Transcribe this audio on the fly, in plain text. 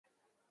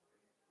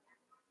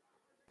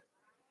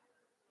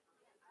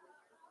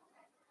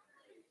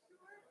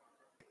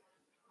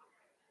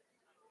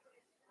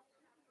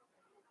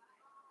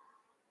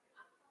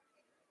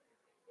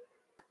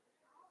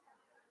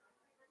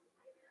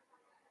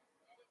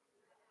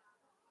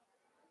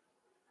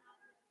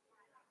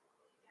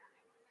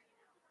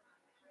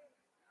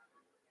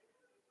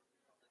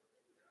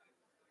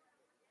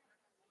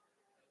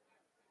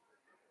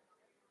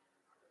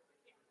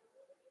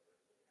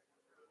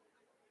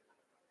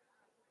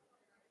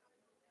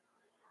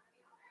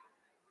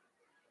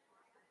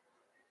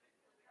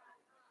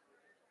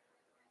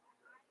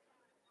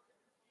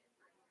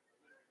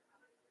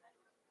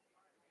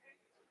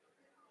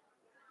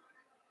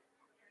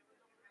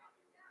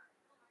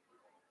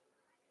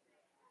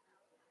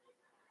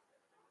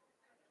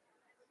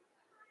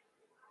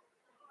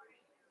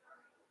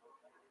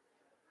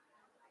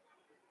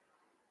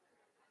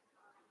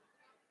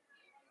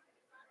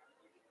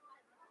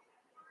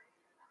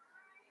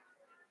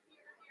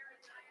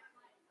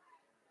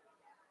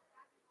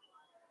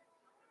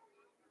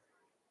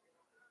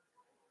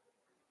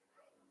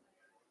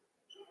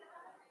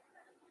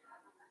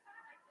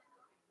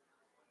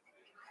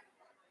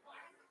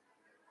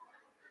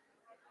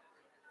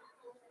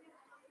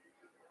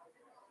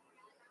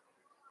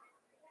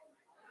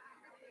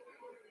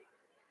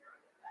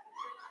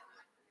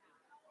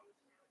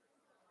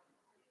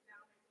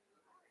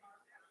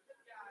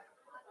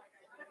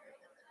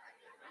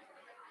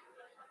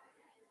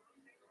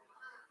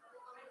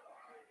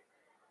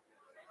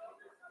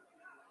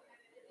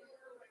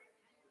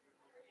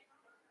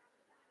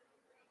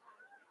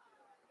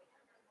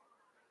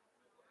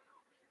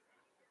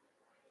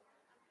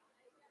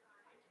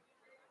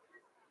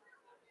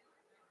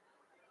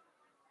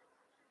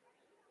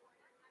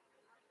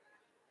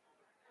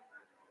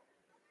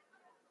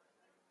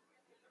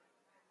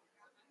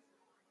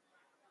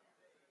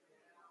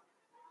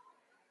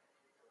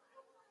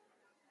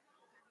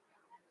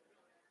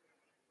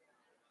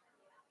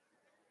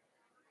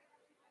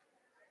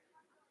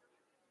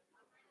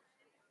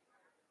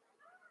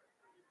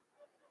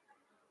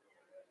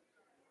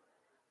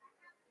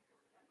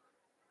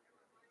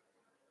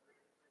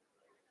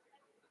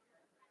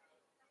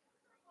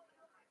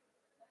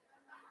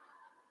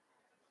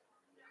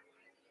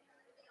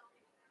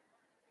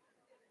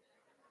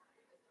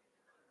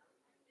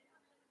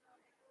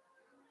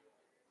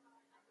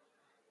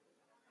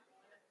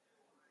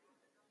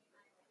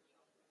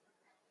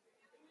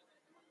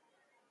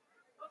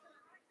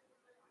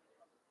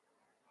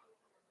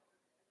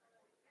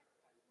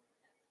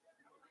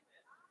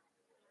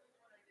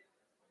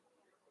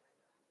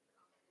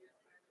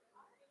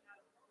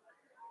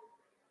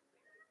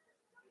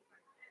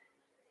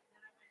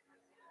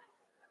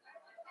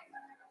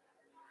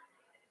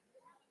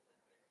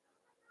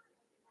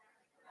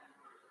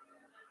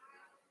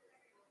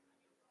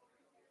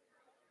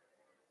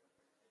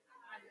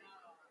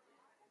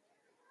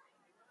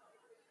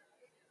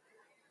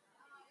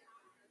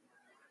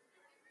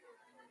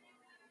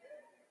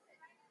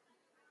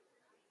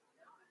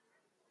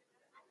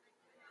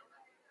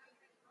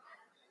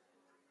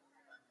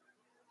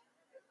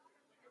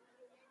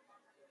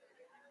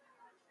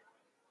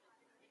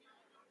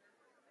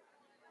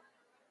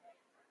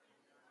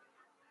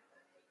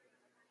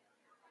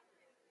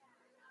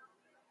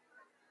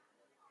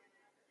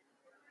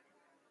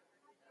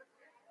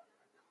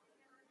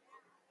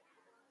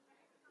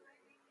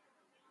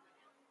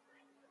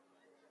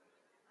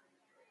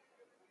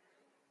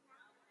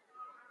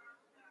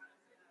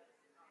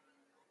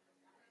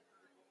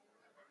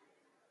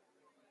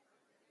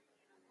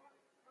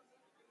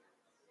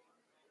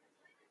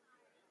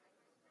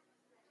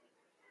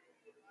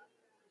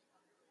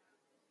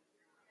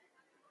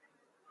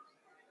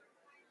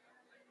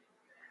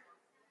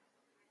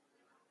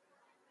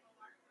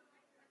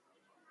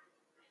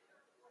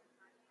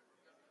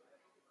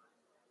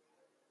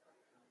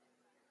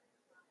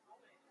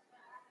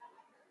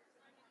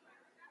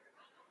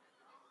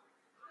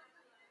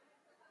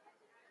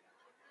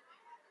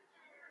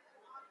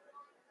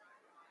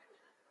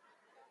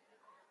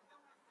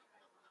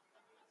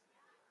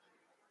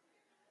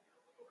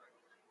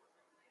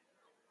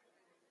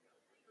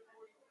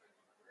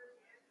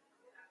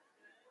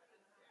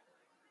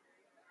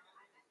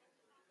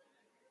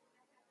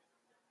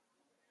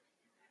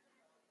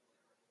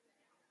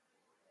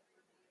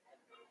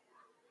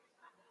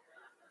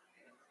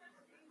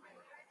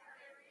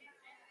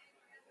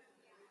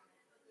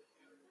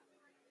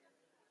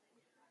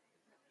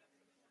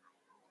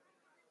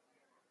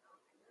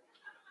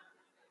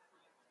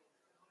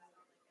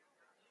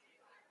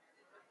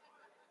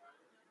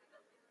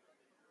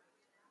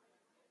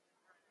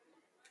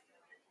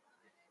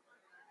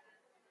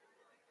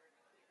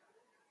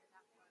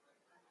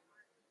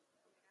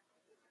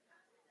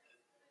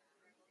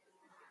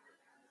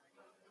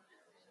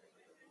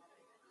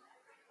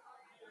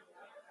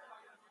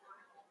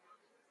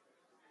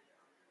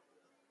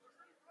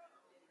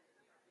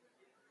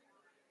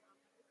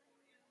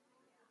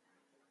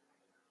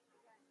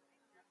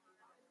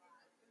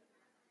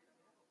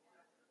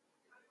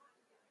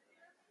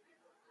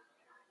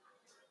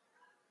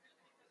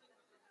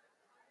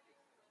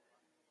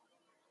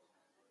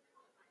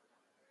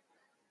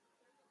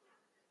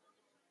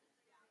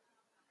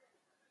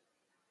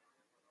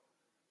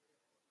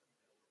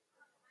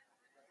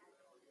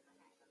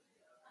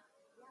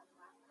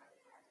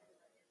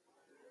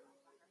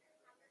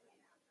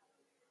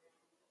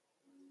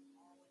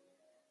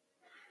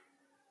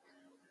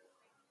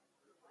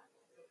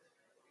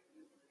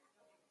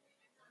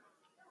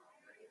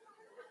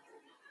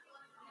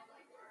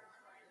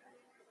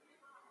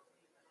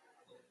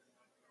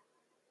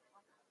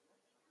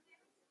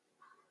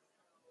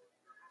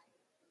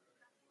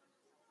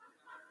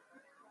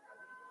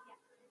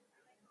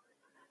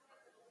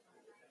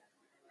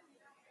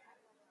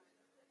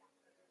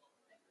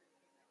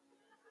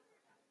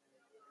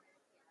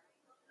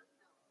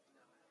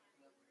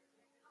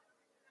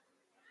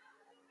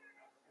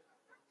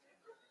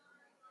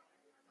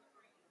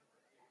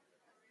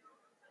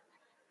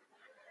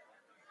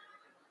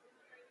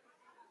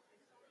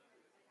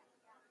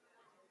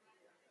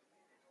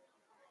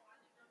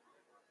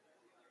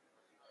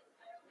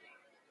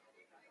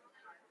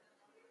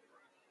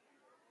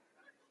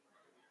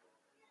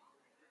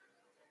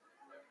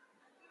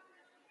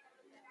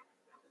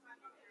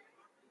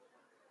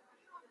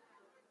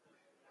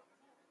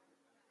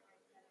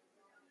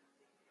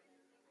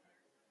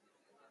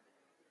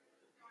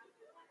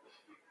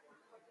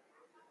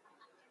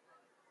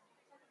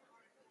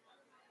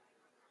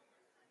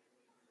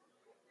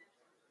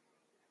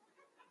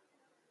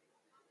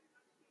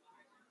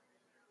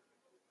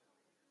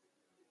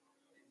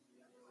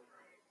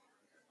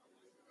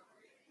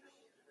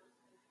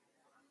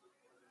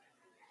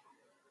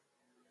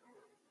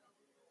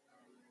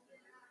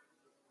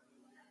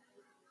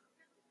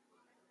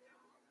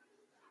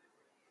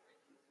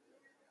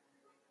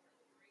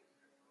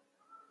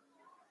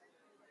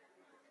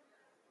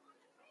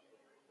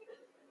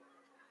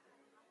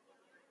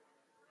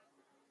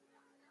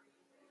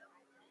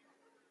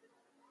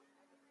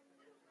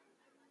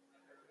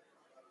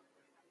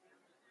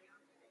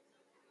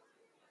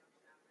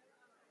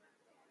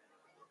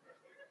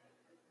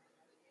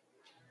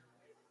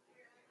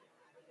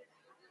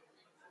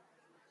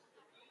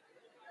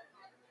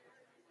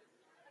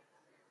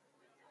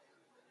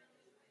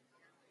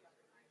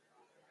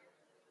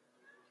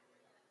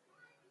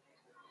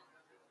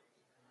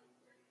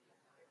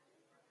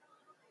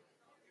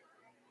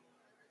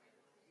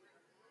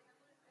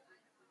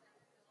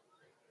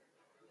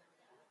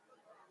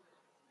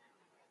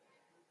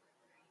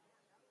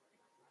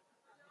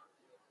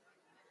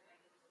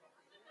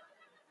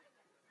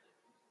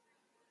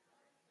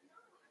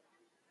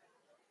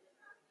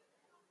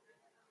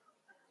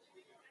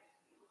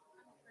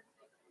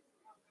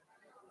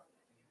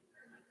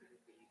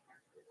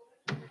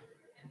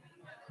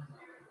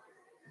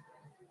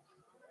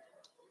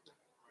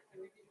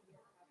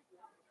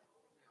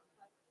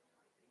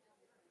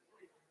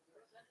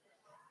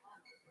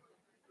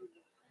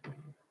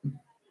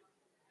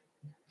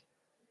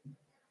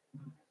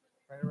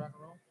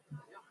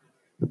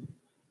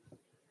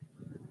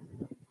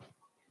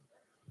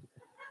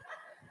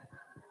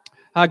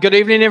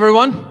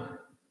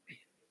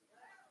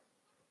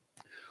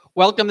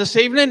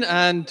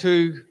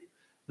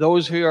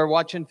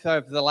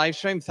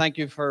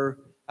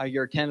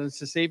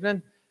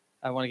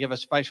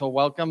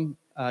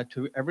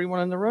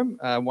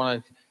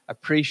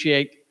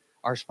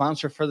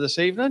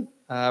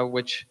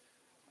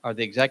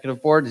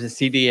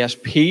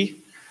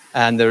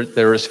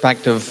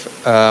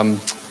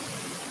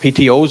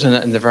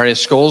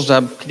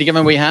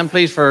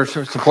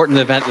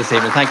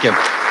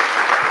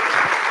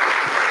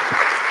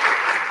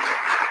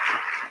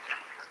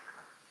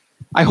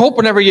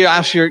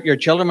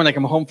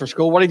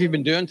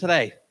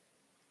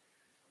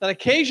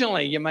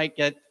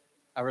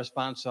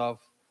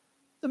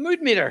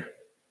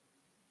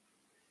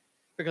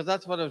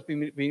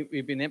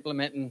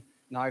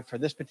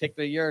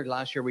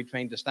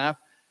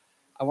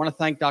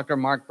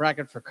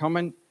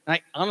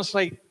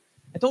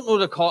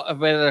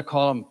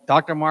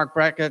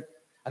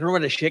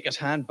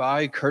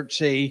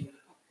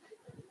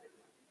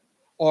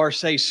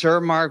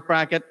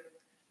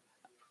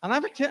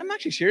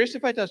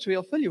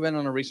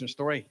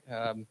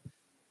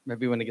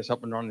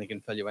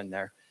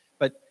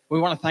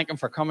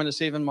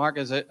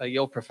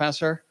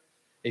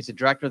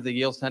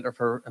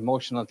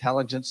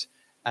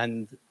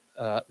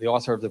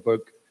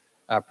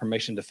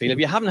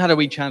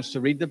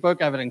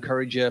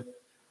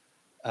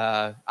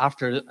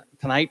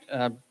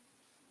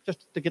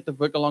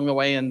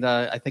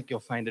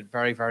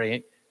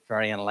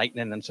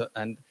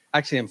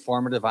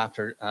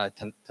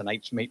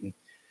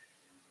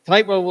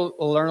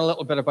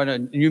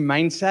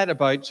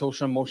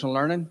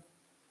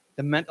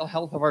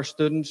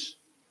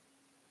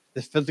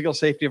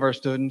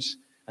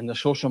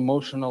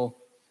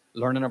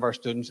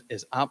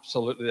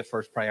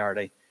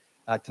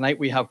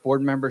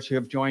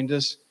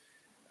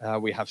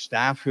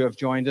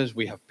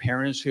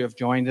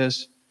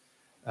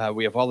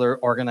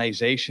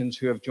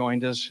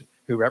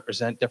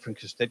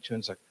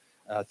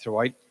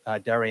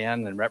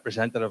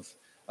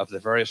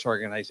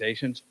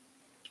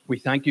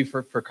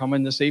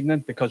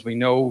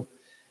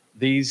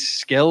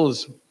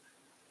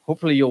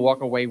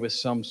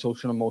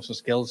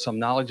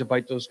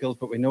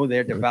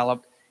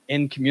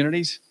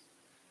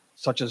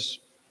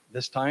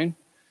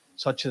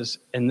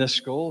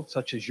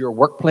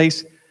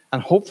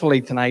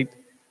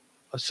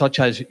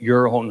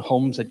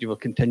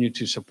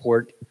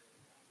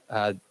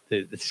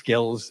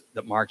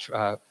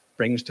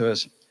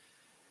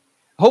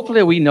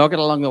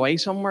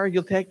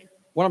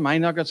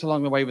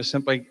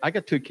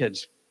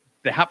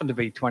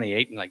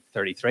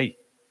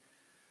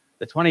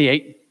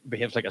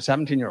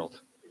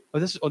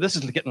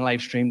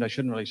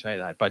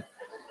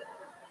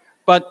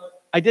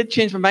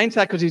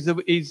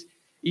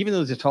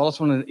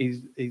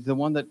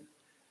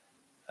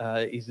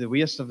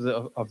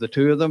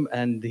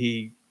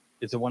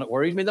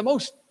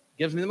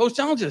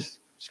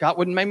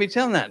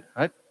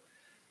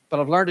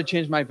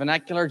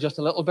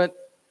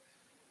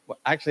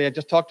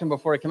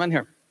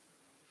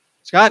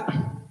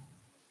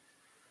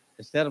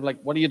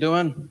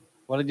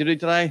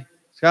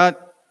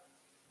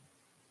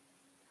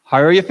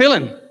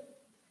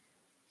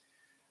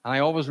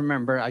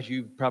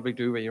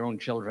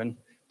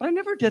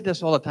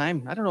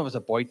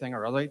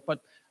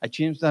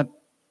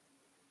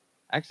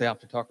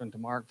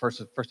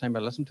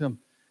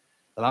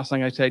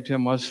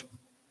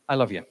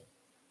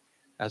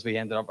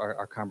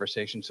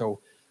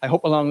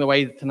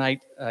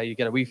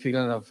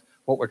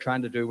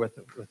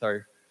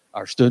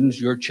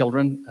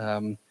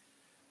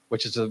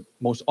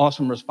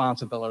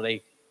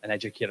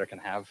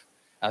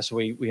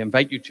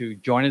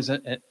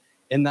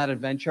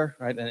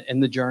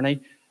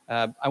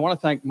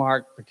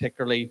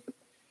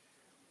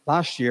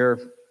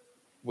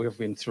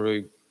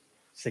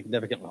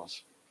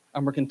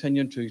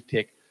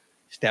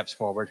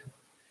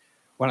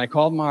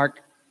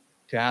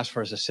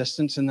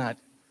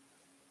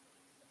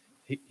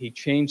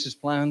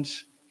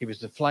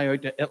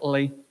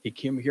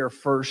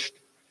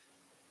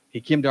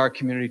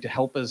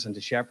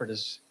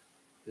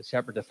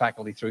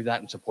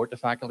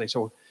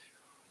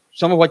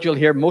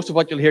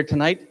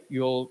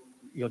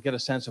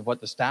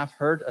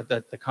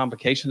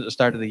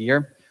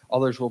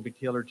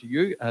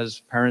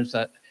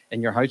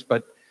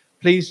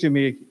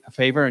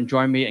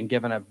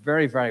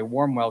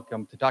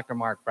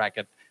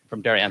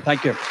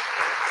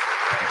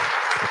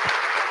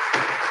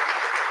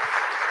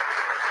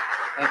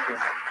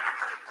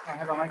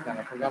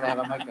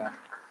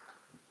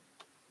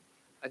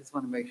I just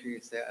want to make sure you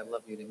say I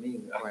love you to me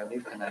before I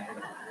leave tonight.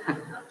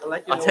 I'll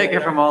I'll take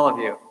it from all of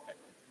you.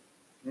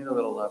 I need a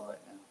little love right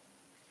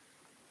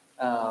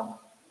now.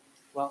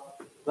 Well,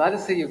 glad to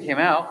see you came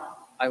out.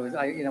 It was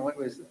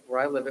where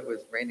I live. It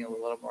was raining a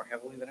little more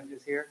heavily than it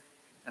is here,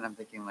 and I'm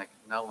thinking like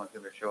no one's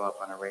going to show up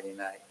on a rainy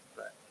night.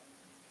 But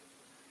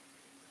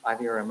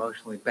either you're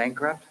emotionally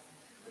bankrupt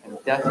and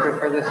desperate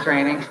for this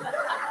training,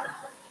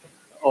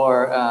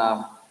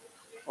 or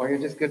you're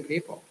just good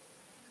people.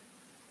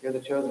 You're the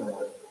chosen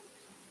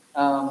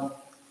one.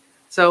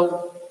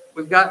 So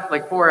we've got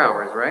like 4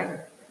 hours, right?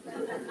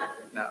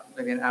 No,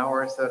 maybe an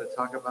hour or so to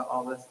talk about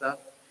all this stuff.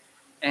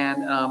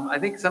 And I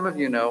think some of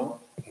you know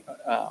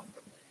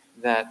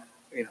that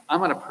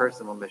I'm on a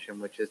personal mission,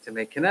 which is to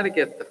make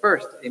Connecticut the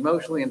first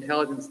emotionally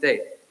intelligent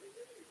state.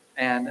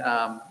 And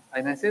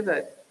I say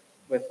that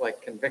with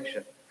like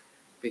conviction,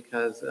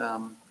 because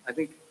I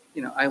think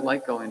I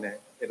like going to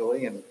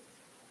Italy and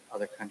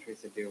other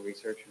countries to do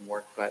research and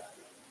work, but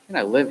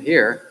I live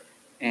here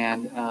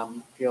and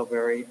feel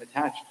very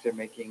attached to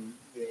making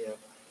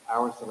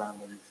our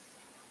surroundings,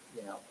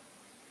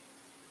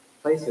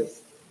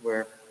 places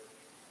where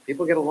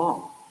people get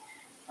along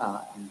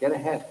and get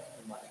ahead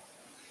in life.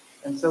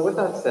 And so with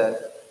that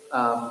said,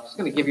 I'm just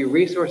going to give you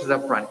resources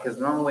up front, because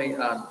normally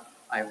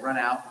I run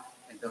out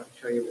and don't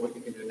show you what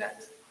you can do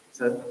next.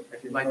 So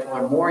if you'd like to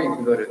learn more, you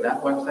can go to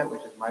that website,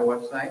 which is my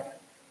website.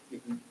 You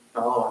can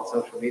follow on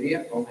social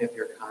media, only if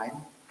you're kind.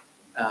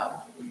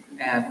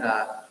 And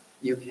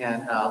you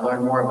can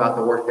learn more about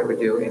the work that we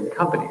do in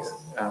companies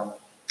on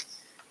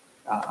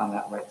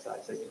that right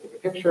side. So you can take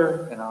a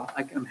picture, and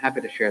I'm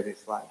happy to share these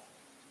slides.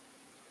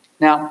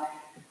 Now,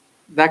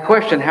 that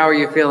question, how are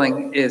you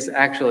feeling, is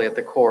actually at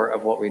the core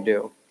of what we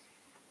do.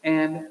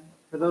 And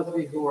for those of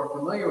you who are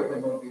familiar with the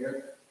mood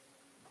meter,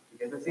 you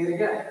get to see it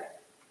again.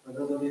 For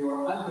those of you who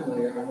are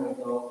unfamiliar, I'm going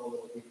to go a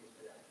little deeper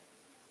today.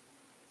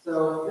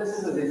 So this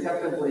is a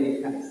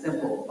deceptively kind of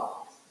simple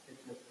box.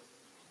 It's just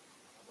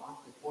a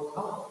box with 4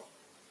 colors.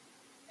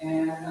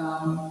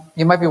 And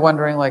you might be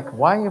wondering, like,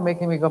 why are you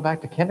making me go back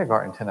to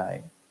kindergarten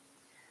tonight?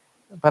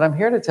 But I'm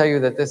here to tell you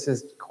that this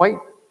is quite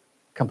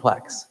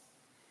complex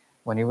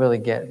when you really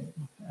get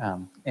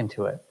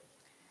into it.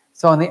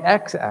 So on the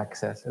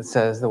x-axis, it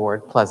says the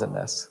word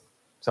pleasantness.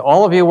 So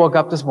all of you woke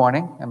up this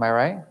morning, am I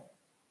right?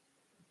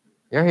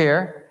 You're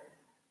here.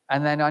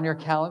 And then on your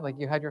calendar, like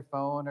you had your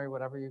phone or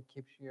whatever, you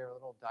keep your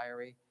little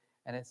diary,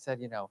 and it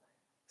said,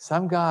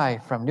 some guy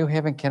from New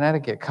Haven,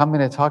 Connecticut coming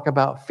to talk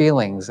about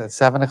feelings at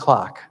 7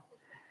 o'clock.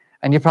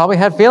 And you probably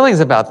had feelings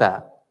about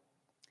that.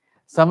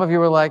 Some of you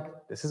were like,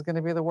 this is going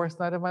to be the worst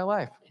night of my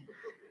life.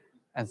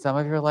 And some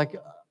of you are like,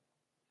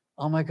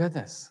 oh my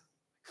goodness,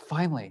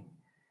 finally,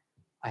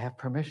 I have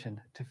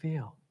permission to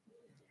feel.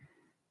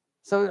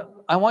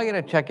 So I want you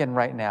to check in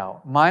right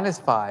now.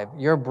 -5,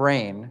 your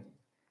brain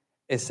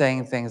is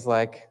saying things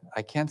like,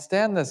 I can't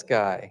stand this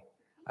guy.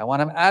 I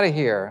want him out of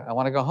here. I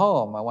want to go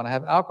home. I want to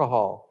have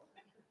alcohol.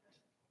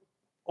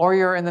 Or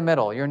you're in the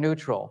middle. You're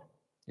neutral.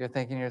 You're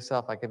thinking to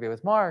yourself, I could be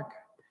with Mark.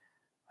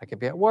 I could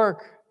be at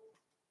work.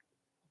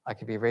 I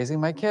could be raising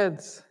my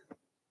kids.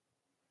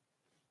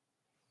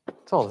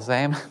 It's all the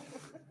same.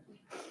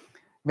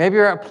 Maybe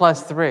you're at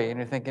 +3 and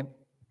you're thinking,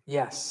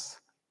 yes.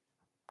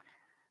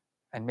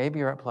 And maybe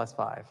you're at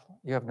 +5.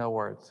 You have no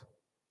words.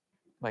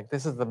 Like,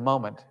 this is the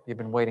moment you've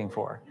been waiting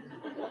for.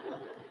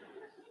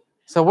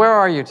 So where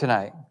are you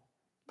tonight?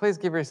 Please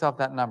give yourself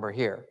that number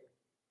here.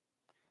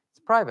 It's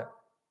private.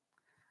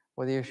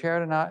 Whether you share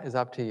it or not is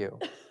up to you.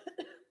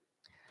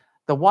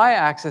 The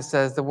y-axis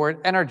says the word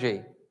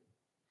energy.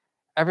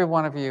 Every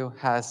one of you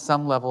has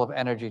some level of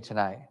energy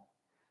tonight.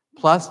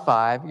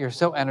 +5, you're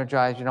so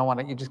energized,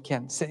 you just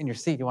can't sit in your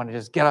seat. You want to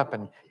just get up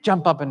and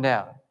jump up and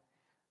down.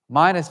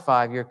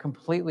 -5, you're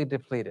completely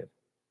depleted.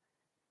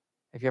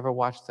 If you ever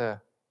watched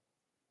The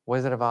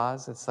Wizard of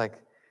Oz, it's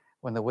like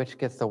when the witch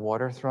gets the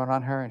water thrown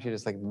on her and she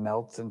just like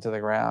melts into the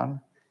ground.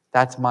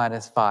 That's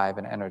 -5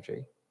 in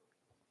energy.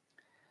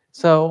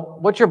 So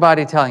what's your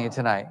body telling you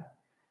tonight?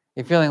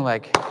 You feeling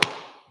like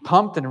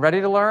pumped and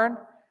ready to learn?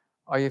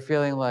 Or are you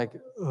feeling like,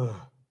 ugh?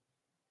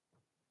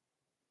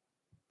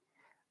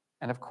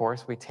 And of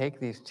course, we take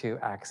these 2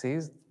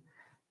 axes,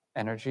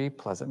 energy,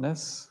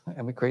 pleasantness,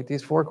 and we create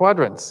these 4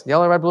 quadrants,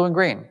 yellow, red, blue, and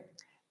green.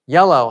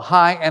 Yellow,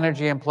 high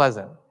energy and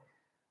pleasant.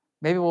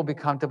 Maybe we'll be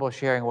comfortable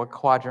sharing what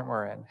quadrant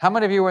we're in. How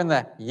many of you were in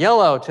the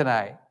yellow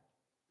tonight?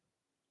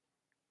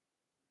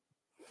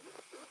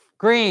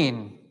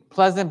 Green,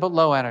 pleasant but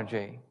low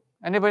energy.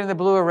 Anybody in the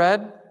blue or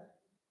red?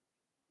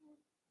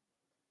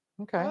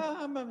 Okay.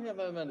 I'm in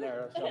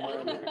there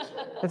somewhere.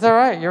 It's all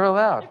right, you're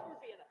allowed.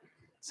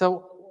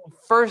 So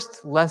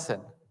first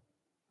lesson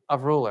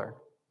of ruler,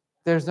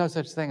 there's no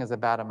such thing as a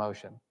bad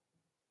emotion.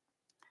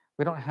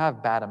 We don't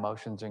have bad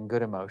emotions and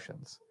good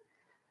emotions.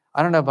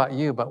 I don't know about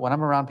you, but when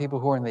I'm around people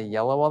who are in the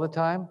yellow all the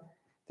time,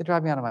 they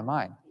drive me out of my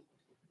mind.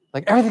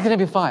 Like, everything's going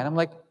to be fine. I'm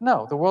like,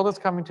 no, the world is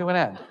coming to an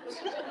end.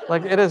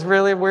 Like, it is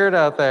really weird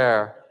out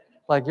there.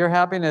 Like, your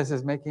happiness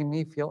is making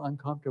me feel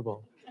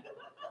uncomfortable.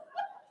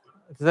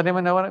 Does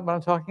anyone know what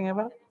I'm talking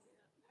about?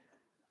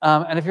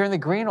 And if you're in the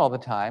green all the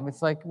time,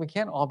 it's like we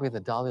can't all be the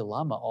Dalai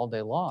Lama all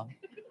day long.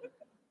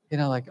 You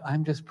know, like,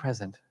 I'm just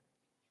present.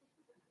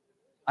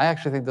 I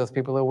actually think those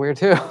people are weird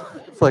too.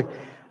 It's like,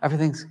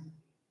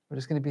 we're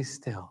just going to be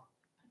still.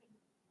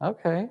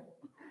 Okay.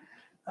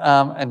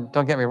 And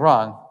don't get me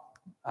wrong,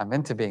 I'm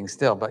into being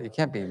still, but you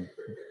can't be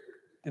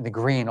in the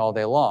green all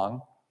day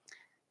long.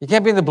 You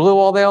can't be in the blue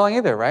all day long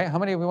either, right? How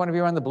many of you want to be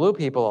around the blue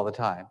people all the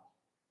time?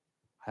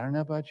 I don't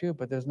know about you,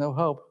 but there's no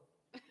hope.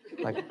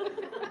 Like,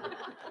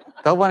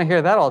 don't want to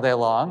hear that all day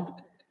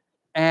long.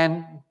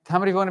 And how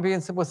many of you want to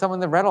be with someone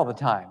in the red all the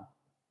time?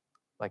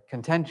 Like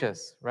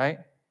contentious, right?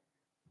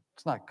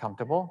 It's not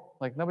comfortable.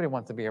 Like, nobody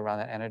wants to be around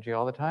that energy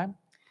all the time.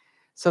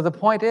 So the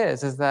point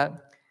is that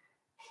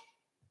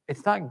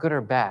it's not good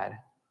or bad.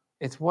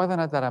 It's whether or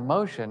not that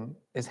emotion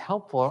is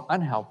helpful or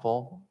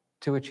unhelpful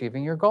to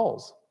achieving your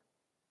goals.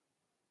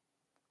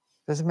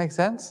 Does it make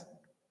sense?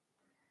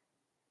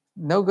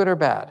 No good or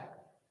bad.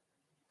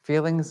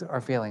 Feelings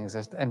are feelings.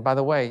 And by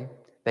the way,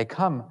 they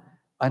come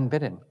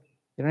unbidden.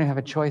 You don't even have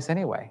a choice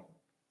anyway,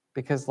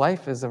 because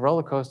life is a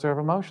roller coaster of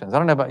emotions. I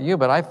don't know about you,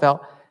 but I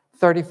felt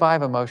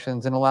 35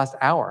 emotions in the last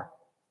hour.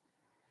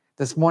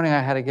 This morning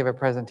I had to give a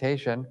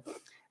presentation,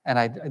 and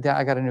I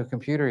got a new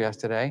computer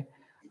yesterday.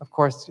 Of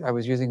course, I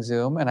was using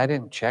Zoom, and I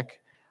didn't check.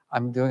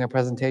 I'm doing a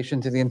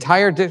presentation to the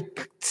entire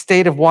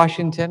state of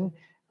Washington,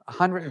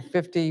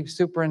 150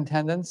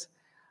 superintendents,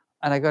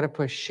 and I go to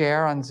push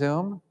share on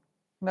Zoom.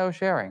 No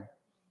sharing.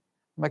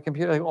 My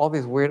computer, like, all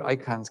these weird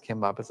icons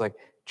came up. It's like,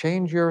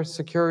 change your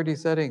security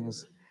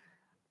settings.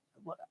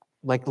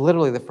 Like,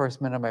 literally the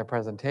first minute of my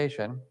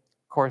presentation.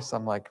 Of course,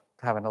 I'm like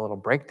having a little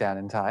breakdown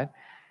inside,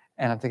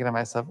 and I'm thinking to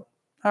myself,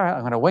 all right,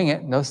 I'm going to wing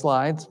it, no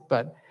slides,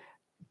 but,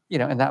 you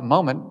know, in that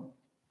moment,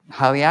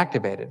 highly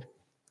activated.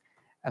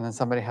 And then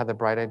somebody had the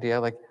bright idea,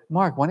 like,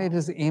 Mark, why don't you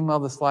just email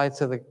the slides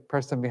to the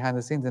person behind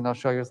the scenes and they'll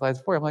show your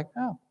slides for you? I'm like,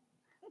 oh,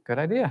 good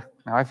idea.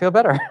 Now I feel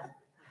better.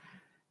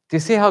 Do you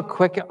see how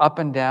quick up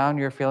and down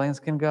your feelings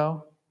can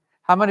go?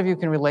 How many of you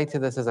can relate to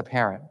this as a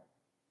parent?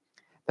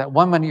 That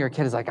one minute your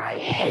kid is like, I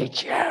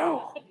hate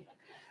you.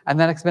 And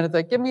the next minute, it's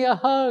like, give me a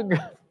hug.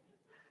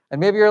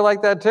 And maybe you're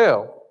like that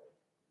too.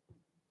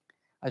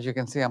 As you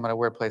can see, I'm in a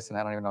weird place and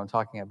I don't even know what I'm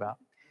talking about.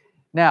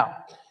 Now,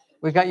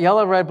 we've got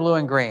yellow, red, blue,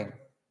 and green.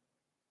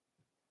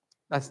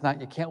 That's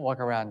not, you can't walk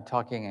around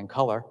talking in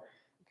color,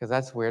 because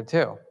that's weird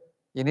too.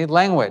 You need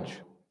language.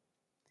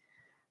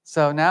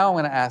 So now I'm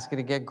going to ask you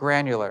to get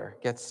granular,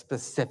 get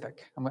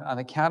specific. On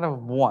the count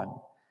of 1,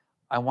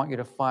 I want you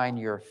to find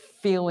your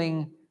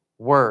feeling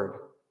word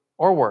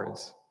or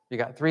words. You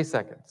got 3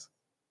 seconds.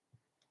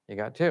 You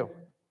got 2.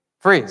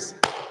 Freeze.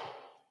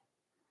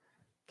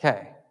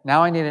 Okay,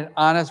 now I need an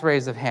honest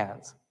raise of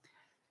hands.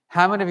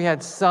 How many of you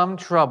had some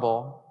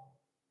trouble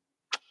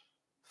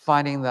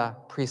finding the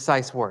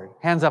precise word?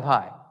 Hands up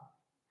high,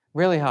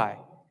 really high.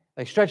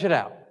 Like, stretch it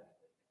out.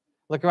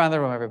 Look around the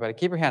room, everybody.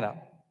 Keep your hand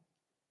up.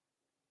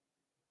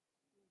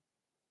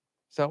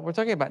 So we're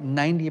talking about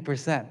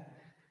 90%,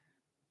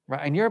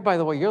 right? And you're, by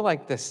the way, you're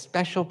like the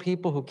special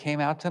people who came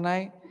out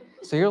tonight.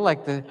 So you're like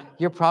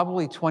you're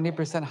probably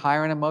 20%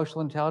 higher in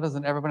emotional intelligence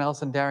than everyone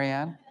else in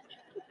Darien.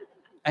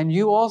 And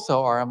you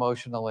also are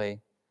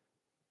emotionally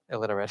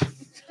illiterate.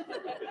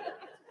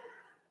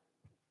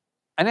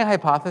 Any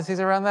hypotheses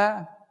around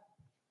that?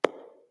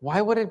 Why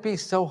would it be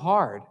so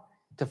hard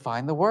to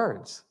find the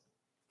words?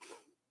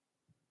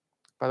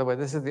 By the way,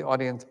 this is the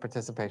audience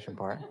participation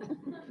part.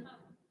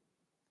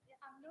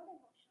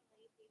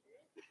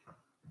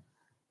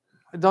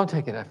 Don't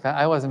take it offensive.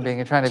 I wasn't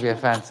trying to be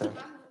offensive.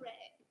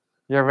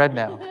 You're red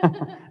now.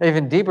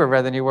 Even deeper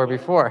red than you were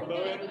before. No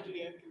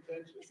energy and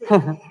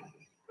contentious.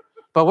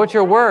 But what's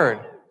your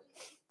word?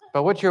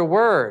 But what's your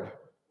word?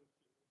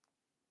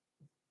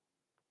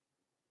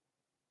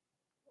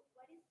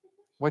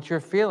 What's your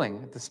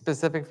feeling? The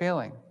specific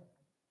feeling?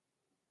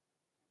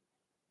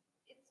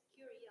 It's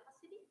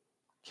curiosity.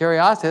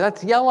 Curiosity.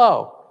 That's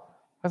yellow.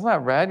 That's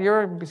not red.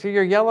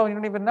 You're yellow and you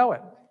don't even know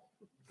it.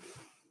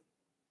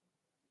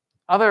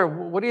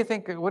 What do you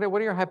think? What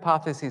are your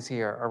hypotheses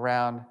here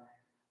around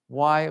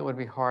why it would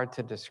be hard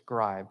to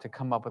describe, to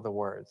come up with the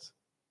words?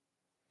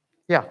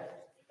 Yeah. Because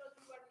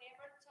we were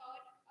never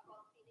taught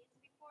about feelings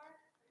before.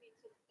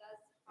 So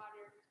that's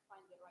harder to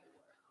find the right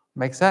word.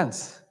 Makes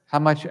sense. How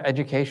much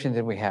education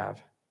did we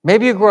have?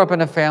 Maybe you grew up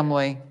in a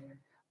family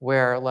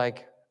where,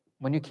 like,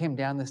 when you came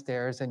down the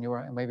stairs and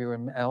maybe you were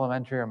in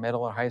elementary or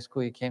middle or high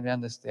school, you came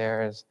down the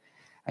stairs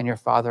and your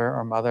father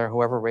or mother,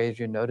 whoever raised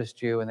you,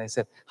 noticed you and they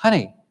said,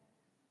 honey,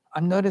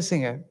 I'm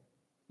noticing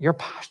your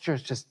posture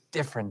is just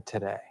different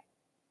today.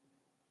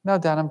 No,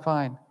 Dad, I'm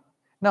fine.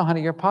 No,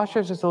 honey, your posture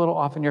is just a little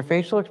off. And your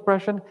facial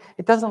expression,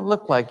 it doesn't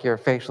look like your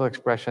facial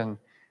expression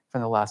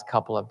from the last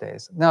couple of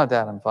days. No,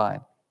 Dad, I'm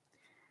fine.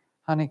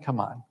 Honey, come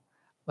on.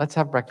 Let's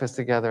have breakfast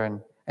together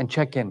and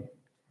check in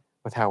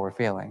with how we're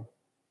feeling.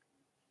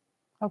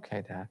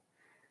 Okay, Dad.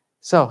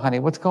 So, honey,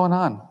 what's going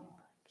on?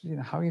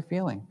 How are you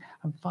feeling?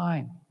 I'm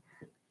fine.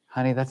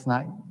 Honey,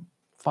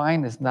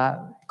 fine is not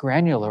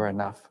granular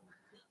enough.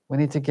 We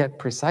need to get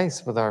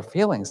precise with our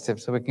feelings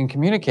so we can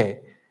communicate.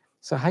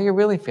 So how you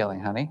really feeling,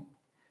 honey?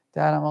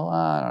 Dad, I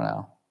don't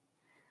know.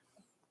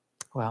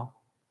 Well,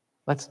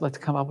 let's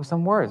come up with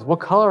some words. What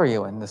color are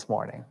you in this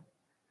morning?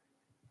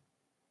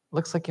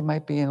 Looks like you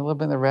might be in a little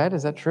bit in the red.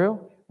 Is that true?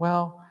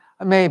 Well,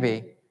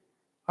 maybe.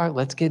 All right,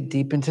 let's get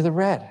deep into the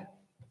red.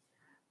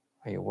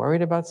 Are you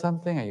worried about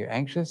something? Are you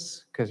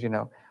anxious? Because,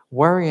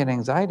 worry and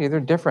anxiety, they're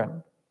different.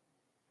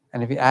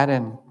 And if you add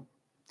in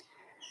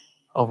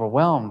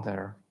overwhelmed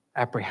or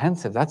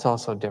apprehensive, that's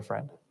also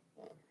different.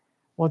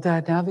 Well,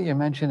 Dad, now that you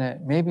mention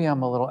it, maybe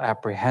I'm a little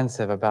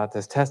apprehensive about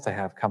this test I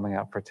have coming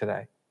up for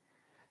today.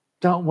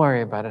 Don't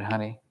worry about it,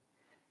 honey.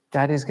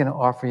 Daddy's going to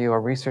offer you a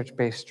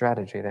research-based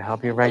strategy to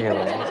help you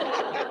regulate.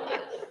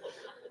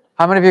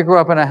 How many of you grew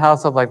up in a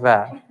household like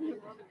that?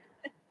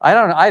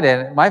 I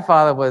didn't. My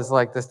father was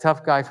like this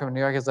tough guy from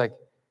New York. He's like,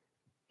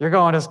 you're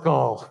going to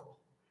school.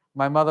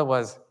 My mother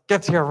was,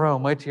 get to your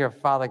room, wait till your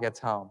father gets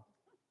home.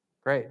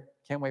 Great.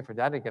 Can't wait for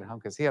Dad to get home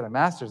because he had a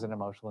master's in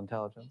emotional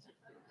intelligence.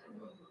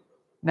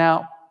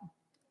 Now,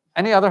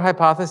 any other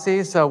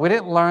hypotheses? So we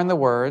didn't learn the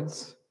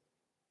words.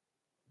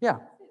 Yeah.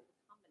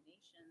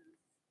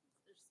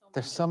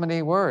 There's so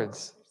many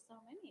words. There's so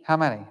many. How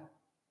many?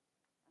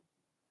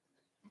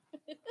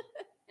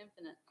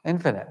 Infinite.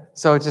 Infinite.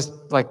 So it's just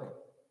like,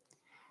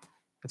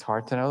 it's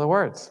hard to know the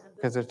words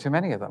because there's too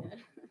many of them.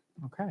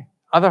 Okay.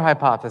 Other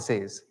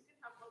hypotheses.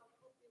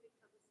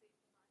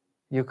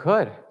 You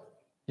could.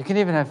 You can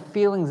even have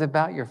feelings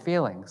about your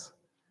feelings.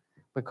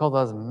 We call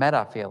those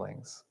meta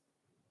feelings.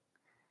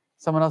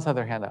 Someone else had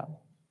their hand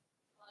up.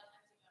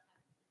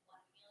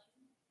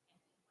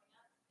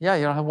 Yeah,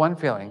 you don't have one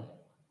feeling.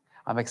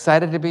 I'm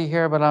excited to be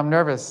here, but I'm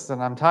nervous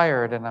and I'm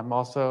tired and I'm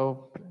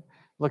also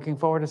looking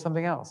forward to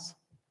something else.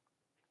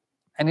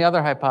 Any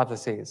other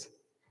hypotheses?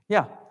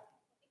 Yeah.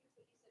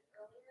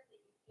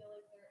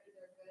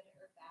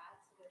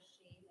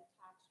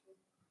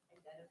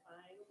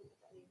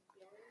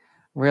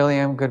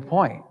 Really good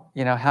point.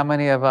 How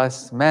many of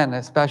us men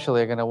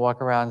especially are going to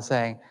walk around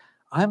saying,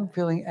 I'm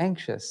feeling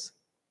anxious.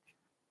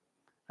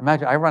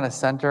 Imagine I run a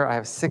center, I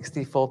have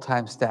 60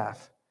 full-time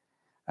staff,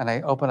 and I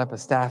open up a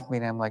staff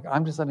meeting, I'm like,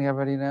 I'm just letting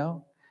everybody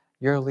know,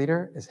 your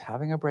leader is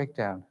having a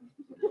breakdown.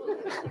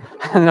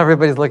 And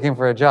everybody's looking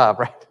for a job,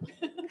 right?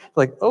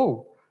 Like,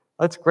 oh,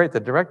 that's great. The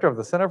director of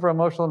the Center for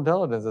Emotional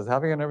Intelligence is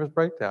having a nervous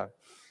breakdown.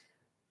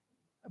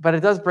 But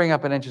it does bring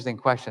up an interesting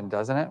question,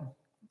 doesn't it?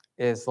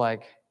 Is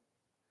like,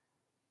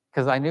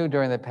 because I knew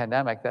during the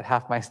pandemic that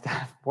half my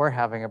staff were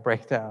having a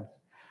breakdown,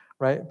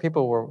 right?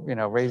 People were,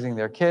 raising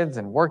their kids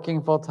and working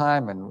full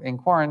time and in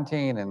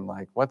quarantine and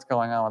like, what's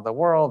going on with the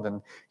world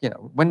and,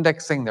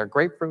 Windexing their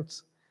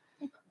grapefruits.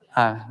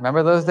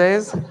 Remember those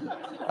days?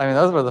 I mean,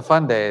 those were the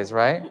fun days,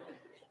 right?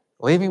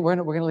 We're going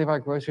to leave our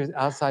groceries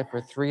outside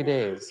for 3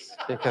 days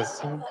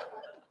because,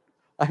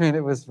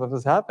 it was what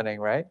was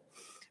happening, right?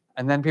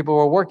 And then people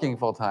were working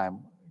full time,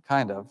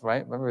 kind of,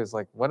 right? Remember, it was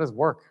like, what is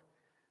work?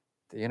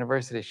 The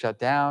university shut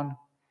down.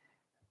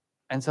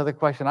 And so the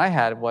question I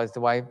had was,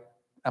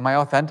 am I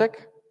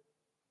authentic?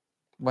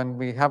 When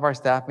we have our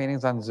staff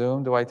meetings on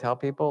Zoom, do I tell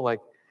people,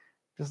 like,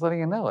 just letting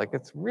you know, like,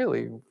 it's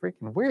really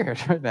freaking weird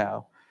right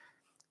now.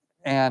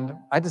 And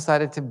I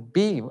decided to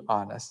be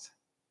honest.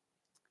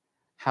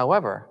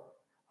 However,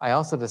 I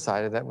also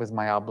decided that it was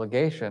my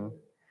obligation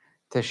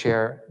to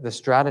share the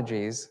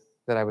strategies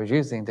that I was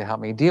using to help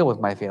me deal with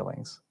my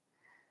feelings,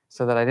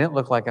 so that I didn't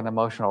look like an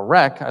emotional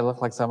wreck. I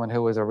looked like someone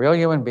who was a real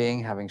human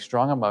being having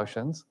strong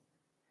emotions,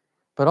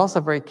 but also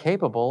very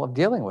capable of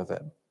dealing with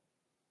it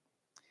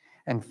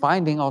and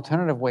finding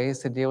alternative ways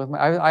to deal with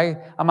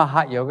I'm a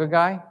hot yoga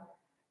guy.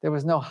 There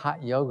was no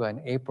hot yoga in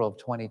April of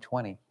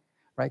 2020,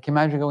 right? Can you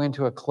imagine going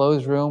into a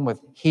closed room with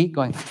heat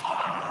going,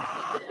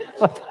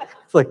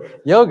 it's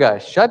like yoga,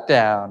 shut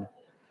down.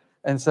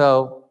 And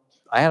so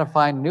I had to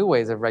find new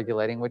ways of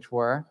regulating, which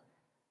were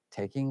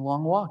taking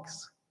long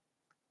walks.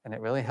 And it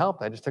really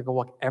helped. I just took a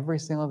walk every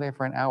single day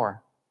for an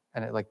hour.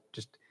 And I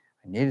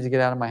needed to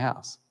get out of my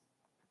house.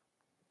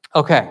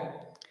 Okay.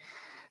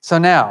 So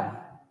now,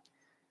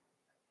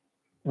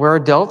 we're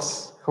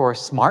adults who are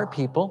smart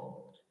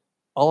people.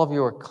 All of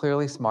you are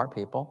clearly smart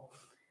people,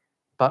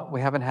 but we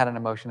haven't had an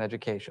emotion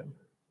education.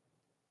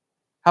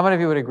 How many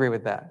of you would agree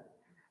with that?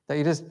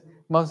 That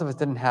most of us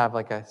didn't have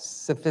like a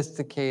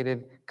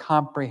sophisticated,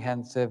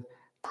 comprehensive,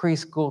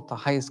 preschool to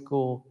high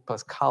school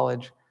plus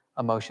college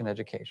emotion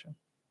education.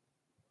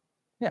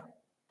 Yeah.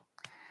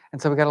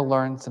 And so we got to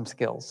learn some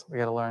skills. We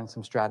got to learn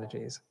some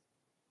strategies.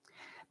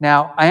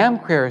 Now, I am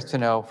curious to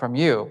know from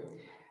you,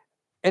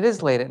 it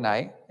is late at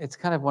night. It's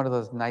kind of one of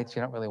those nights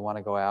you don't really want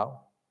to go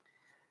out.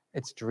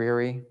 It's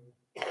dreary.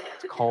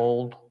 It's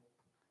cold.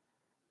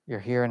 You're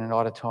here in an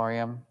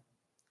auditorium.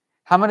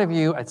 How many of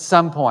you at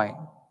some point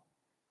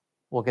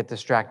will get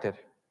distracted?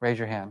 Raise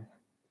your hand.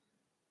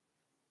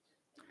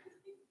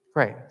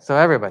 Great. So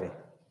everybody.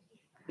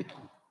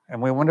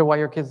 And we wonder why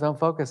your kids don't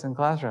focus in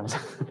classrooms.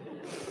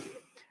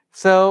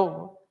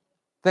 So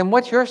then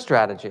what's your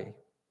strategy?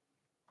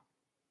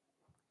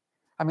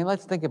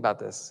 Let's think about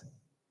this.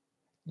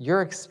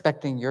 You're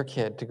expecting your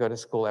kid to go to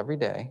school every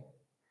day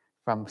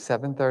from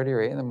 7:30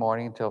 or 8 in the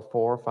morning until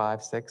 4,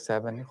 5, 6,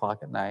 7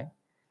 o'clock at night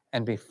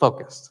and be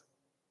focused.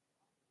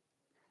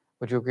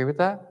 Would you agree with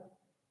that?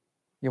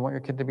 You want your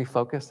kid to be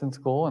focused in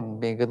school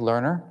and be a good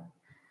learner?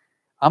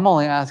 I'm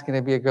only asking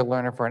to be a good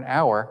learner for an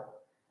hour,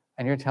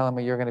 and you're telling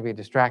me you're going to be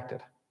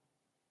distracted.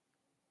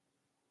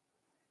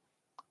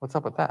 What's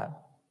up with that?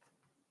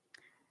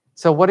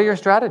 So what are your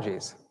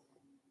strategies?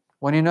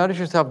 When you notice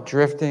yourself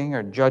drifting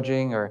or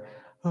judging or,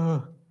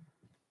 oh.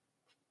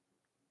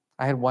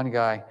 I had one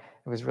guy,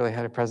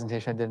 had a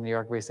presentation I did in New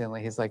York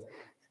recently. He's like,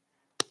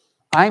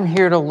 I'm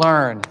here to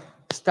learn.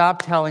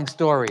 Stop telling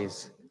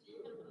stories.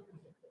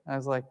 I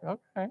was like,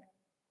 okay.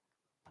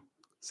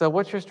 So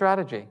what's your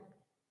strategy?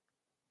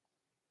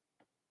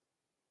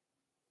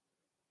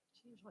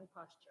 Change my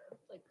posture.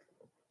 Like,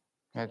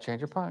 Yeah,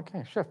 change your posture.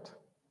 Okay, shift.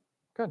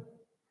 Good.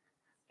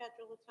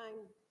 schedule a time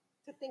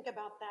to think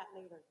about that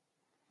later.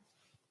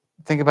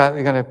 Think about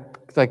you're going to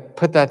like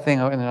put that thing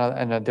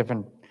in a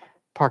different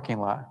parking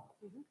lot.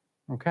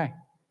 Okay.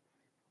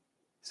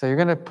 So you're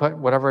going to put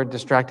whatever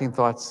distracting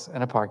thoughts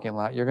in a parking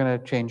lot. You're going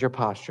to change your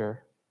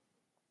posture.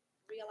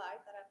 Realize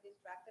that I'm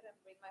distracted and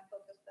bring my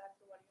focus back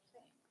to what you're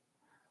saying.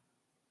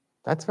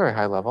 That's very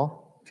high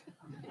level.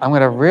 I'm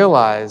going to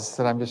realize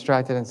that I'm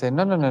distracted and say,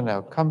 no, no, no,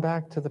 no. Come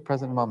back to the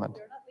present moment.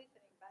 You're not listening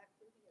back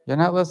to me. You're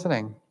not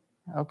listening.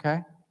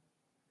 Okay.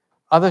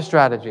 Other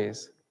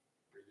strategies.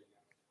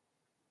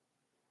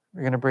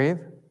 You're going to breathe?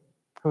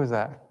 Who is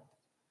that?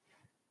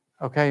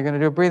 Okay, you're going to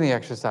do a breathing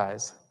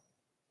exercise.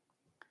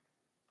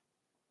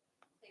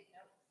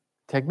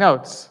 Take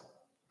notes.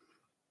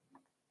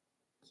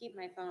 Keep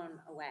my phone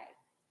away.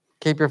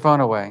 Keep your phone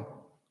away.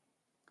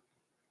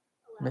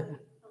 Allow yourself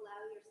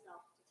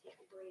to take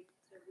a break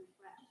to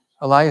refresh.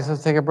 Allow yourself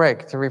to take a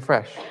break to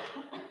refresh. What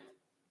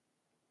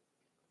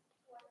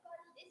about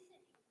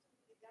listening to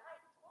the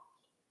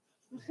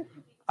guy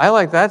talking? I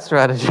like that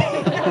strategy.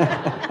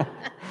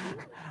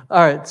 All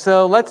right,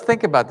 so let's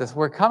think about this.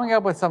 We're coming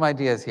up with some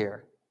ideas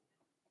here.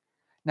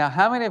 Now,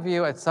 how many of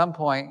you at some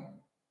point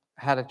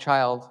had a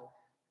child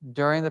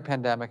during the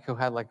pandemic who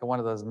had like one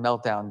of those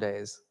meltdown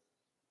days?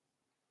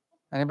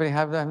 Anybody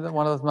have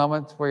one of those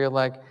moments where you're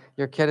like,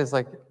 your kid is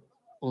like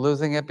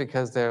losing it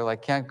because they're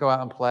like can't go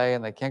out and play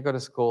and they can't go to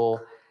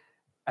school,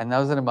 and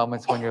those are the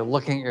moments when you're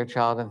looking at your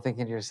child and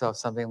thinking to yourself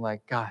something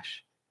like,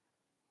 gosh,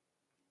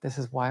 this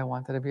is why I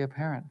wanted to be a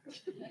parent.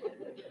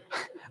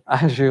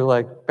 As you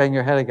like bang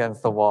your head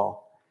against the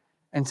wall.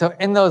 And so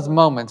in those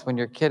moments when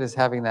your kid is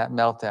having that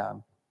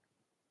meltdown,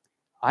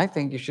 I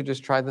think you should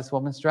just try this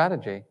woman's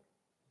strategy.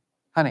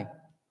 Honey.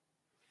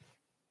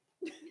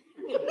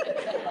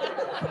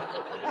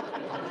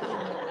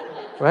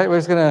 Right, we're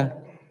just gonna,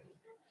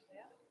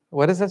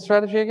 what is that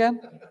strategy again?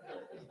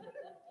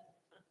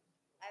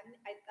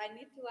 I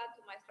need to add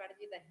to my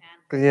strategy the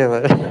hand.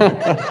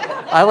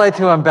 Yeah, I like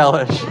to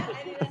embellish. I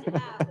didn't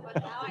have, but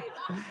now I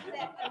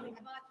said something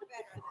much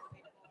better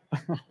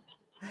than before.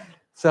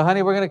 So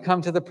honey, we're gonna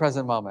come to the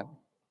present moment.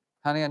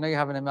 Honey, I know you're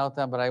having a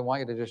meltdown, but I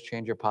want you to just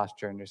change your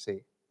posture in your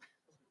seat.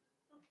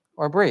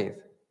 Or breathe.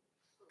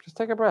 Just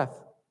take a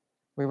breath.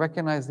 We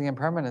recognize the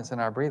impermanence in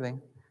our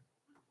breathing.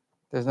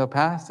 There's no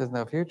past, there's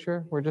no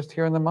future. We're just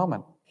here in the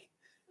moment.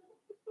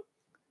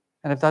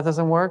 And if that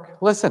doesn't work,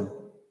 listen.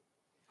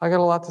 I got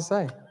a lot to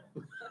say.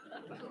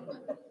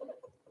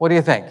 What do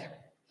you think?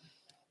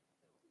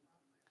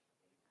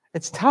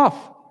 It's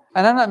tough.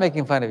 And I'm not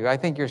making fun of you. I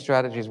think your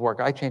strategies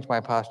work. I change my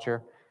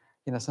posture.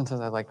 You know,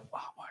 sometimes I like,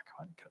 oh, Marc,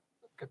 come on,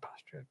 good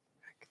posture.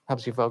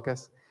 Helps you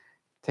focus.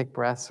 Take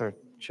breaths or,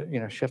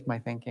 shift my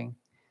thinking.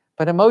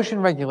 But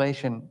emotion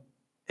regulation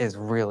is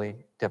really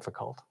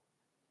difficult.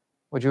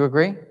 Would you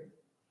agree?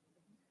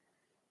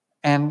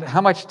 And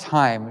how much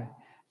time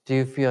do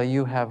you feel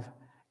you have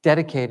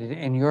dedicated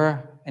in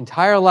your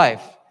entire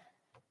life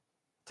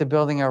to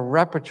building a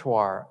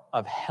repertoire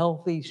of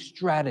healthy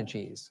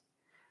strategies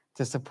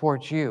to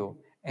support you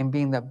in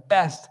being the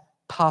best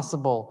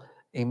possible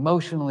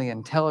emotionally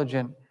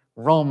intelligent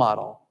role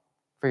model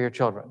for your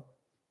children?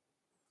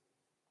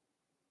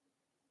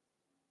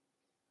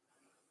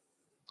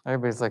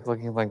 Everybody's like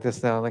looking like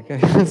this now. Like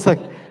it's like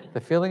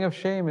the feeling of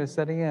shame is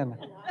setting in.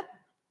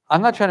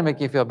 I'm not trying to make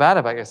you feel bad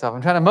about yourself.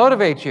 I'm trying to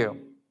motivate you.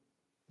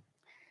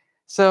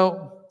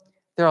 So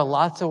there are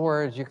lots of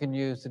words you can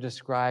use to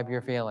describe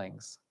your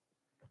feelings.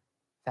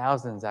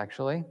 Thousands,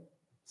 actually.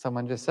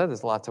 Someone just said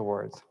there's lots of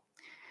words.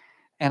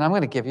 And I'm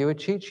going to give you a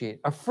cheat sheet,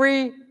 a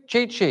free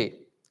cheat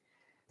sheet.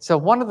 So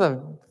one of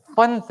the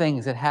fun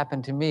things that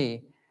happened to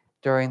me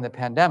during the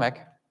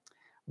pandemic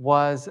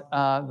was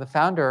the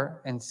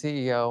founder and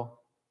CEO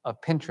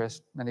of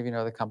Pinterest, many of you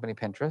know the company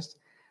Pinterest,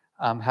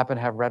 happened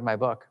to have read my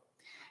book.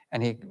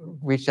 And he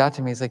reached out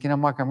to me. He's like,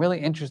 Marc, I'm really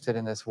interested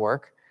in this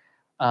work.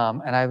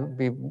 And I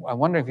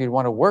wonder if you'd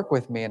want to work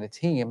with me and a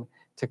team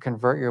to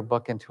convert your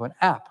book into an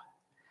app.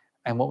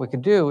 And what we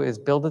could do is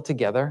build it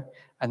together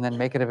and then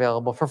make it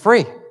available for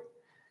free.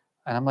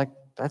 And I'm like,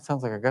 that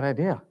sounds like a good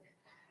idea.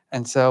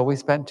 And so we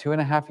spent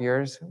 2.5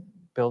 years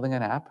building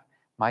an app,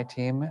 my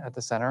team at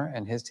the center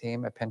and his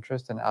team at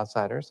Pinterest and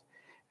outsiders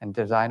and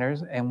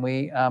designers. And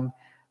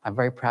I'm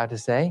very proud to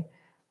say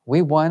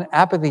We won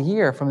App of the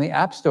Year from the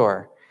App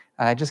Store.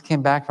 And I just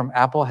came back from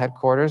Apple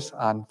headquarters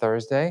on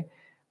Thursday.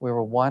 We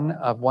were one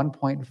of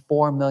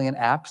 1.4 million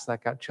apps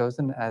that got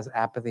chosen as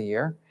App of the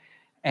Year.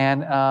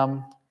 And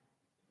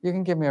you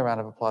can give me a round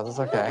of applause, it's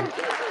okay.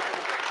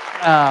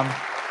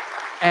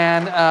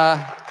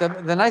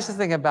 The nicest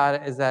thing about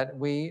it is that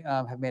we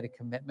have made a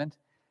commitment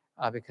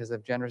because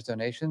of generous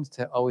donations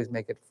to always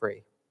make it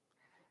free.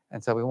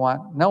 And so we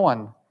want no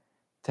one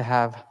to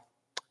have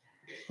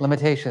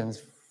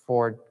limitations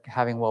for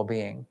having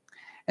well-being.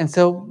 And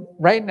so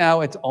right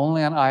now it's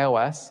only on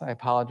iOS. I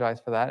apologize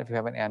for that if you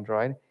have an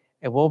Android.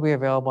 It will be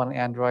available on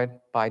Android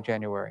by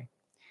January.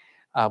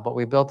 But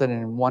we built it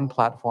in one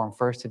platform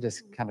first to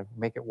just kind of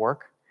make it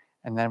work.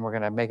 And then we're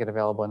going to make it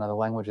available in other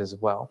languages as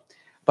well.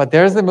 But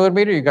there's the mood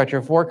meter. You got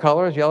your 4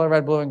 colors, yellow,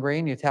 red, blue, and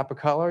green. You tap a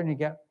color and you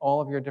get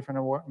all of your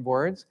different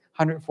words,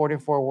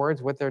 144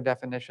 words with their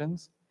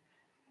definitions.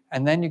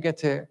 And then you get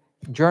to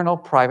journal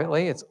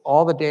privately. It's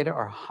all the data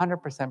are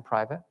 100%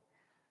 private.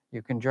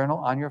 You can journal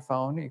on your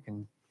phone. You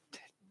can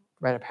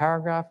write a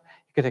paragraph.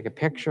 You can take a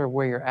picture of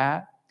where you're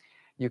at.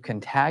 You can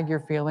tag your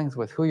feelings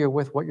with who you're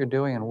with, what you're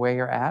doing, and where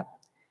you're at.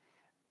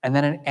 And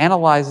then it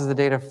analyzes the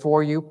data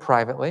for you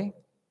privately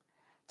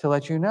to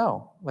let you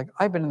know, like,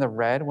 I've been in the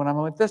red when I'm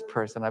with this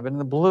person. I've been in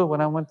the blue when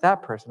I'm with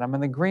that person. I'm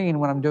in the green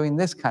when I'm doing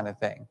this kind of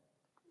thing.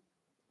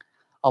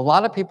 A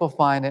lot of people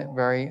find it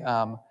very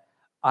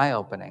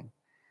eye-opening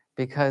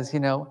because, you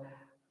know,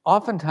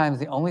 oftentimes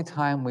the only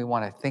time we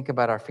want to think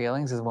about our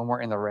feelings is when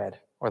we're in the red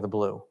or the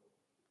blue.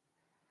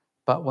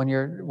 But when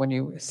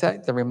you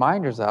set the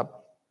reminders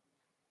up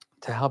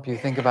to help you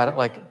think about it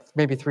like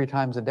maybe 3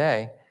 times a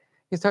day,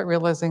 you start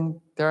realizing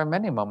there are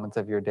many moments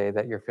of your day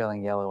that you're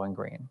feeling yellow and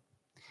green.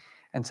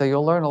 And so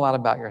you'll learn a lot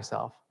about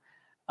yourself.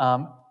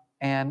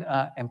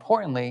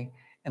 Importantly,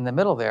 in the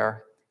middle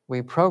there,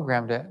 we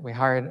programmed it. We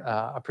hired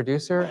a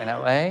producer in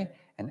LA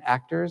and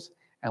actors,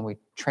 and we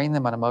trained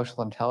them on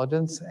emotional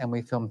intelligence, and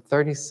we filmed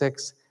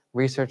 36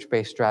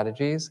 research-based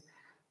strategies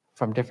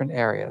from different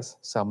areas.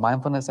 So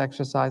mindfulness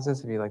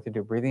exercises, if you like to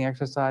do breathing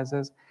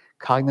exercises,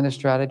 cognitive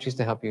strategies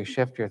to help you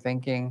shift your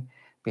thinking,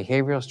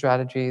 behavioral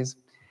strategies,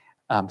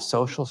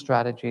 social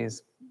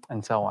strategies,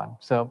 and so on.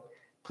 So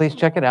please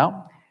check it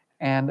out.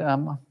 And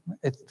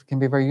it can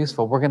be very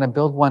useful. We're going to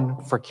build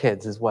one for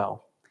kids as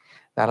well.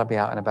 That'll be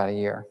out in about a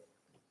year.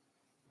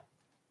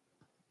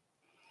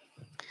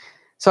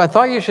 So I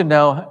thought you should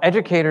know,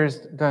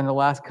 educators during the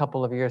last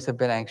couple of years have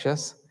been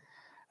anxious.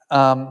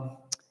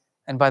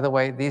 And by the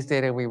way, these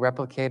data we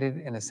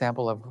replicated in a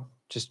sample of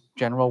just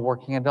general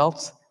working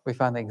adults. We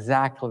found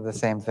exactly the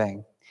same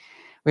thing.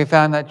 We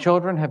found that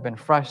children have been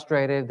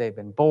frustrated, they've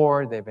been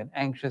bored, they've been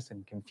anxious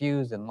and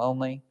confused and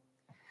lonely.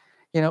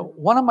 You know,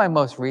 one of my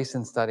most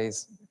recent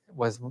studies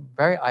was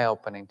very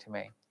eye-opening to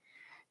me.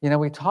 You know,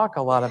 we talk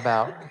a lot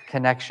about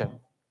connection.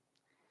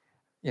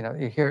 You know,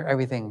 you hear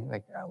everything,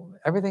 like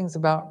everything's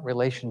about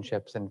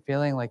relationships and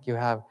feeling like you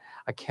have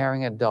a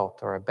caring adult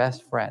or a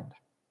best friend.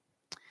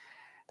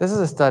 This is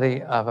a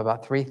study of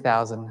about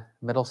 3,000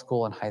 middle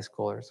school and high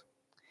schoolers.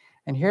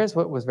 And here's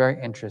what was very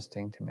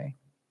interesting to me.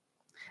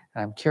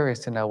 And I'm curious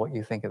to know what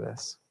you think of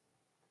this.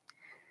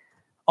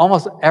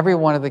 Almost every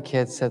one of the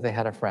kids said they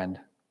had a friend.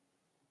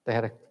 They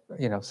had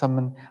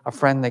a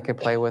friend they could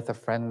play with, a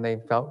friend they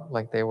felt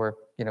like they were,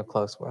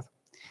 close with.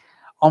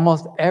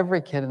 Almost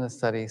every kid in the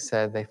study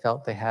said they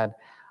felt they had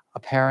a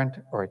parent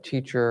or a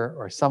teacher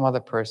or some other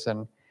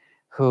person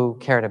who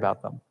cared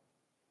about them.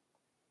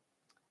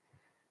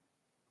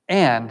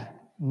 And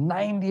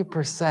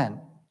 90%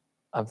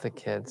 of the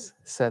kids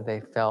said they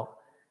felt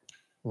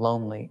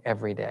lonely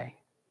every day.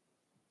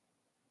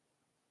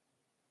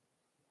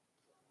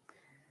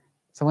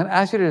 So I'm going to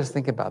ask you to just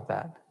think about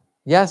that.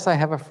 Yes, I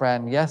have a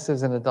friend. Yes,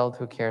 there's an adult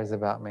who cares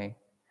about me.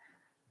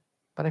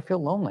 But I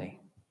feel lonely.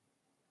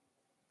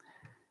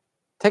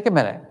 Take a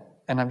minute.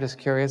 And I'm just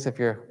curious if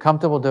you're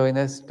comfortable doing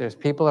this. There's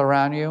people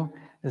around you.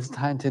 It's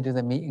time to do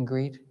the meet and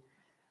greet.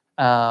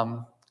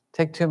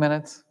 Take 2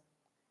 minutes.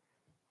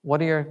 What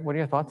are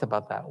your thoughts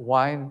about that?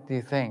 Why do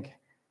you think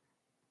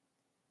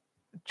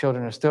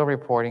children are still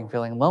reporting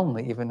feeling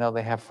lonely even though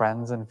they have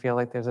friends and feel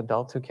like there's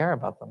adults who care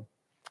about them?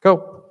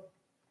 Go.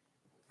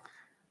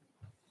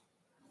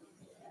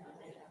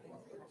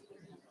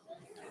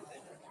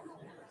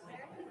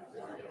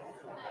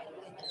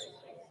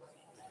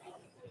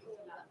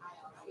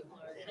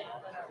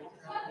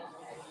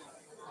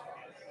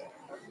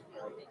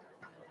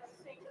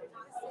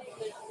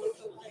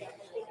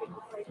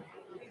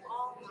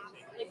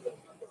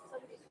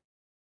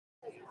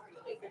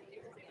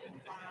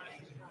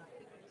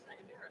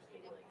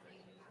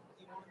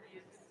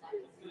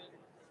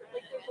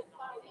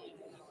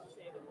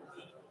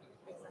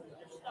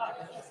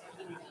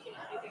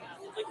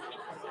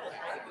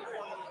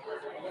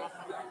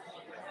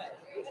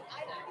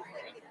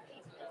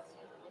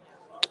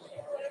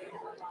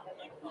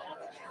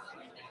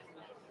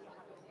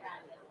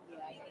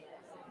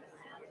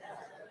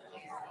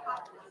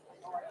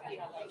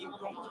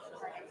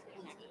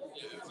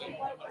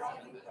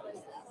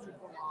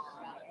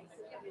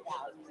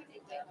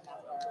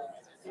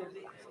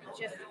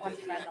 Just one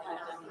friend on my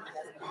team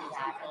doesn't do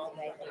that, and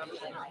they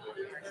usually like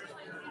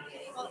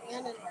Well,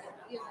 and it's,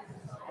 you know,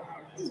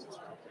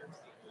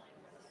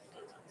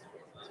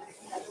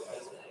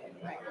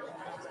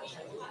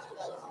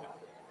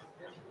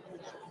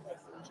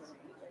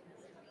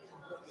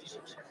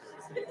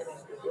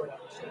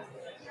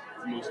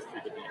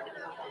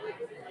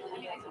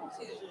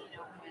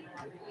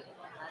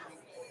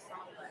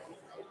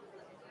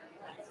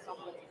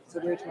 So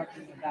we're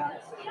talking about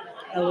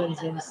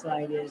Ellen's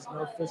insight is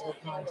no physical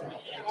contact,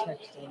 no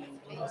texting,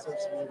 no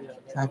social media,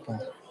 Exactly.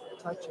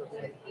 touch or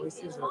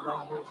voices or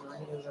language or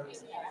any of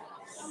those.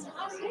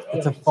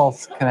 It's a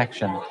false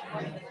connection.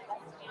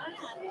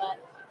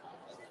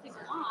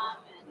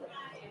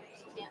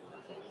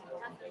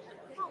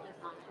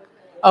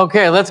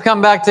 Okay, let's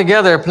come back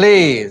together,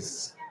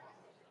 please.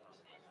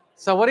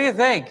 So what do you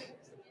think?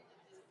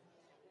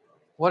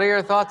 What are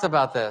your thoughts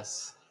about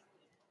this?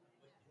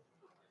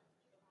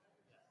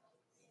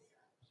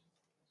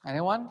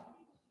 Anyone?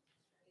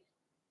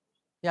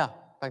 Yeah,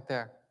 back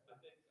there.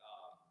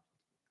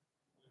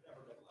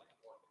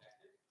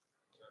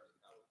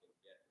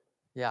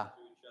 Yeah.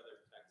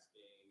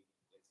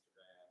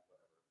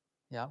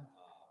 Yeah.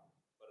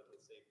 But at the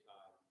same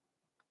time,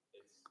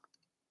 it's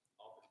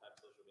oftentimes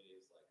social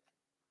media is like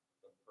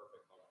the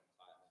perfect moment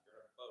in time. If you're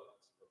on a boat,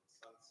 it's a perfect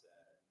sunset,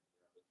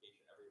 you're on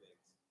vacation,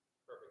 everything's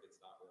perfect. It's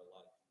not real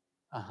life.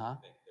 Uh-huh.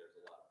 I think there's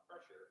a lot of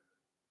pressure,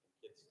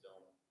 and kids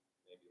don't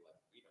maybe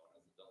like we don't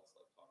as adults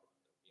like talk about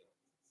their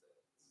feelings and say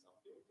like, this is how I'm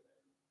feeling today.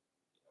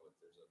 You know,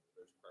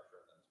 there's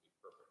pressure on them to be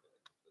perfect, and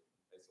it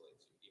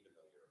isolates you, even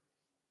though you're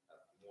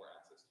have more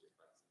access to your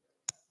friends than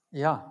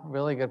the other. Yeah,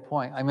 really good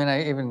point. I mean,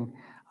 I even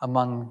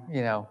among,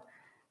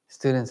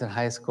 students in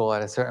high school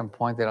at a certain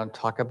point, they don't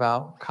talk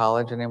about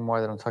college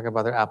anymore. They don't talk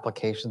about their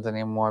applications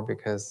anymore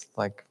because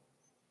like,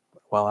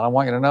 well, I don't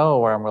want you to know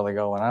where I'm really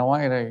going. I don't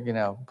want you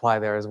to, apply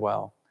there as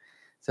well.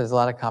 So there's a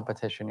lot of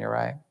competition, you're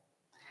right.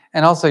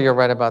 And also you're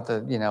right about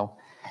the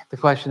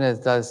question is,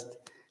 does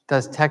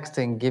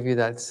texting give you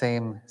that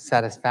same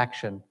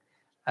satisfaction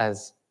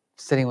as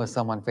sitting with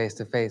someone face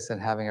to face and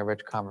having a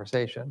rich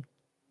conversation?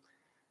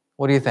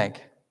 What do you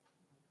think?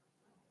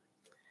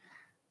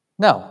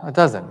 No, it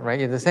doesn't,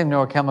 right? The same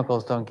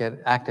neurochemicals don't get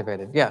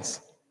activated.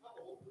 Yes.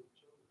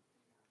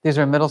 These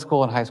are middle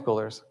school and high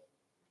schoolers.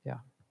 Yeah.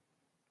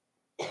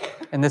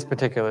 In this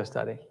particular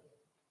study.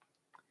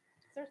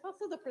 there's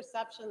also the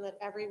perception that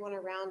everyone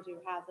around you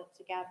has it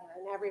together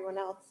and everyone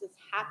else is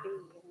happy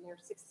and they're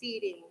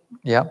succeeding.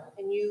 Yep.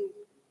 And you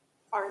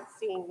aren't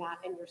seeing that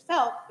in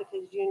yourself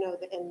because you know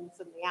the ins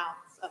and the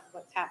outs of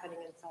what's happening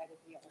inside of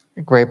you.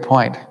 Great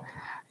point.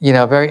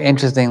 Very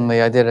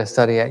interestingly, I did a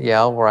study at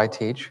Yale where I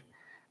teach,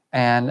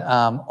 and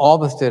all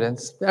the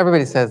students,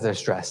 everybody says they're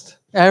stressed.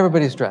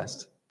 Everybody's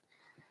stressed.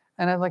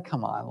 And I'm like,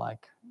 come on,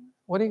 like,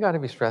 what do you got to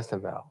be stressed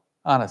about?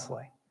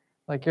 Honestly.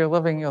 Like you're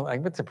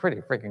like, it's a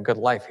pretty freaking good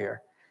life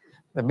here.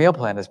 The meal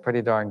plan is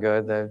pretty darn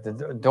good.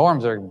 The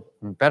dorms are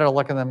better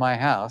looking than my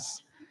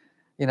house.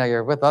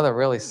 You're with other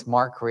really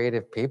smart,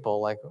 creative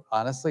people. Like,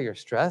 honestly, you're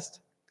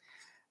stressed.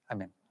 I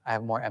mean, I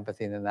have more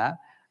empathy than that.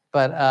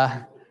 But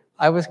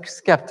I was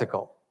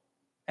skeptical.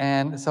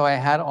 And so I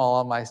had all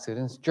of my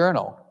students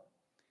journal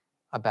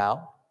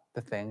about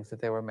the things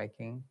that were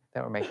making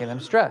them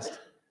stressed.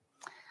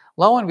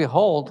 Lo and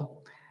behold,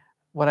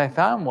 what I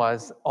found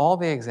was all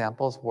the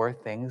examples were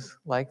things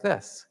like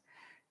this.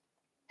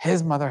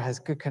 His mother has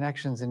good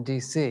connections in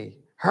DC.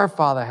 Her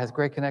father has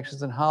great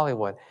connections in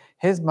Hollywood.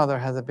 His mother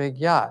has a big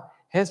yacht.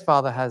 His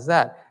father has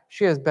that.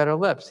 She has better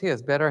lips. He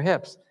has better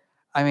hips.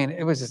 I mean,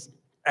 it was just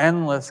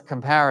endless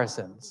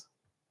comparisons.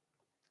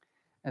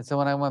 And so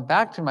when I went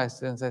back to my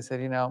students, I said,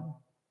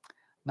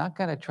 not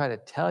going to try to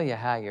tell you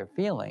how you're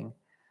feeling,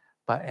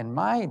 but in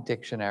my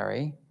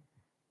dictionary,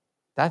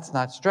 that's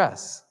not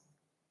stress.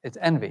 It's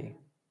envy.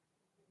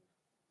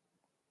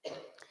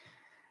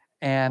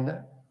 And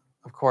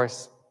of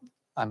course,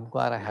 I'm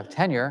glad I have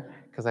tenure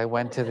because I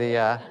went to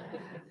the,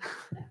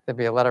 there'll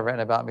be a letter written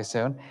about me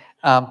soon.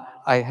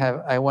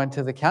 I went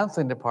to the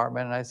counseling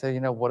department and I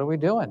said, what are we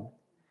doing?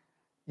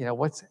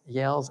 What's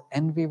Yale's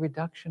envy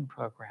reduction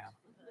program?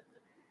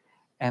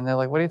 And they're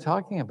like, what are you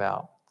talking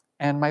about?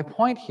 And my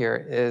point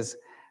here is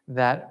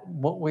that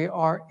what we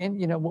are in,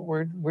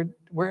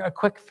 we're a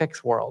quick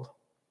fix world,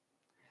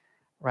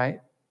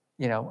 right?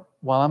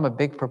 While I'm a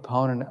big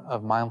proponent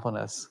of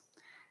mindfulness,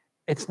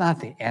 it's not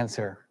the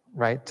answer,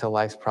 right, to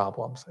life's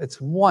problems. It's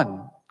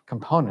one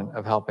component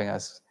of helping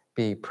us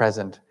be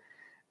present.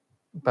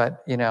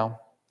 But, in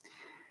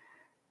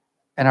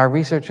our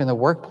research in the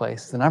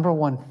workplace, the number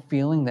one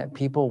feeling that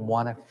people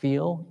want to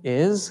feel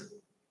is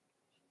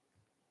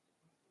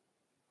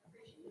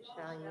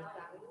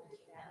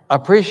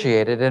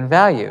appreciated and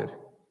valued.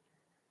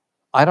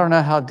 I don't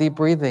know how deep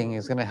breathing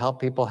is going to help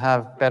people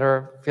have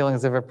better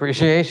feelings of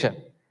appreciation,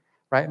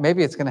 right?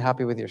 Maybe it's going to help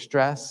you with your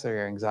stress or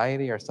your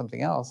anxiety or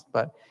something else.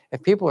 But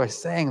if people are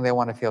saying they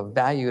want to feel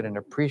valued and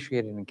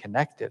appreciated and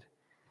connected,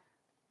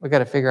 we've got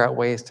to figure out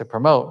ways to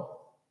promote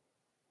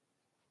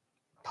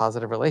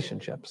positive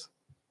relationships.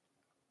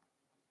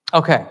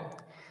 Okay.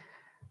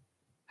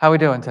 How are we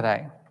doing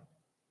today?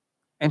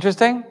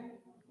 Interesting?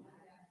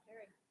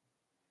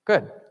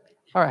 Good.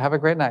 All right, have a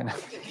great night.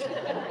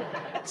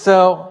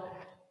 So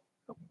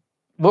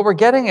what we're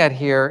getting at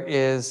here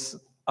is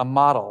a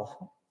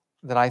model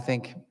that I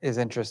think is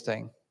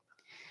interesting.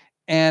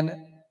 And,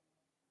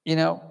 you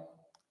know,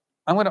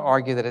 I'm going to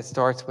argue that it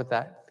starts with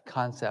that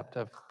concept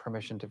of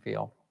permission to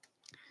feel.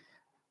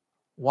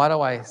 Why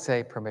do I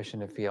say permission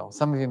to feel?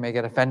 Some of you may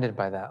get offended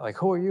by that. Like,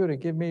 who are you to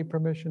give me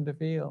permission to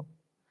feel?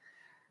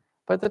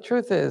 But the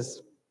truth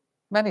is,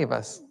 many of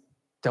us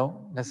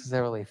don't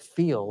necessarily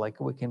feel like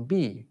we can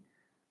be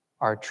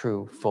our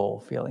true, full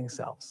feeling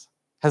selves.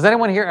 Has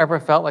anyone here ever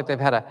felt like they've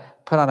had to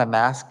put on a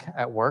mask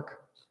at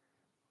work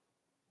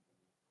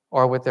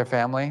or with their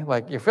family?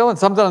 Like you're feeling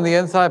something on the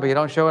inside, but you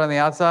don't show it on the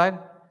outside?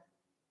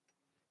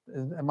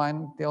 Am I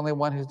the only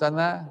one who's done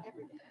that?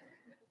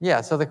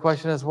 Yeah, so the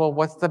question is, well,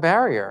 what's the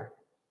barrier?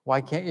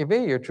 Why can't you be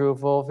your true,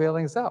 full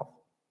feeling self?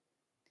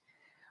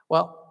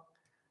 Well,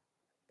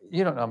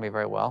 you don't know me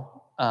very well.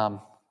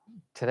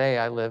 Today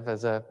I live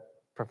as a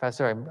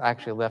professor. I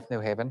actually left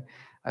New Haven.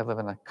 I live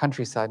in the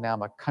countryside now.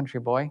 I'm a country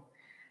boy.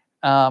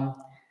 That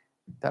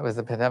was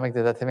the pandemic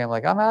did that to me. I'm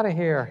like, I'm out of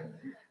here.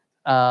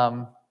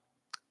 But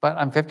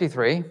I'm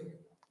 53,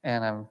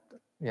 and I'm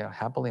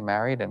happily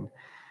married and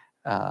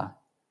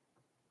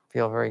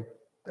feel very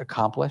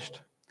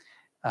accomplished.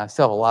 I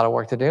still have a lot of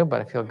work to do,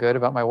 but I feel good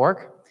about my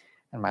work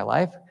and my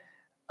life.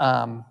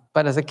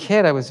 But as a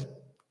kid, I was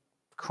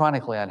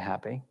chronically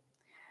unhappy.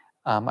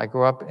 I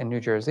grew up in New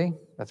Jersey.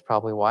 That's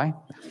probably why.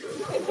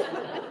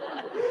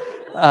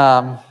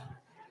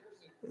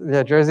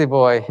 Yeah, Jersey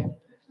boy.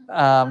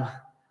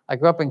 I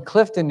grew up in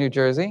Clifton, New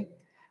Jersey,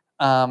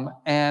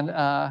 and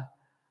I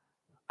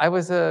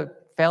was a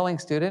failing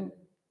student.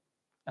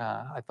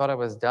 I thought I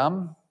was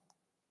dumb,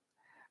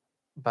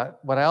 but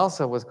what I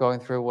also was going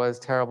through was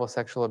terrible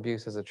sexual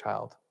abuse as a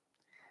child.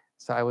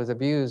 So I was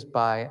abused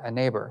by a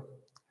neighbor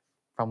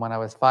from when I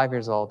was 5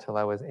 years old till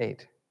I was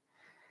 8.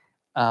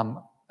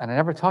 And I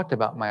never talked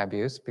about my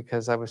abuse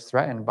because I was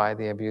threatened by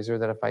the abuser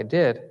that if I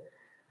did,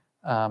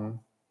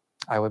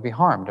 I would be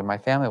harmed and my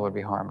family would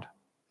be harmed.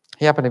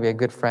 He happened to be a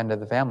good friend of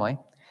the family,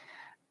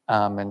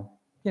 and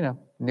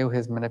knew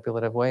his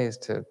manipulative ways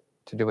to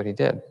do what he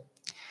did.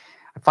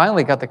 I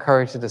finally got the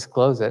courage to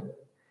disclose it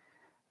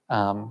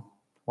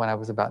when I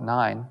was about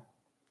 9.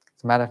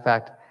 As a matter of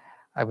fact,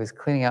 I was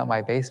cleaning out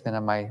my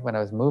basement when I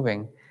was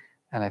moving,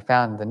 and I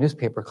found the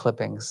newspaper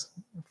clippings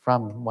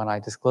from when I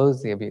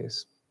disclosed the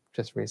abuse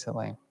just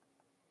recently.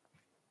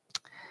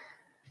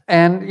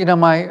 And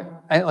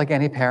like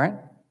any parent,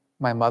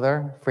 my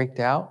mother freaked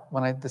out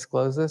when I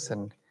disclosed this,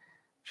 and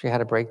she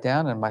had a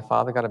breakdown, and my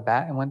father got a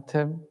bat and went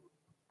to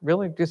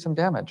really do some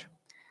damage.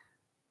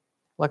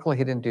 Luckily,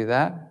 he didn't do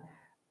that.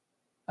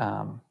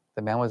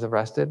 The man was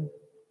arrested.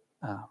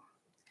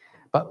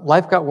 But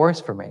life got worse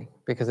for me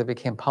because it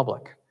became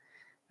public.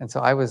 And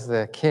so I was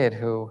the kid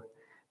who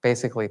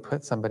basically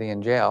put somebody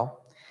in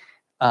jail.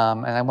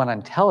 And I went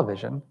on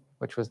television,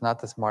 which was not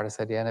the smartest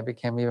idea, and it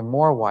became even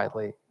more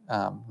widely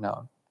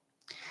known.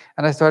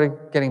 And I started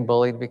getting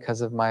bullied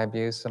because of my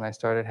abuse, and I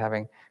started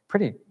having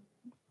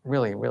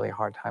really, really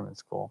hard time in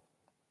school.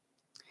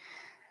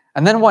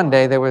 And then one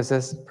day there was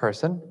this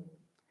person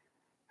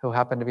who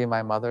happened to be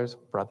my mother's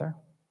brother,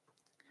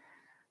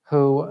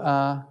 who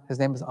his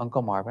name is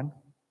Uncle Marvin.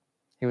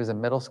 He was a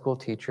middle school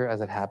teacher,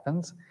 as it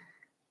happens,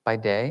 by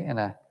day, and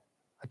a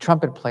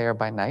trumpet player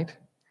by night.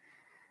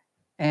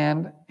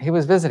 And he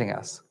was visiting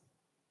us.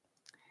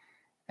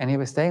 And he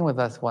was staying with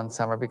us one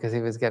summer because he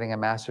was getting a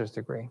master's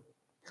degree.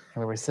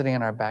 And we were sitting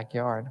in our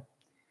backyard.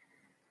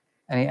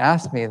 And he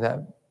asked me that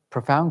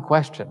profound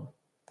question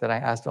that I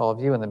asked all of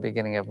you in the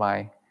beginning of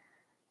my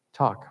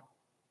talk,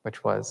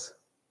 which was,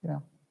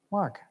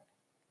 Mark,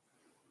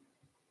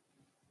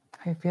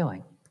 how are you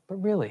feeling?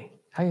 But really,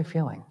 how are you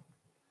feeling?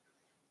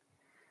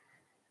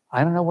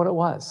 I don't know what it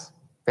was.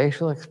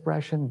 Facial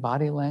expression,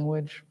 body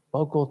language,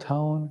 vocal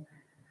tone,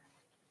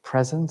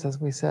 presence, as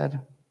we said.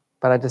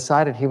 But I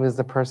decided he was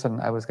the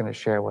person I was going to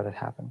share what had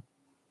happened.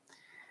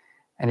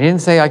 And he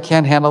didn't say, I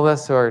can't handle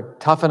this or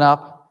toughen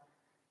up.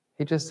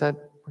 He just said,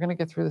 we're going to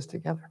get through this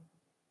together.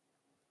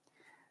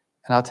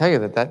 And I'll tell you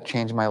that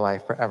changed my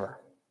life forever.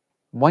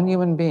 One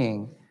human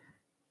being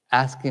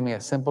asking me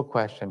a simple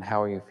question,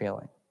 how are you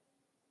feeling?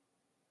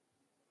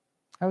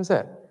 That was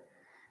it.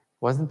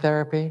 Wasn't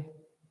therapy.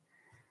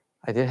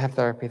 I did have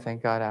therapy,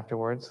 thank God,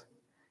 afterwards.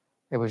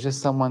 It was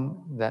just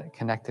someone that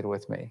connected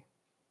with me,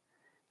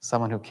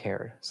 someone who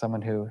cared,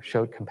 someone who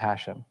showed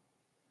compassion.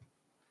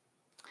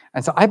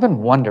 And so I've been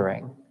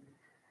wondering,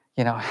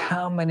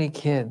 how many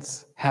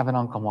kids have an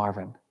Uncle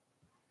Marvin?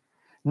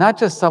 Not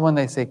just someone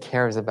they say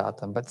cares about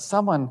them, but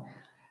someone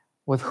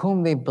with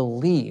whom they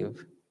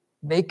believe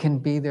they can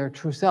be their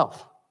true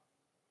self.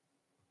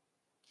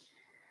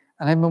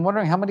 And I've been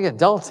wondering how many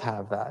adults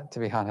have that, to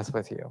be honest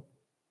with you.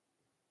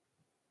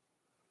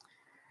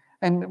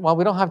 And while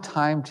we don't have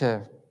time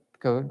to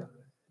go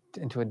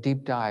into a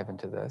deep dive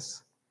into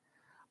this,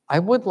 I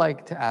would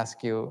like to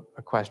ask you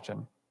a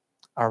question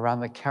around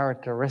the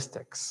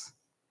characteristics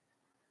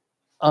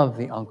of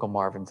the Uncle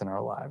Marvins in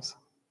our lives.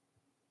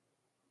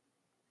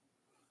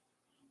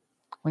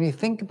 When you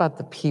think about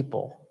the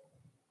people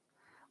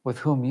with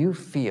whom you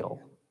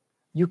feel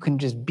you can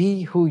just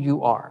be who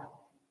you are,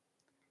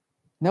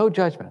 no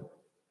judgment,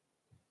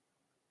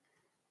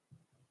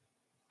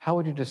 how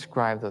would you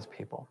describe those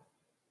people?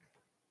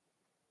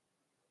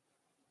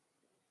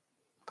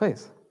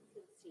 Please.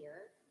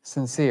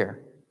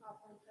 Sincere.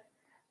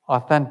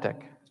 Authentic.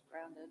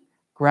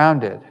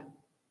 Grounded.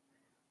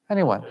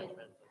 Anyone?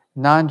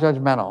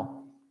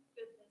 Non-judgmental.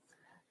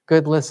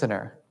 Good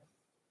listener.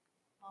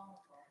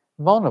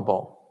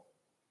 Vulnerable.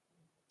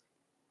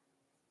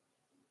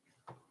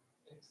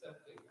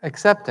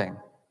 Accepting.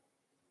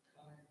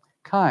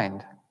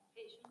 Kind.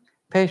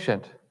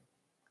 Patient.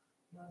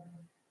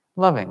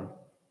 Loving.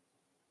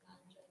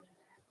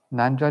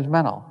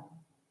 Non-judgmental.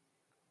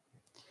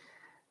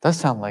 Those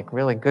sound like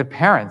really good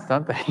parents,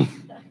 don't they?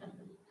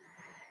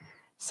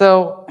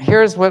 So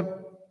here's what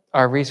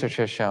our research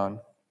has shown.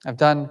 I've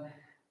done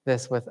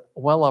this with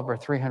well over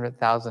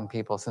 300,000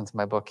 people since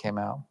my book came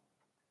out.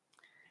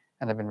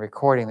 And I've been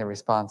recording the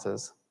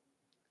responses.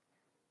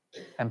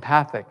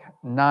 Empathic,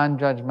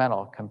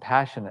 non-judgmental,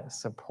 compassionate,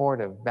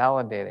 supportive,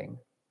 validating.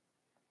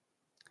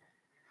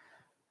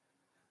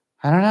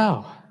 I don't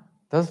know.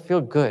 Those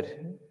feel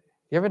good.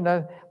 You ever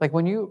know, like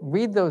when you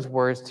read those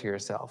words to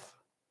yourself,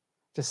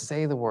 just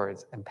say the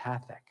words: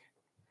 empathic,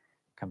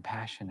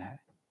 compassionate,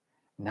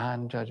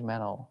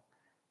 non-judgmental,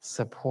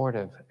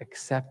 supportive,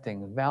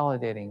 accepting,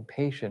 validating,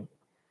 patient,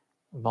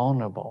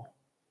 vulnerable.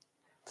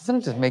 Doesn't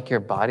it just make your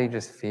body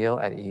just feel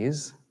at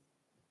ease?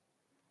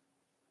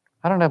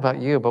 I don't know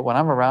about you, but when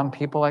I'm around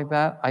people like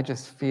that, I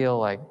just feel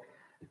like,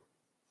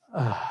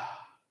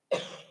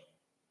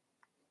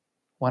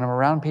 when I'm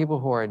around people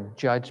who are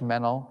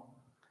judgmental,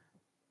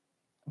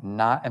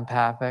 not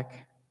empathic,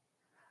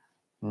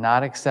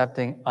 not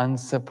accepting,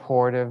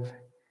 unsupportive,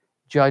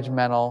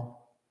 judgmental,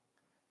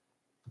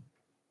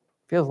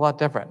 feels a lot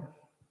different.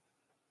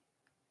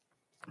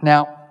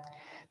 Now,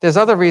 there's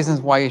other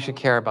reasons why you should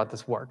care about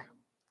this work.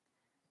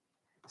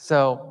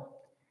 So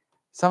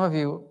some of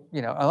you,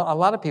 a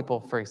lot of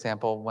people, for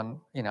example, when,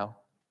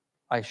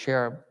 I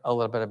share a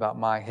little bit about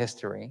my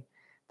history,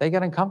 they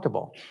get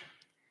uncomfortable.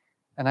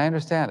 And I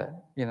understand it.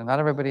 Not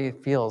everybody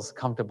feels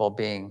comfortable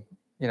being,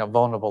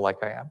 vulnerable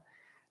like I am.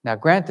 Now,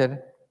 granted,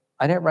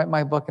 I didn't write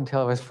my book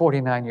until I was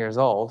 49 years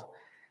old,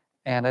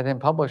 and I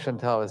didn't publish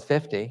until I was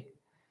 50.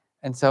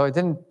 And so it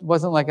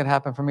wasn't like it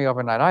happened for me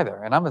overnight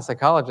either. And I'm a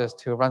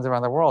psychologist who runs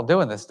around the world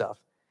doing this stuff.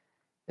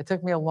 It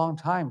took me a long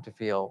time to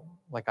feel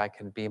like I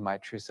could be my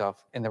true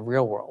self in the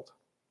real world.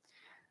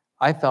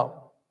 I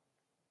felt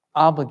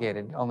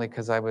obligated only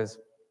because I was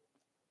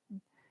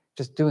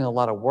just doing a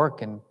lot of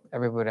work, and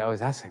everybody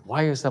always asked me,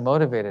 why are you so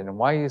motivated? And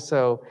why are you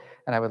so,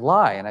 and I would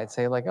lie, and I'd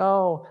say like,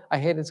 oh, I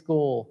hated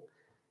school,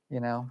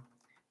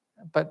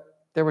 but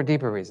there were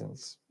deeper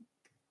reasons,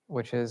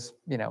 which is,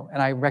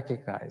 and I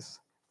recognize,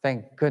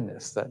 thank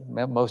goodness, that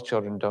most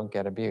children don't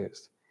get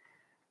abused.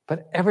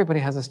 But everybody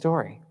has a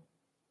story.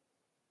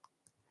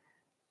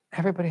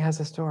 Everybody has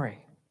a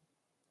story.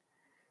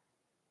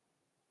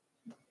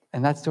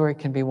 And that story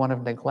can be one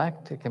of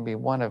neglect. It can be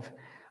one of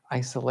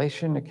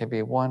isolation. It can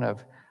be one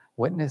of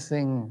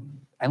witnessing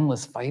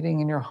endless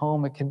fighting in your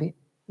home. It can be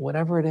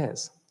whatever it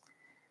is.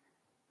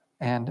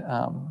 And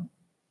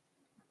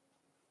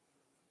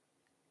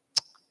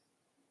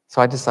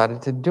so I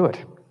decided to do it.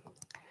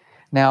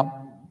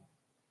 Now,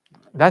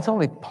 that's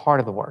only part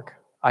of the work.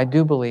 I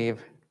do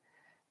believe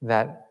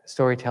that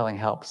storytelling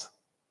helps,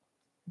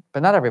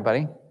 but not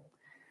everybody.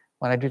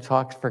 When I do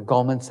talks for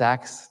Goldman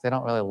Sachs, they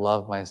don't really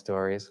love my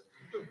stories.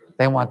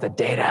 They want the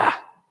data.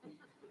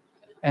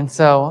 And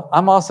so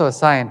I'm also a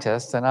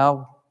scientist, and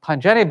I'll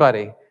punch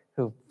anybody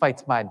who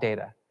fights my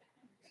data.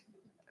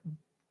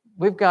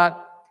 We've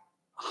got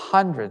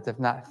hundreds, if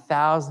not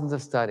thousands,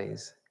 of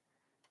studies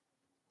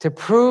to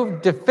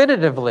prove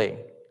definitively,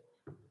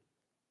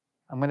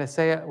 I'm going to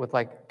say it with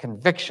like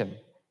conviction,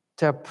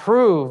 to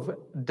prove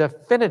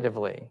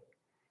definitively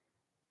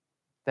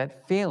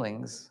that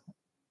feelings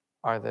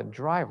are the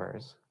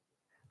drivers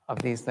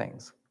of these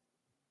things.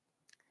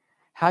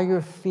 How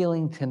you're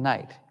feeling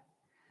tonight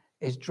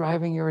is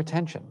driving your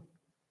attention.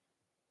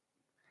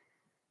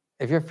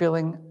 If you're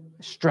feeling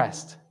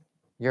stressed,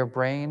 your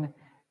brain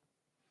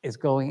is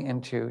going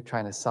into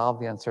trying to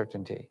solve the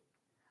uncertainty.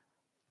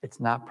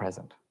 It's not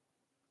present.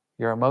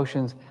 Your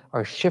emotions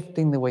are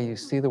shifting the way you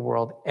see the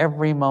world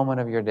every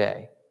moment of your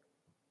day.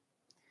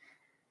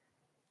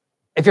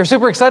 If you're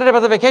super excited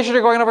about the vacation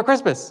you're going on over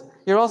Christmas,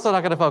 you're also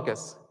not going to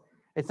focus.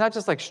 It's not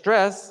just like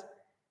stress,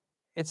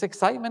 it's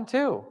excitement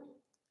too.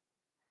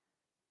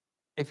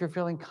 If you're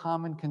feeling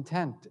calm and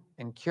content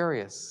and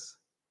curious,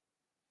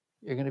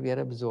 you're going to be able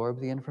to absorb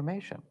the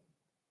information.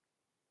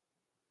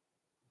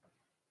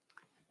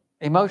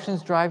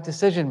 Emotions drive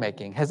decision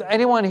making. Has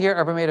anyone here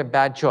ever made a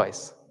bad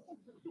choice?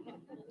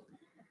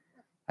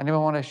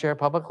 Anyone want to share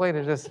publicly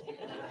to just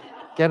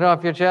get it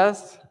off your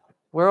chest?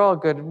 We're all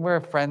good.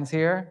 We're friends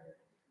here.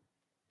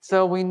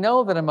 So we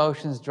know that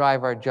emotions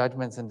drive our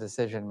judgments and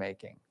decision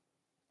making.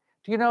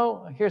 Do you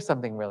know, here's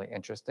something really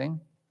interesting.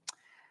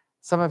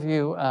 Some of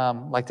you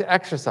like to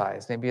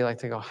exercise. Maybe you like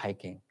to go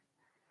hiking.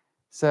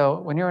 So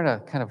when you're in a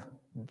kind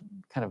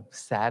of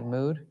sad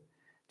mood,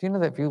 do you know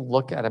that if you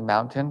look at a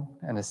mountain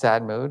in a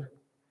sad mood,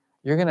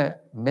 you're going to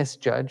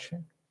misjudge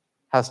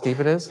how steep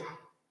it is?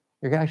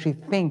 You're going to actually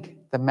think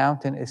the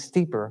mountain is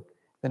steeper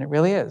than it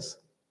really is.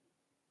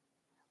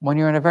 When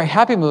you're in a very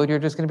happy mood, you're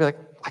just going to be like,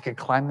 I could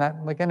climb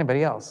that like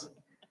anybody else.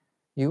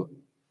 You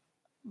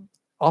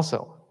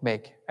also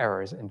make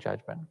errors in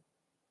judgment.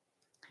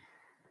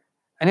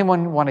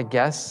 Anyone want to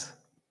guess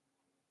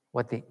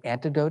what the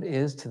antidote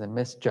is to the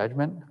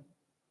misjudgment?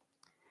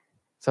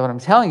 So what I'm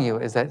telling you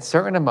is that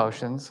certain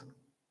emotions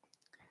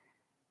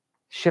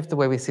shift the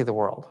way we see the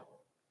world.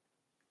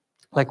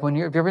 Like have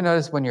you ever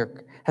noticed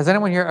has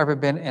anyone here ever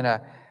been in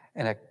a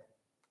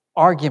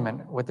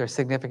argument with their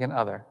significant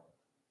other?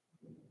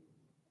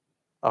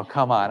 Oh,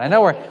 come on. I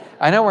know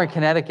we're in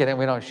Connecticut and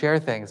we don't share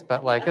things,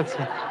 but like it's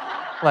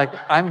like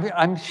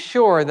I'm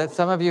sure that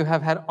some of you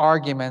have had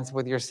arguments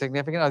with your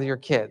significant other, your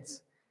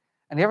kids.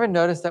 And you ever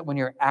notice that when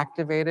you're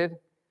activated,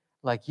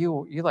 like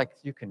you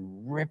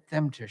can rip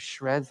them to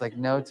shreds like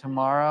no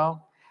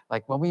tomorrow?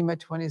 Like when we met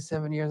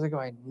 27 years ago,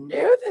 I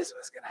knew this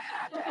was going to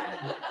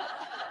happen.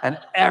 And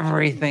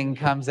everything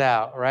comes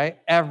out, right?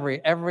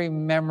 Every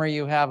memory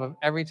you have of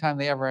every time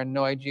they ever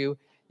annoyed you,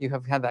 you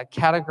have had that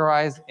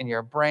categorized in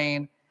your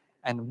brain,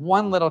 and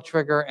one little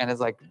trigger and it's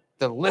like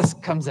the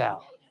list comes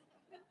out.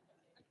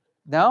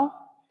 No?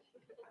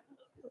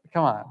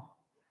 Come on.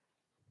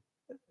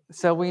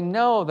 So we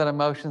know that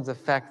emotions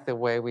affect the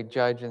way we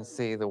judge and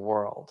see the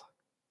world.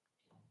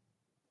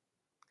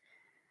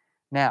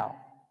 Now,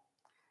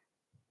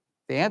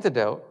 the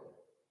antidote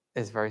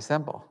is very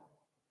simple.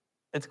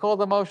 It's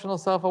called emotional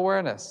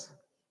self-awareness.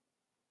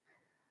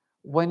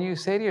 When you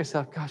say to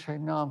yourself, gosh, right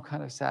now I'm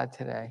kind of sad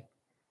today,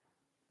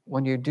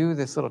 when you do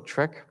this little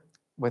trick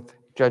with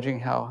judging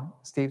how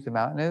steep the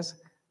mountain is,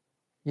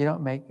 you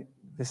don't make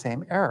the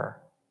same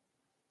error.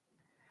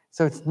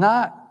 So it's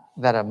not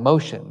that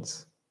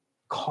emotions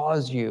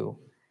cause you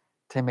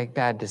to make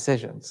bad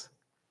decisions.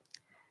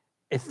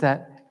 It's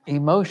that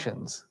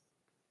emotions,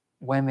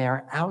 when they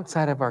are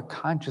outside of our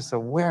conscious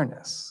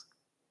awareness,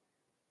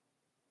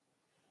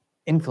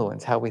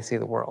 influence how we see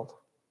the world.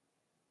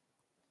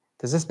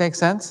 Does this make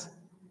sense?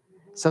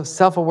 So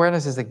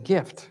self-awareness is a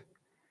gift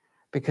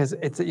because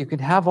it's that you can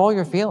have all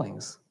your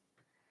feelings.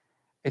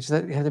 It's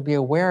that you have to be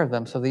aware of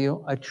them so that you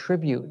don't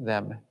attribute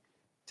them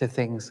to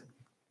things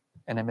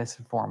in a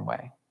misinformed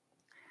way.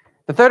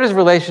 The third is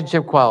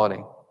relationship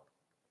quality.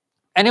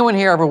 Anyone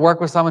here ever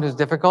work with someone who's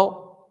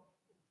difficult?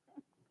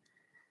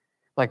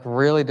 Like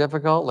really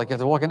difficult? Like you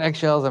have to walk in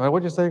eggshells. I mean,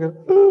 what'd you say?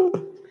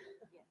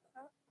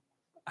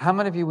 How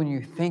many of you, when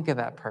you think of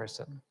that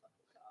person,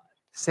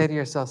 say to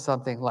yourself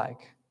something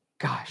like,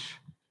 gosh,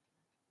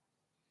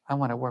 I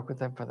want to work with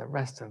them for the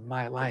rest of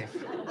my life?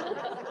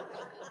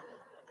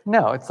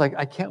 No, it's like,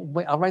 I can't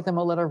wait. I'll write them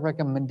a letter of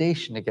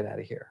recommendation to get out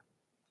of here.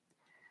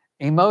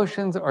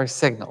 Emotions are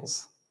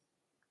signals.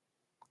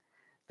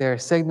 They're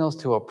signals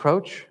to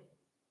approach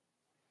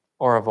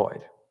or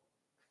avoid,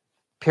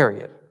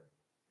 period.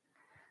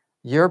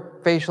 Your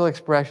facial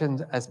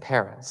expressions as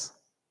parents,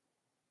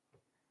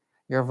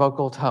 your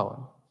vocal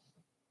tone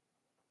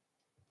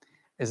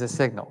is a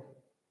signal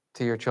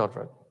to your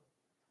children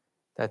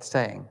that's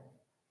saying,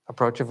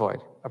 approach,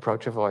 avoid,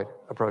 approach, avoid,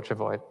 approach,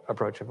 avoid,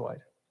 approach,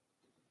 avoid,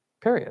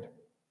 period.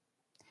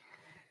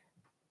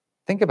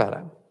 Think about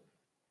it.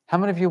 How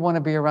many of you want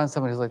to be around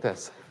someone who's like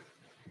this?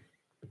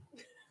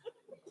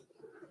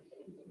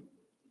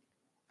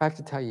 I have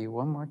to tell you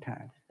one more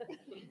time.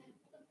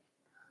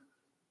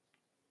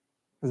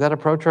 Is that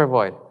approach or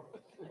avoid?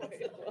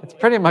 It's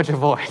pretty much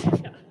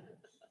avoid.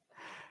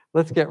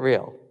 Let's get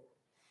real.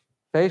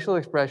 Facial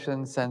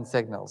expressions send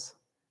signals.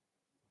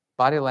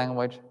 Body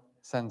language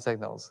sends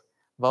signals.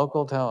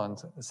 Vocal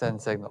tones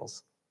send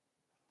signals.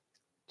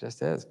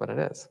 Just is what it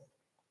is.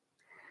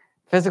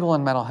 Physical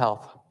and mental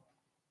health.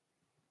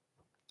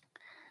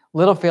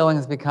 Little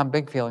feelings become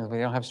big feelings when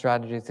you don't have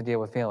strategies to deal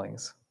with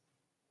feelings.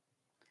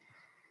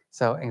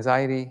 So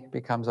anxiety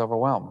becomes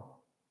overwhelm.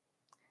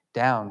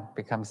 Down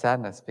becomes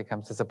sadness,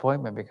 becomes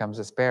disappointment, becomes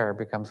despair,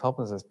 becomes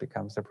hopelessness,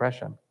 becomes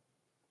depression.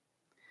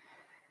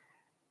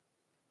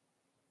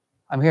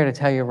 I'm here to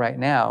tell you right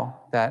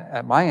now that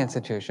at my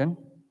institution,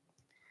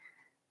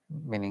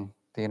 meaning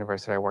the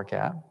university I work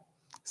at,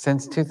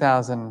 since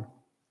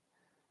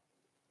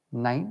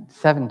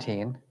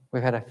 2017,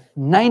 we've had a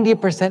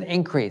 90%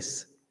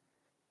 increase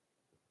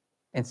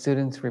in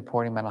students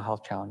reporting mental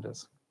health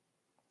challenges.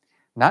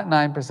 Not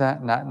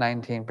 9%, not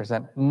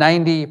 19%,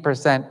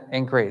 90%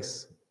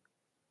 increase.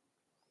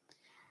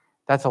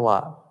 That's a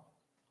lot.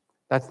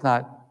 That's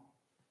not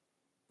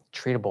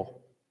treatable.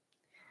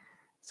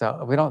 So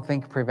if we don't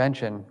think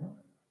prevention,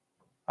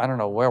 I don't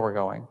know where we're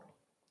going.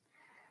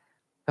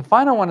 The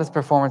final one is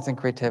performance and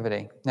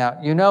creativity. Now,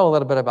 you know a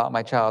little bit about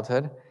my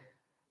childhood.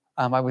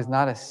 I was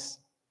not a,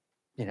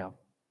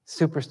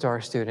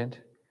 superstar student.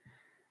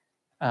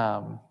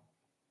 Probably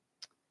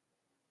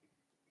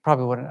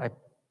wouldn't, I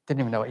didn't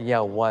even know what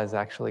Yale was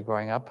actually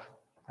growing up.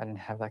 I didn't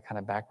have that kind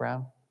of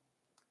background.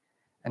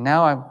 And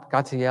now I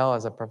got to Yale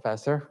as a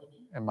professor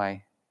in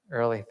my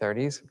early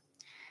 30s.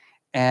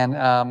 And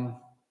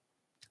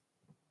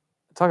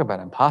talk about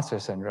imposter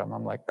syndrome.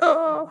 I'm like,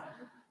 oh,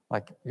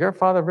 like your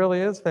father really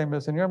is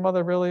famous and your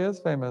mother really is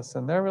famous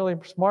and they're really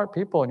smart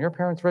people and your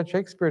parents read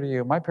Shakespeare to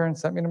you. My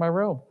parents sent me to my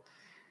room.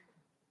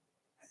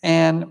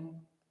 And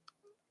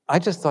I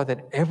just thought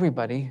that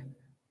everybody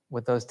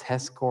with those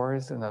test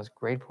scores and those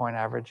grade point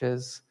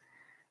averages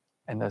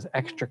and those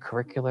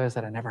extracurriculars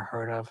that I never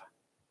heard of,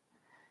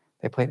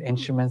 they played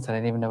instruments that I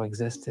didn't even know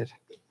existed.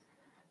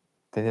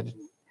 They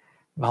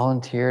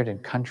volunteered in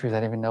countries I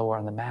didn't even know were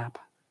on the map.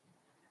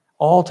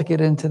 All to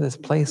get into this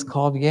place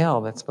called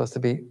Yale that's supposed to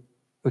be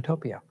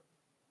utopia.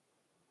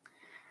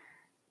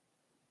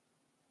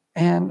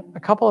 And a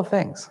couple of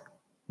things.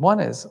 One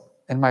is,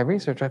 in my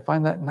research, I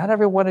find that not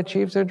everyone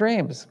achieves their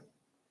dreams.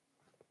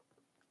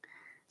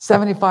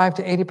 75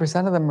 to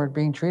 80% of them are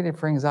being treated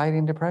for anxiety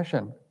and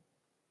depression.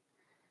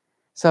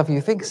 So if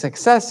you think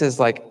success is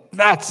like,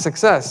 that's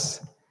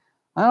success,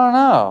 I don't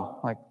know.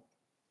 Like,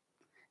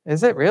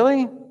 is it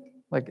really?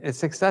 Like, is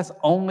success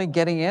only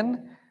getting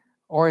in?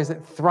 Or is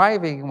it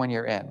thriving when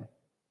you're in?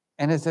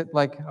 And is it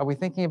like, are we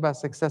thinking about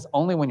success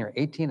only when you're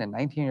 18 and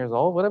 19 years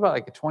old? What about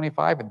like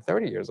 25 and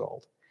 30 years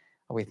old?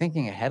 Are we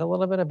thinking ahead a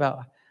little bit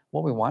about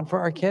what we want for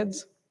our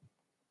kids?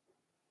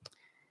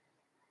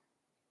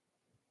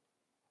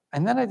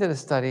 And then I did a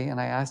study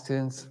and I asked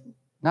students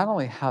not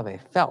only how they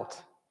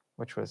felt,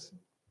 which was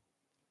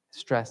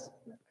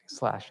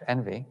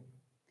stress/envy,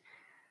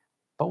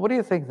 but what do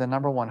you think the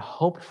number one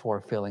hoped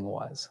for feeling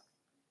was?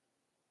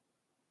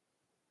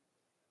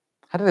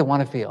 How do they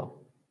want to feel?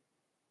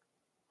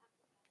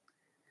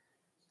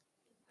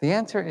 The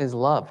answer is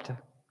loved.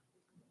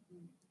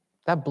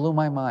 That blew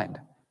my mind.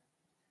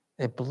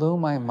 It blew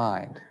my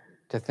mind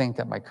to think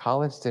that my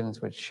college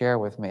students would share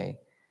with me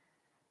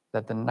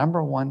that the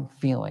number one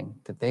feeling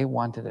that they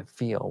wanted to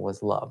feel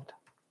was loved.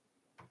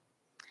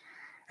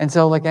 And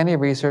so, like any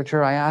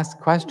researcher, I asked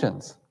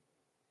questions.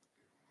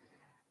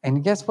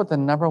 And guess what the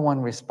number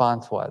one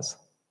response was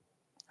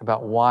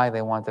about why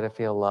they wanted to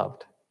feel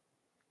loved?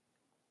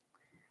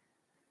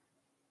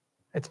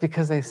 It's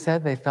because they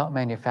said they felt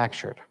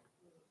manufactured.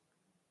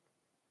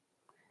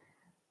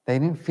 They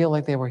didn't feel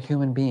like they were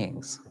human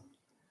beings.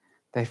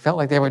 They felt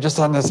like they were just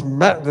on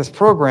this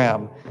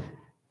program,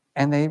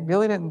 and they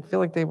really didn't feel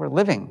like they were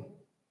living.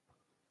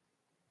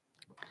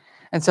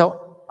 And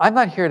so I'm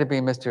not here to be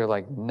Mr.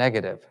 like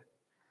negative.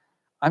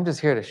 I'm just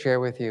here to share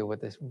with you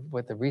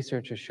what the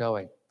research is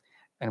showing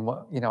and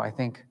what I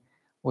think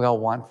we all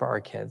want for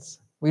our kids.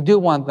 We do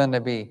want them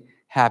to be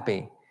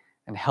happy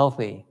and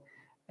healthy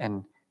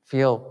and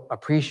feel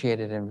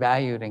appreciated and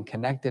valued and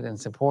connected and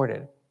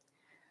supported.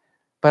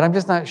 But I'm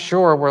just not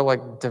sure we're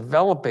like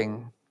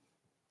developing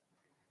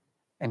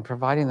and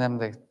providing them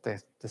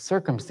the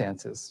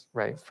circumstances,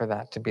 right, for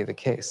that to be the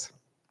case.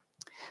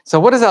 So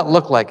what does that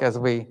look like as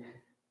we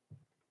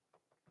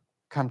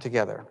come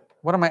together?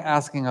 What am I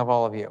asking of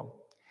all of you?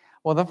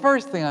 Well, the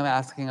first thing I'm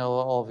asking of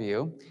all of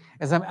you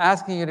is I'm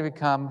asking you to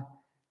become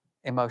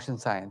emotion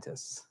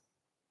scientists.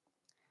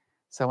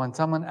 So when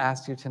someone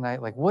asks you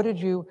tonight, like, what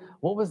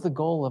was the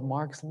goal of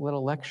Marc's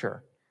little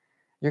lecture?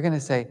 You're going to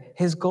say,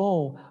 his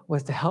goal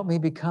was to help me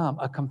become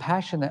a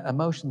compassionate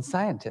emotion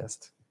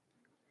scientist.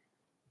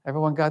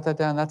 Everyone got that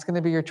down? That's going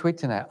to be your tweet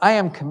tonight. I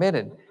am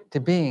committed to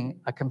being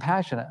a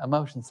compassionate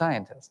emotion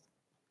scientist,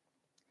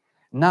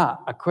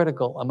 not a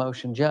critical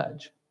emotion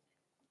judge.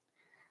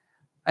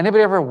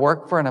 Anybody ever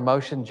work for an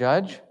emotion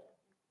judge?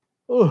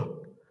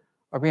 Ugh.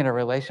 Or be in a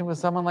relation with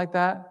someone like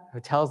that who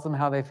tells them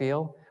how they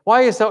feel?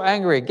 Why are you so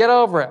angry? Get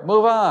over it.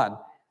 Move on.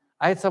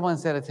 I had someone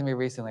say it to me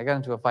recently. I got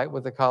into a fight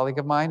with a colleague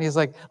of mine. He's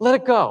like, let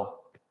it go.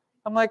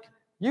 I'm like,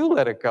 you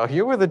let it go.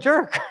 You were the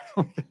jerk.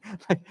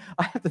 Like,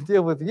 I have to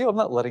deal with you. I'm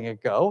not letting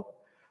it go.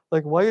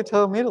 Like, why are you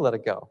telling me to let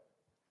it go?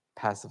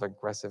 Passive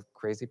aggressive,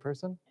 crazy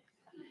person.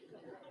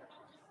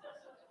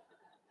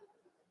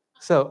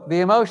 So the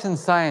emotion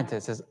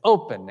scientist is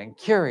open and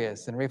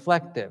curious and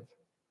reflective.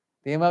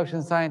 The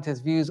emotion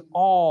scientist views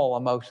all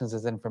emotions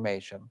as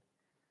information.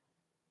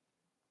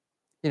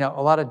 A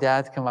lot of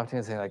dads come up to me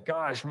and say, like,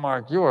 gosh,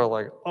 Marc, you are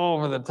like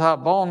over the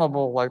top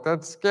vulnerable. Like,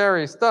 that's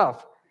scary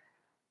stuff.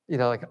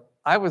 Like,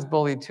 I was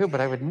bullied too,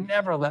 but I would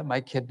never let my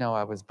kid know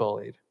I was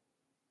bullied.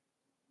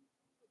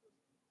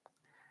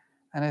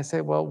 And I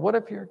say, well, what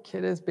if your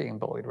kid is being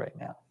bullied right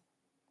now?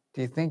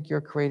 Do you think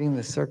you're creating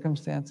the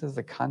circumstances,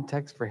 the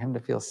context for him to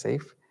feel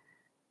safe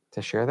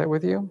to share that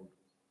with you?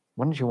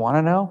 Wouldn't you want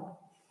to know?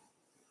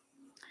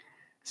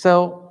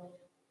 So,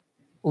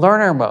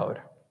 learner mode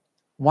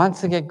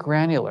wants to get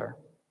granular,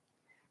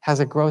 has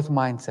a growth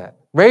mindset.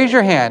 Raise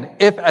your hand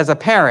if, as a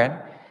parent,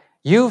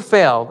 you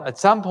failed at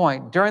some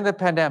point during the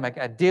pandemic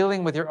at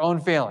dealing with your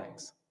own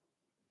feelings.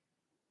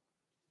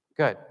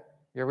 Good.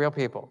 You're real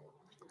people.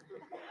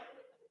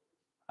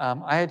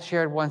 I had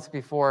shared once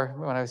before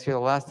when I was here the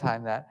last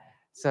time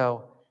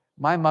so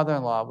my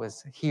mother-in-law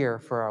was here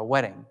for a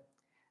wedding.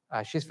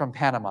 She's from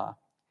Panama.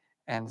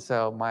 And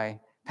so my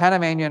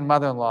Panamanian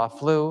mother-in-law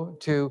flew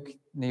to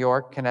New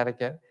York,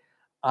 Connecticut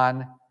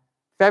on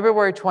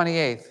February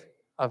 28th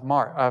of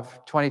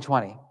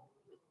 2020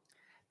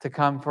 to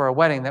come for a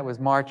wedding that was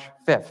March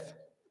 5th,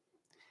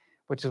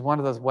 which is one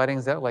of those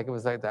weddings that like, it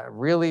was like that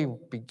really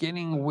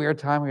beginning weird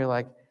time where you're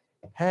like,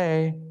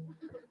 hey,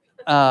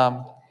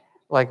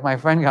 like my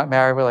friend got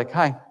married, we're like,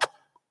 hi.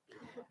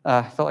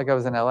 Felt like I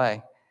was in LA.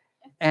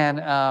 And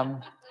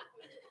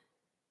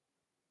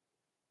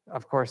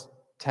of course,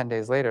 10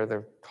 days later,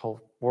 the whole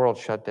world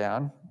shut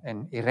down.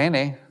 And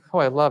Irene, who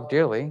I love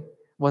dearly,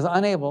 was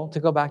unable to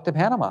go back to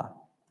Panama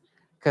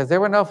because there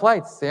were no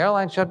flights. The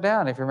airline shut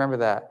down, if you remember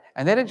that.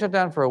 And they didn't shut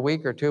down for a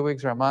week or 2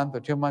 weeks or a month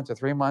or 2 months or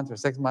 3 months or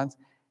 6 months,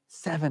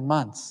 7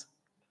 months.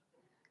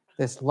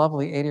 This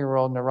lovely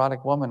 80-year-old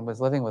neurotic woman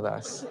was living with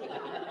us.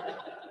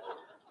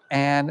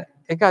 And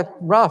it got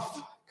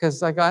rough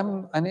because like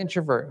I'm an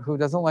introvert who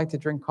doesn't like to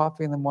drink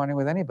coffee in the morning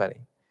with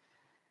anybody.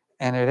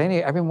 And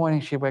every morning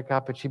she'd wake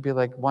up and she'd be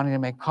like wanting to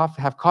make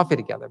coffee, have coffee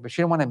together, but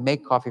she didn't want to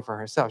make coffee for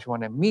herself. She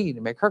wanted me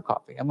to make her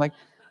coffee. I'm like,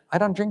 I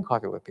don't drink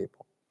coffee with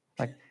people.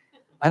 Like,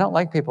 I don't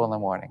like people in the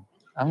morning.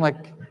 I'm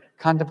like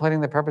contemplating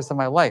the purpose of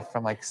my life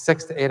from like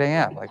 6 to 8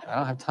 a.m. Like, I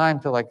don't have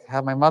time to like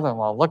have my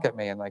mother-in-law look at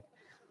me and like,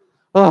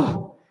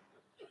 oh.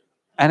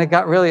 And it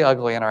got really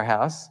ugly in our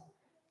house.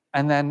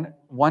 And then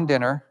one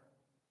dinner,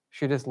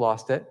 she just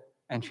lost it.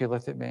 And she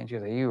looked at me and she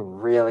was like, you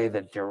really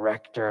the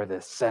director of the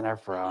Center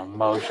for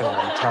Emotional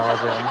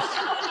Intelligence?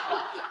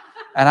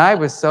 And I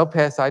was so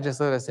pissed, I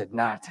just literally said,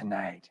 not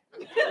tonight.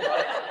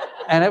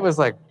 And it was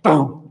like,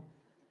 boom,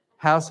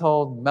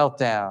 household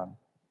meltdown.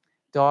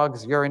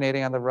 Dogs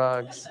urinating on the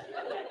rugs.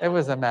 It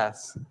was a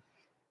mess.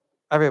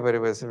 Everybody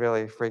was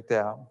really freaked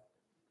out.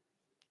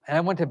 And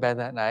I went to bed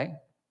that night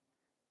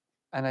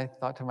and I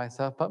thought to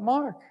myself, but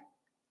Mark,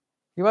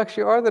 you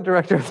actually are the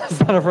director of the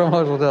Center for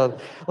Emotional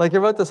Intelligence. Like you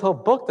wrote this whole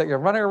book that you're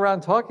running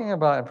around talking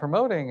about and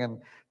promoting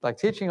and like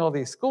teaching all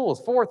these schools.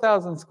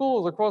 4,000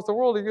 schools across the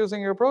world are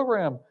using your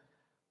program.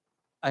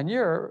 And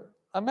you're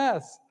a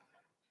mess.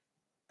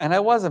 And I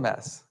was a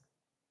mess.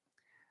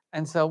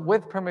 And so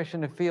with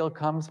permission to feel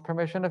comes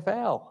permission to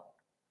fail.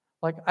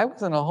 Like I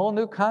was in a whole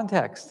new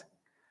context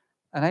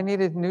and I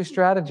needed new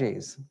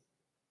strategies.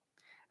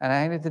 And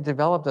I needed to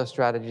develop those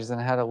strategies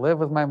and how to live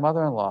with my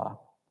mother-in-law.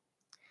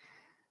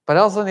 But I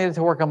also needed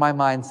to work on my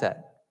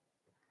mindset.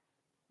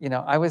 You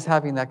know, I was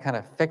having that kind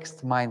of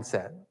fixed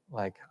mindset,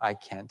 like I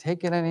can't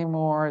take it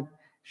anymore.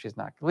 She's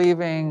not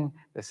leaving.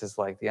 This is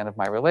like the end of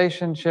my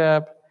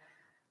relationship.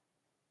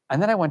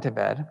 And then I went to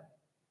bed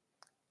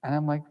and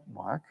I'm like,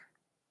 Mark,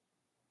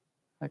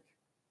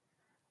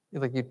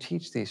 like you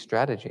teach these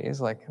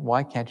strategies, like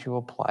why can't you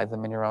apply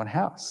them in your own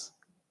house?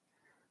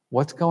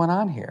 What's going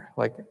on here?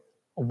 Like,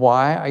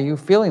 why are you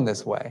feeling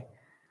this way?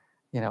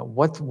 You know,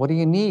 what do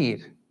you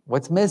need?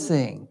 What's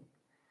missing?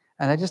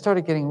 And I just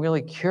started getting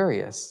really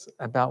curious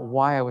about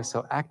why I was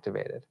so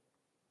activated.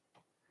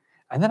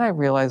 And then I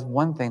realized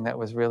one thing that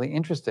was really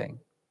interesting.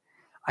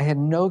 I had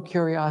no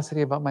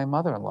curiosity about my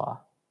mother-in-law.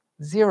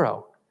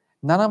 Zero.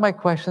 None of my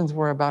questions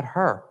were about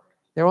her.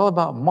 They were all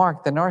about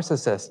Mark, the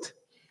narcissist.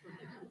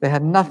 They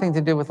had nothing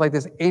to do with like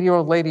this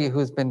 80-year-old lady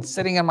who's been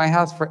sitting in my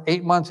house for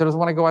 8 months, who doesn't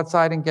want to go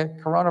outside and get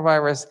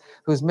coronavirus,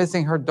 who's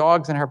missing her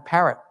dogs and her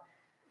parrot,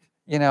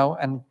 you know,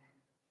 and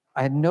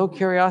I had no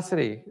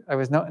curiosity. I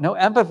was no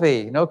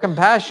empathy, no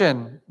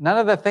compassion, none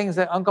of the things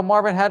that Uncle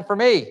Marvin had for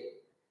me.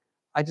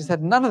 I just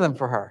had none of them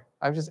for her.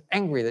 I was just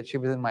angry that she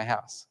was in my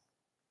house.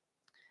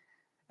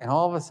 And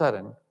all of a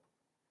sudden,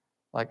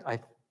 like I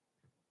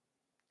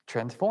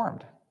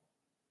transformed.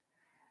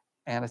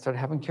 And I started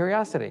having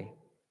curiosity.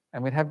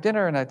 And we'd have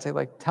dinner and I'd say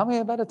like, tell me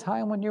about a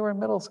time when you were in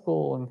middle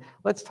school and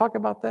let's talk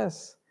about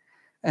this.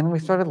 And we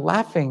started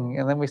laughing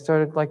and then we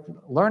started like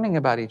learning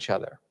about each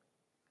other.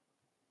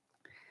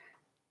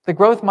 The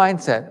growth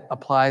mindset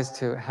applies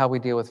to how we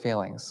deal with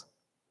feelings.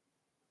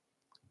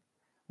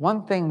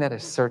 One thing that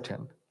is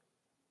certain,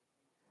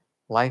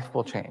 life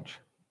will change.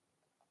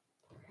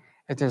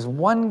 If there's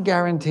one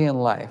guarantee in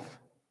life,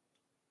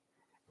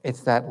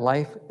 it's that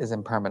life is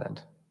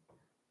impermanent.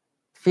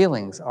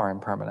 Feelings are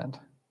impermanent.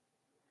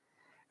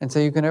 And so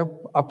you can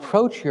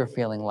approach your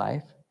feeling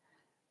life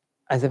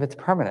as if it's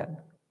permanent,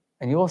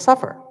 and you will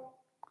suffer.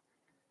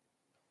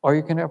 Or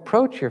you can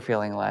approach your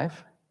feeling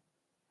life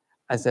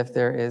as if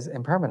there is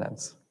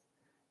impermanence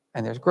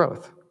and there's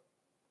growth.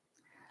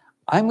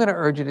 I'm going to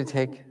urge you to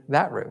take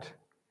that route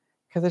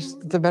because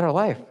it's a better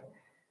life.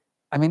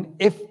 I mean,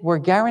 if we're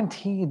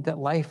guaranteed that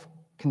life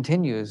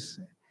continues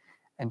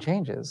and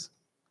changes,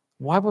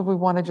 why would we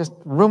want to just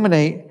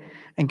ruminate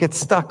and get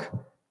stuck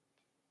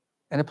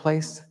in a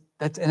place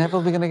that's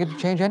inevitably going to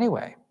change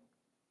anyway?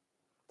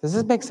 Does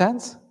this make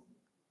sense?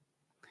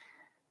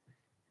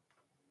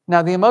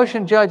 Now, the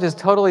emotion judge is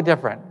totally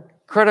different.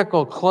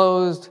 Critical,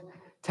 closed,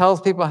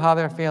 tells people how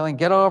they're feeling,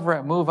 get over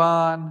it, move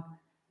on.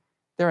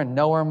 They're in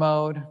knower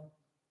mode.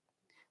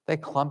 They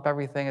clump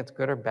everything, it's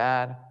good or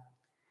bad.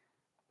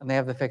 And they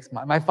have the fixed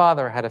mind. My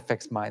father had a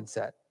fixed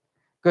mindset.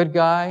 Good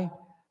guy,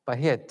 but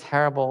he had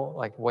terrible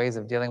like ways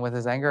of dealing with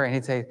his anger. And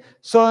he'd say,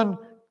 son,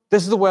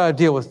 This is the way I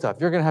deal with stuff.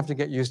 You're going to have to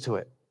get used to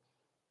it.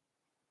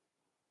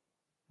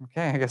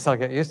 Okay, I guess I'll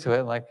get used to it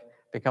and like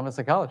become a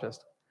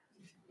psychologist.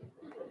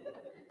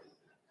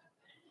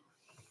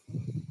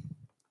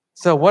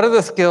 So what are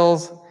the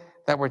skills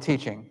that we're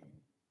teaching?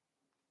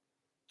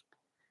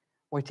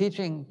 We're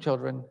teaching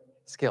children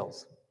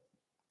skills,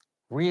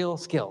 real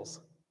skills,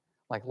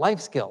 like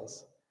life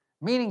skills,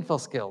 meaningful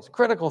skills,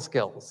 critical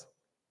skills.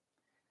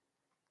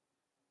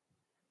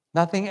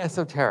 Nothing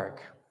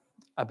esoteric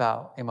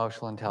about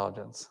emotional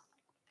intelligence.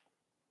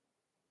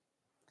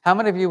 How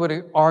many of you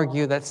would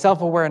argue that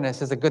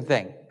self-awareness is a good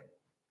thing?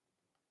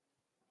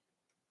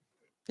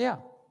 Yeah.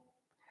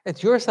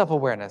 It's your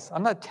self-awareness.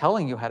 I'm not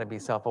telling you how to be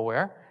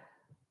self-aware.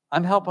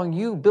 I'm helping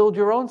you build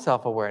your own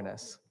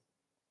self-awareness.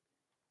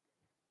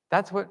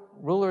 That's what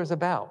ruler is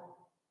about.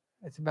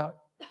 It's about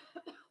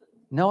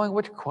knowing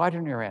which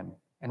quadrant you're in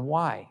and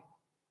why.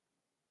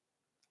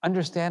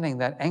 Understanding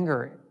that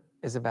anger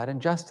is about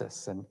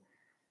injustice and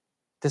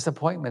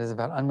disappointment is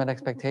about unmet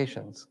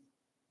expectations.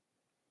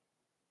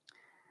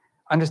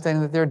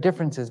 Understanding that there are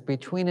differences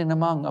between and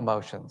among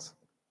emotions.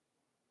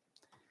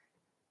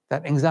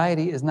 That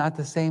anxiety is not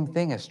the same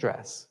thing as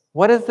stress.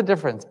 What is the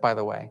difference, by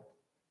the way?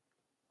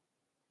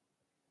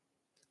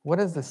 What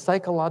is the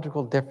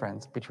psychological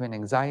difference between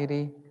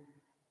anxiety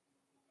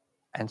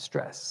and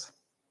stress?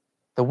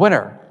 The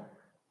winner,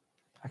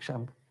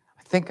 actually,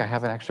 I think I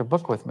have an extra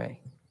book with me.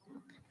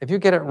 If you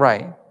get it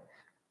right,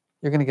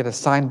 you're going to get a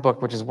signed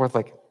book, which is worth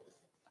like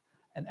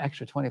an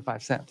extra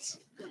 25 cents.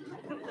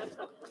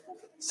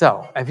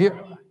 So,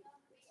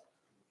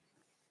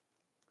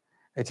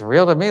 it's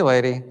real to me,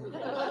 lady.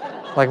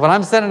 Like when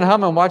I'm sitting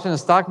home and watching the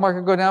stock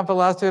market go down for the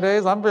last 2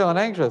 days, I'm feeling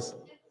anxious.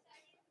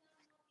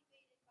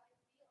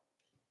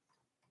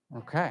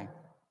 Okay.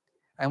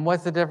 And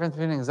what's the difference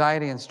between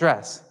anxiety and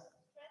stress? Stress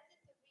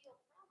is a real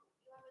problem.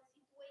 You have a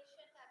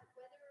situation that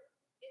whether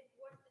it's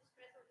worth the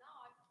stress or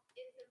not,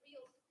 it's a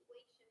real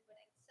situation, but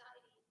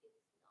anxiety is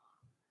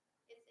not.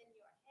 It's in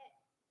your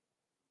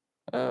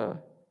head.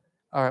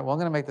 All right, well, I'm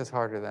going to make this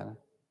harder then.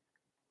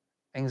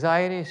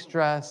 Anxiety,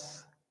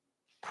 stress,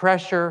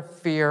 pressure,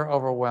 fear,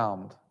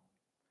 overwhelmed.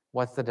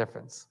 What's the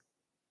difference?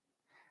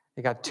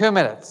 You got 2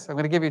 minutes. I'm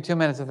going to give you 2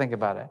 minutes to think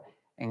about it.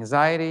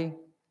 Anxiety,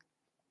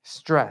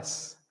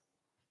 stress,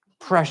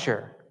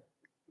 pressure,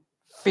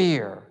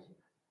 fear,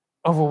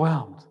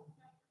 overwhelmed.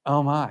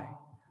 Oh my.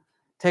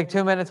 Take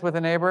 2 minutes with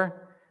a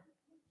neighbor.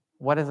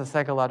 What is the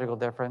psychological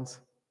difference?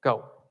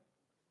 Go.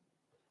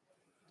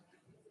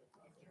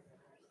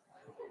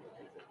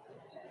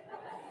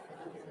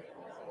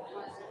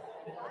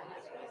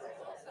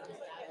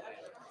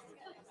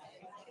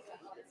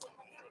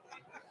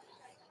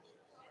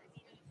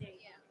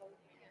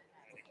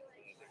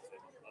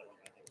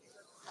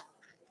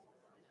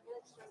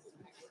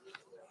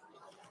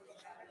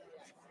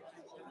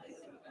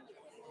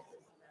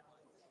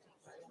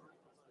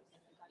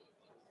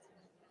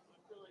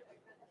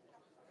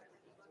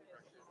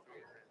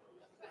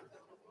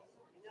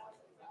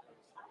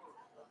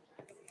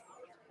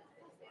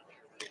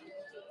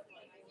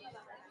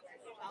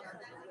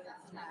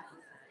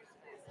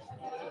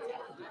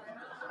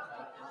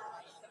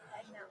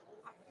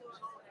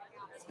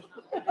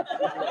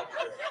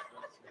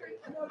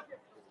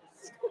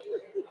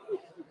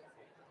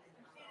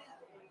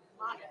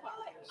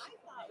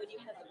 When you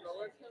had the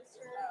roller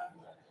coaster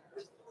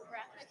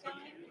graphic time,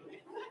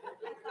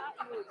 I thought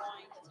you were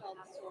wanting to tell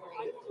the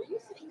story. Were you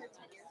sitting here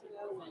 10 years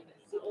ago when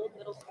the old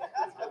middle school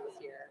principal was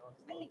here?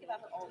 I think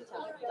about her all the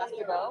time.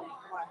 Dr. Bo?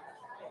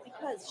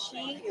 Because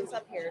she is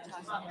up here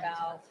talking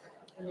about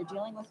when you're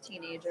dealing with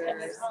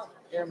teenagers,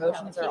 their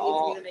emotions are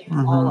all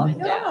up and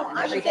down. And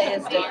every day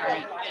is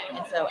different.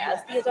 And so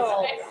as the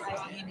adult,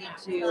 you need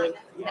to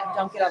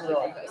don't get on the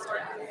roller coaster.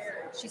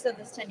 She said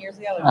this 10 years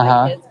ago when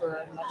my kids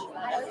were much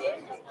younger.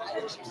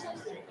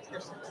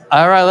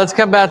 All right, let's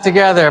come back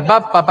together.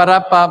 Bop, bop,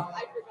 bop, bop.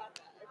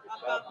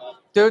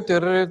 Do, do,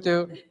 do,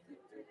 do.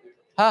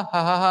 Ha,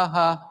 ha, ha, ha,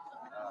 ha.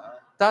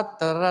 Da,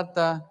 da, da,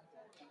 da.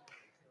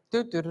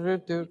 Do, do, do, do,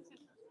 do.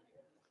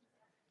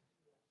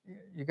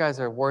 You guys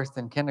are worse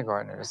than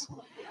kindergartners.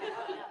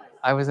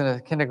 I was in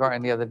a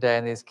kindergarten the other day,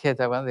 and these kids,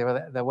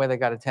 the way they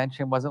got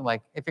attention wasn't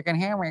like, if you can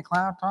hear me,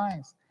 clap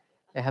twice.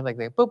 They had like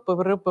the boop,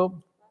 boop, boop,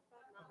 boop.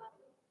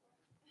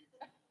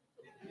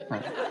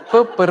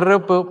 Boop, boop,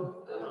 boop,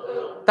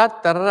 boop. Da,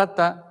 da, da,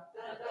 da.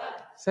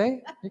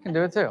 See? You can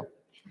do it too. All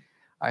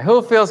right,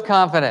 who feels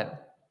confident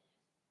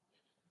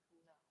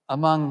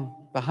among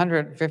the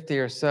 150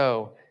 or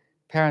so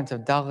parents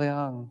of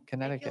Dalian,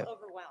 Connecticut? I feel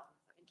overwhelmed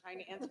in trying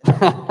to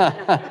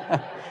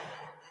answer.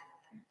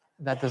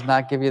 That does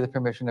not give you the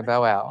permission to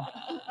bow out.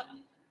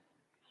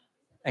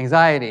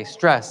 Anxiety,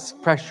 stress,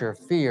 pressure,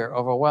 fear,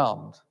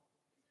 overwhelmed.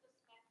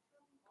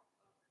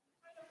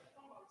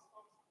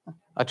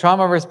 A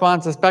trauma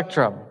response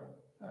spectrum.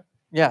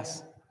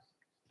 Yes.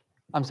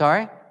 I'm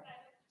sorry? You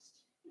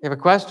have a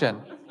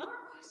question?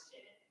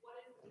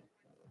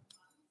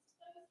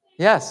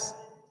 Yes.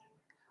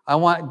 I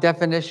want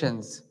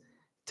definitions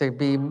to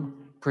be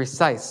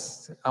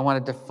precise. I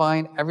want to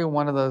define every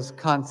one of those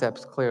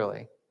concepts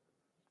clearly.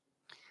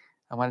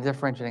 I want to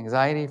differentiate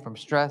anxiety from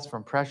stress,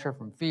 from pressure,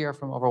 from fear,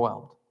 from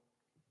overwhelmed.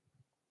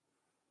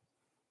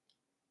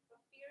 But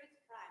fear is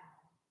primal.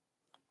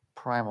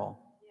 Primal,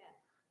 Yeah,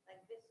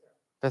 like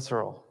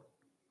visceral.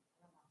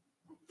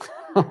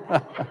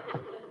 visceral.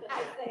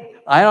 I say.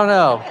 I don't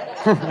know.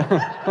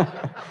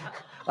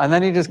 And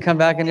then you just come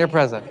back in your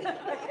present.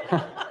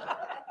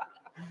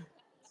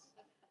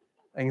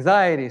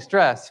 Anxiety,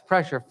 stress,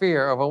 pressure,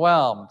 fear,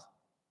 overwhelmed. I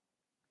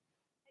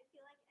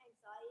feel like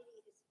anxiety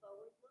is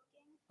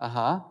forward-looking,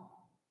 Uh-huh.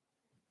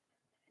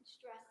 and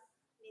stress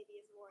maybe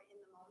is more in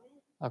the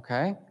moment.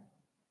 Okay.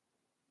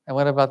 And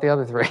what about the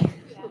other three?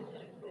 Yeah,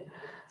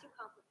 too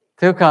complicated.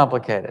 Too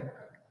complicated.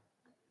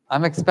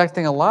 I'm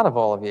expecting a lot of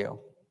all of you.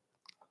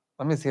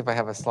 Let me see if I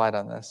have a slide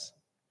on this.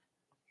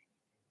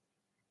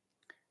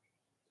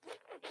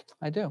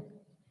 I do.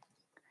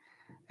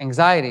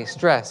 Anxiety,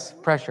 stress,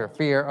 pressure,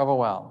 fear,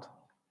 overwhelmed.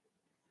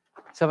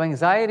 So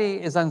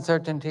anxiety is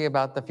uncertainty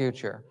about the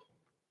future.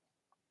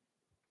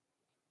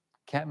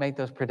 Can't make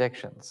those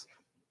predictions.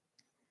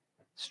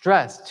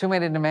 Stress, too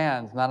many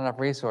demands, not enough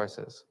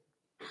resources.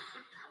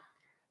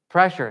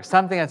 Pressure,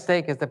 something at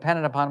stake is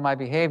dependent upon my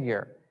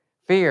behavior.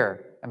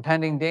 Fear,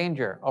 impending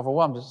danger,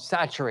 overwhelmed,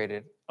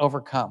 saturated,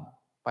 overcome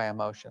by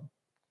emotion.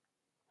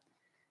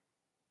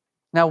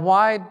 Now,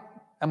 why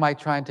am I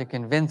trying to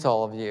convince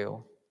all of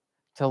you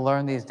to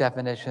learn these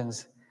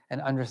definitions and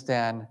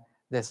understand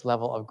this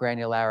level of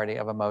granularity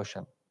of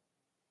emotion?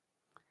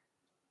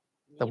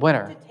 The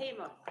winner. To tame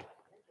them.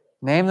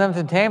 Name them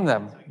to tame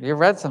them. You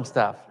read some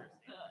stuff.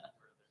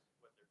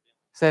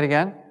 Say it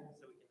again.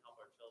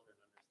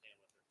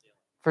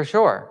 For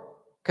sure.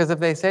 Because if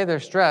they say they're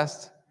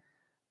stressed,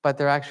 but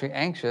they're actually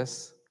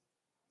anxious,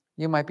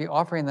 you might be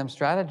offering them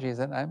strategies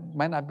that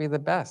might not be the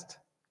best.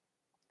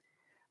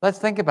 Let's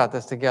think about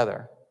this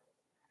together.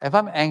 If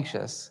I'm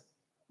anxious,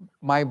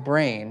 my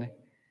brain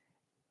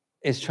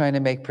is trying to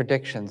make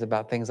predictions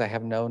about things I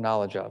have no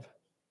knowledge of.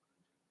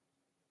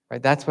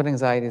 Right? That's what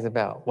anxiety is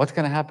about. What's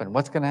going to happen?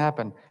 What's going to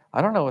happen?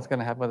 I don't know what's going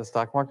to happen with the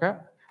stock market.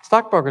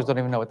 Stockbrokers don't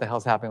even know what the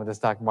hell's happening with the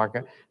stock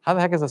market. How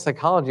the heck is a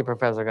psychology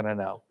professor going to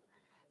know?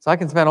 So I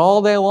can spend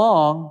all day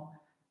long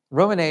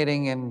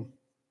ruminating and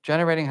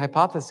generating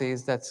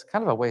hypotheses. That's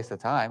kind of a waste of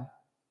time.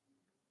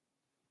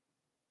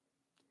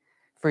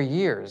 For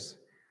years,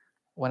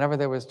 whenever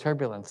there was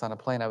turbulence on a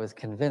plane, I was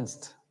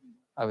convinced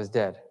I was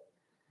dead.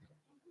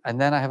 And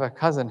then I have a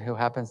cousin who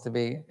happens to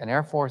be an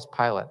Air Force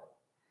pilot.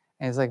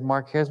 And he's like,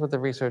 Mark, here's what the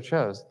research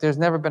shows. There's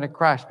never been a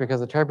crash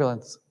because of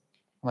turbulence.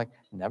 I'm like,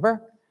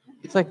 never?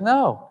 It's like,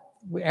 no,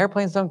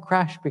 airplanes don't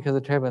crash because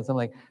of turbulence. I'm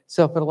like,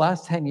 so for the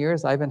last 10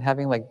 years, I've been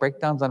having like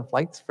breakdowns on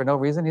flights for no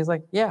reason? He's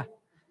like, yeah.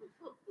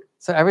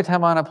 So every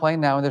time I'm on a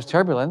plane now and there's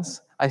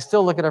turbulence, I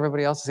still look at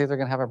everybody else to see if they're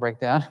going to have a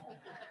breakdown.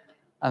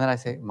 And then I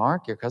say,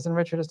 Mark, your cousin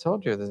Richard has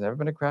told you there's never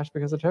been a crash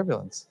because of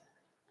turbulence.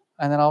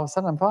 And then all of a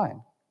sudden, I'm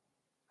fine.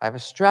 I have a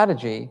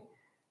strategy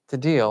to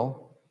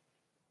deal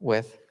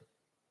with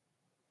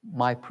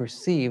my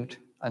perceived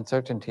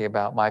uncertainty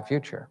about my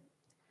future.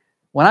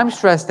 When I'm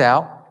stressed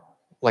out,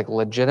 like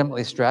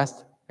legitimately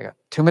stressed, I got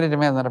too many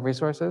demands, not enough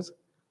resources,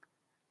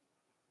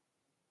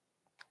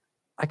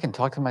 I can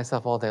talk to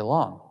myself all day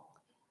long,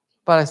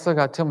 but I still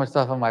got too much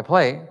stuff on my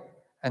plate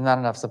and not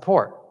enough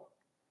support.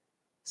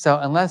 So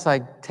unless I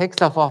take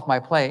stuff off my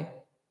plate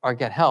or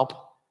get help,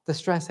 the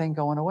stress ain't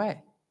going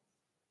away.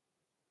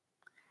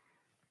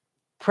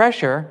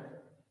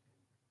 Pressure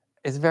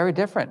is very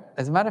different.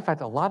 As a matter of fact,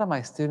 a lot of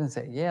my students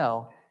at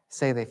Yale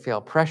say they feel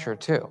pressure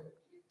too.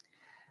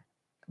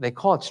 They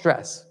call it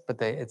stress,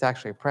 but it's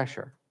actually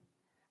pressure.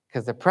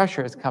 Because the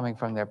pressure is coming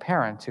from their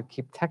parents who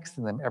keep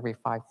texting them every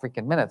 5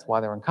 freaking minutes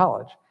while they're in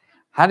college.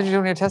 How did you do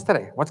on your test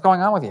today? What's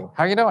going on with you?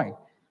 How are you doing?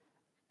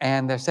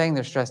 And they're saying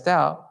they're stressed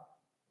out,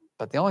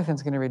 but the only thing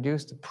that's going to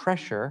reduce the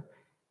pressure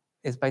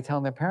is by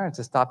telling their parents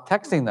to stop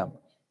texting them.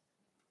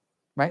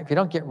 Right? If you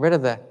don't get rid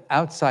of the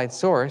outside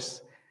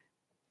source,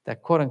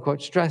 that quote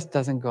unquote stress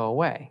doesn't go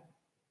away.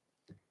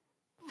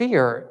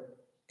 Fear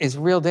is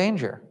real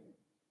danger.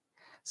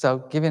 So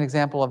give you an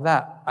example of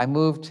that. I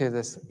moved to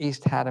this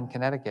East Haddam,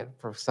 Connecticut.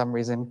 For some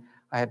reason,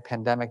 I had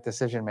pandemic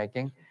decision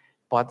making.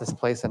 Bought this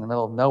place in the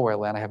middle of nowhere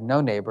land. I have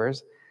no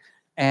neighbors.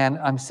 And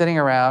I'm sitting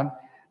around.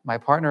 My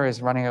partner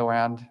is running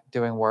around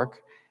doing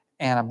work.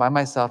 And I'm by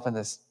myself in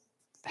this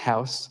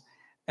house.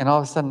 And all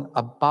of a sudden,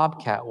 a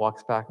bobcat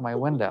walks back my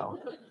window.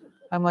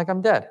 I'm like,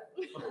 I'm dead.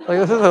 Like,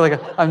 this is like,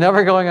 I'm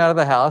never going out of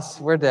the house.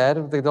 We're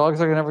dead. The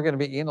dogs are never going to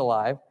be eaten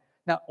alive.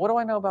 Now, what do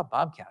I know about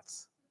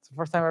bobcats? It's the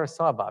first time I ever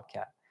saw a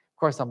bobcat. Of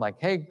course, I'm like,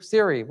 hey,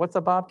 Siri, what's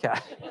a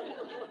bobcat?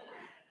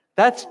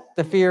 That's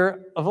the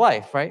fear of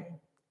life, right?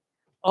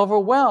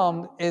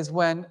 Overwhelmed is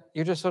when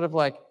you're just sort of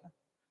like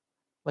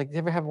you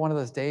ever have one of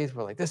those days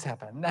where like this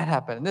happened, and that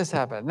happened, and this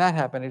happened, and that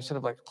happened, and you're sort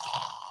of like,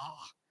 oh.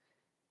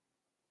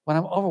 When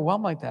I'm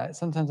overwhelmed like that,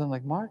 sometimes I'm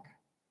like, Mark,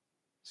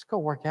 just go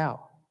work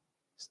out.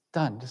 It's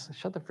done. Just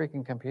shut the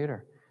freaking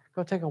computer.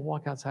 Go take a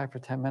walk outside for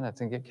 10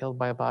 minutes and get killed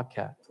by a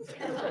bobcat.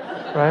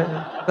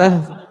 Right?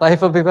 Then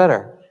life will be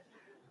better.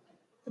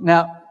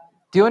 Now,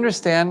 do you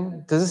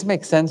understand? Does this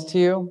make sense to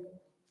you?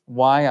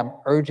 why I'm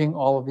urging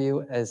all of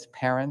you as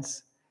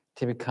parents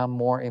to become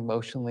more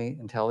emotionally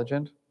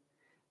intelligent?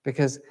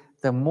 Because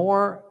the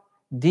more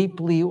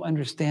deeply you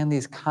understand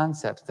these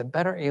concepts, the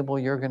better able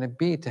you're going to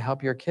be to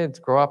help your kids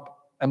grow up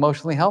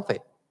emotionally healthy.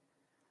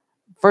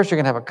 First, you're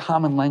going to have a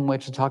common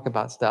language to talk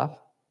about stuff.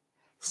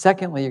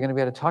 Secondly, you're going to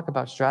be able to talk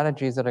about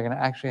strategies that are going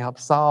to actually help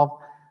solve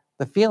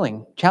the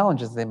feeling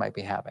challenges they might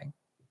be having.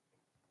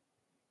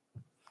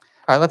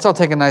 All right, let's all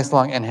take a nice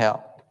long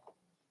inhale.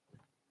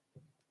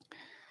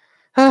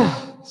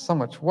 So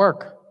much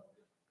work.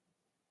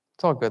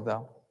 It's all good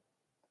though.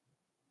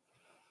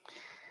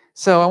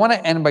 So I want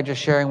to end by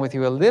just sharing with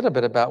you a little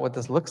bit about what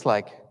this looks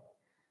like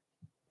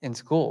in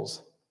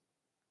schools.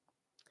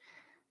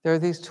 There are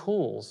these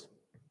tools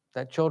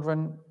that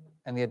children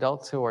and the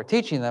adults who are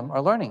teaching them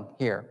are learning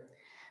here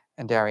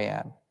in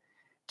Darien.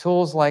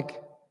 Tools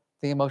like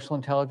the Emotional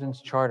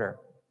Intelligence Charter,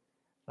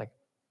 like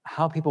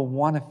how people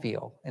want to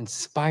feel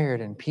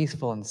inspired and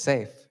peaceful and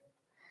safe.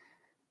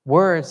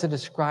 Words to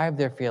describe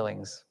their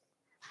feelings,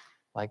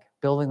 like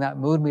building that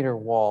mood meter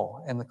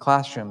wall in the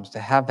classrooms to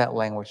have that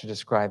language to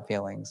describe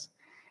feelings,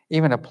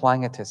 even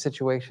applying it to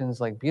situations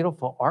like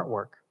beautiful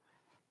artwork.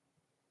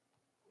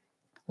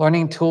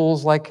 Learning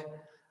tools like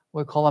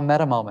what we call a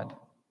meta moment.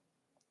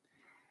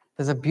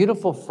 There's a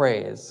beautiful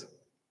phrase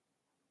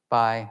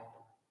by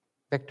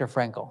Viktor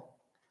Frankl.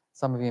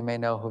 Some of you may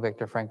know who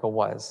Viktor Frankl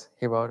was.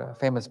 He wrote a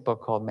famous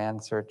book called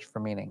Man's Search for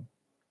Meaning.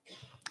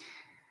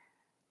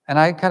 And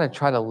I kind of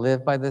try to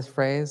live by this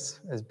phrase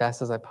as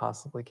best as I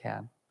possibly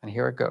can. And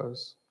here it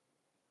goes.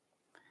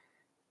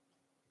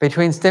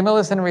 Between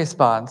stimulus and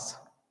response,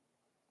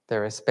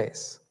 there is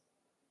space.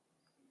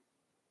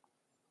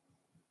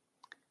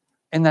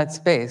 In that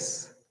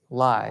space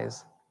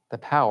lies the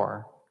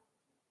power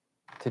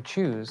to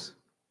choose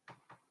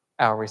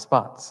our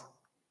response.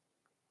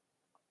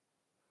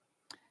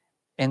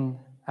 In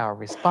our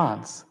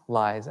response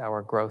lies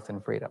our growth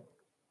and freedom.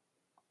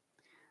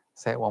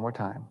 Say it one more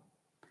time.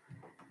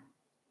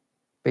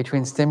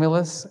 Between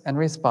stimulus and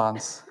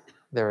response,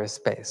 there is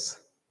space.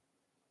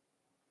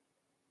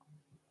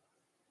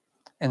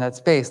 In that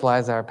space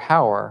lies our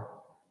power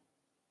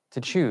to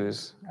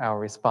choose our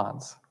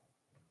response.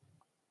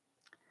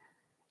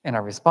 In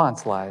our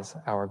response lies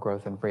our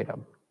growth and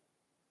freedom.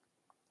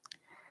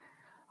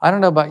 I don't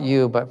know about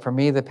you, but for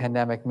me, the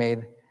pandemic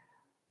made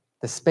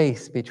the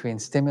space between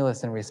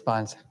stimulus and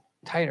response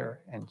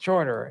tighter and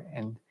shorter,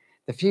 and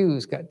the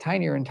fuse got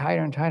tinier and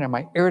tighter and tighter.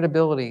 My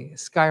irritability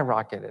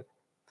skyrocketed.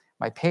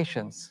 My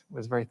patience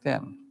was very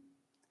thin.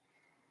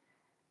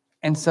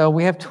 And so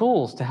we have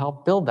tools to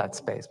help build that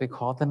space. We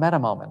call it the meta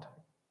moment.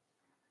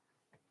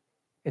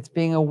 It's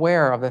being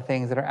aware of the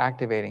things that are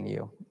activating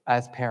you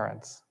as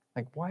parents.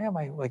 Like, why am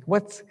I, like,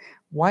 what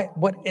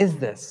is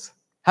this?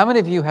 How many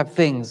of you have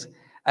things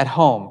at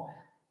home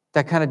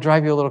that kind of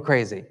drive you a little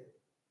crazy?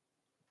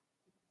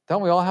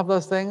 Don't we all have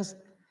those things?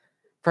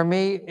 For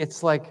me,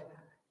 it's like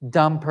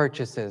dumb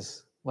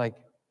purchases. Like,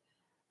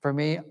 for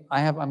me,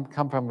 I'm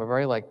come from a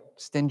very like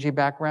stingy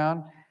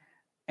background,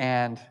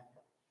 and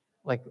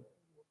like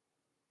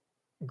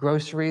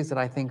groceries that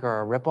I think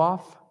are a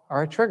ripoff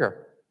are a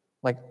trigger,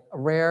 like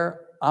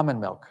rare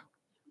almond milk.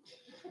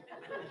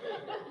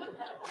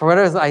 For what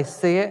it is, I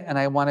see it and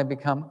I want to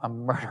become a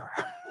murderer.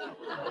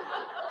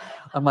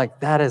 I'm like,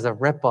 that is a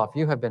ripoff.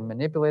 You have been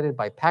manipulated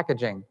by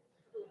packaging.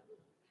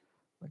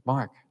 Like,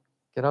 Mark,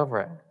 get over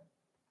it.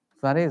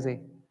 It's not easy.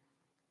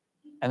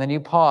 And then you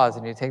pause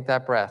and you take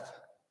that breath.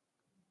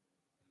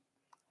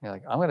 You're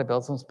like, I'm going to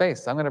build some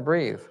space. I'm going to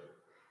breathe.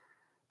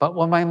 But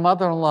when my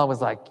mother-in-law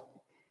was like,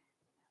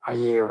 are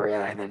you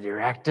really the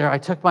director? I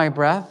took my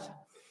breath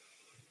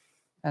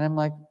and I'm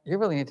like, you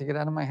really need to get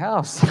out of my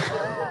house.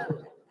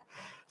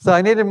 So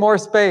I needed more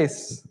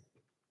space.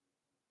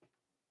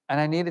 And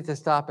I needed to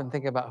stop and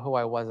think about who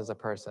I was as a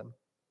person,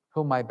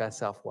 who my best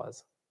self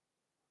was.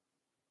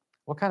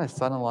 What kind of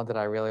son-in-law did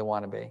I really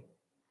want to be?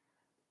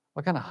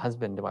 What kind of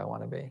husband do I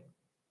want to be?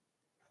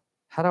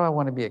 How do I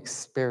want to be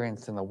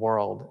experienced in the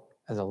world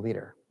as a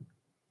leader?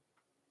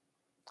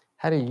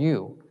 How do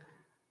you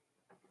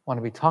want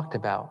to be talked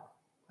about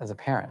as a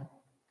parent?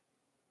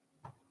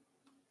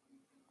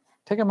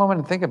 Take a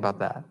moment and think about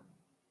that.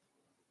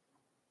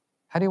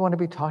 How do you want to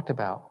be talked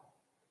about?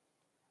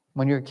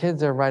 When your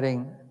kids are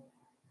writing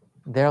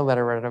their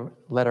letter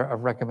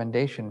of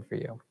recommendation for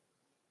you,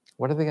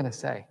 what are they going to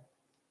say?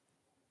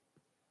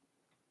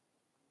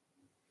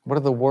 What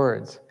are the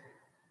words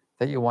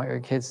that you want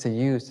your kids to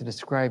use to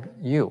describe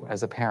you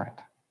as a parent?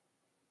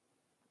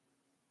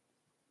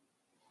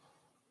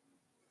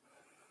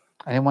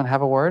 Anyone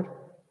have a word?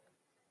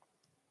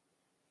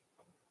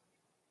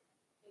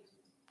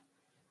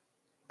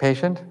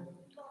 Patient?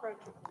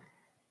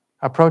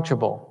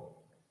 Approachable.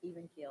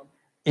 Even-keeled.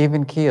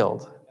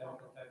 Even-keeled.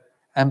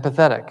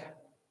 Empathetic.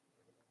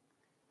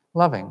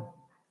 Loving.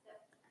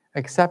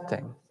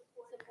 Accepting.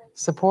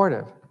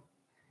 Supportive.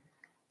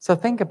 So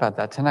think about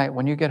that tonight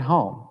when you get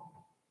home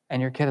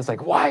and your kid is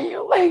like, why are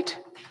you late?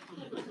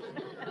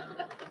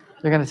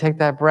 You're going to take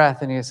that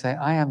breath and you say,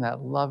 I am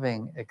that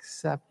loving,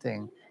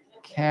 accepting,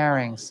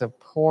 caring,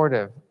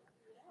 supportive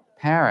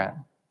parent.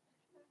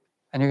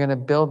 And you're going to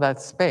build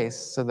that space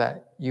so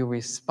that you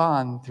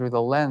respond through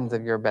the lens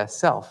of your best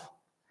self,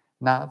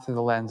 not through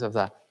the lens of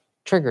the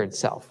triggered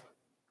self.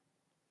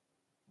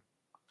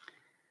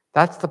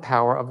 That's the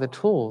power of the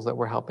tools that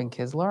we're helping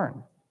kids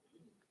learn.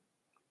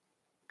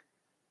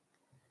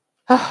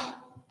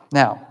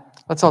 Now,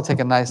 let's all take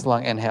a nice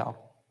long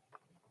inhale.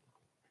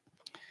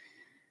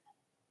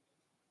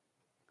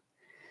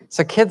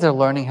 So kids are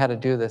learning how to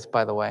do this,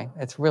 by the way.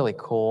 It's really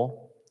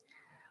cool.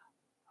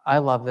 I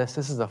love this.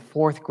 This is a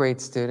 4th grade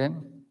student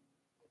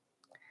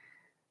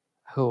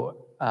who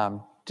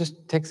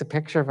just takes a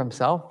picture of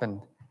himself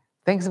and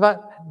thinks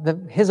about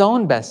his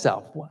own best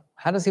self.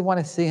 How does he want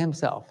to see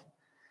himself?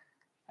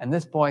 And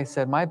this boy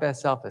said, my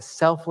best self is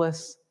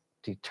selfless,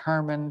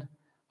 determined,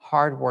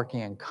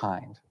 hardworking, and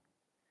kind.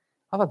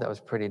 I thought that was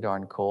pretty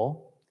darn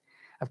cool.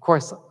 Of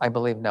course, I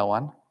believe no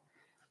one.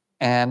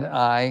 And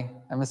I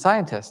am a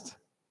scientist,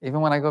 even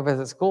when I go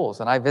visit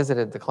schools. And I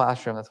visited the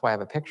classroom. That's why I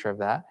have a picture of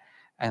that.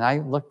 And I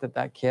looked at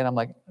that kid. I'm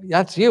like,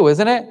 that's you,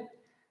 isn't it?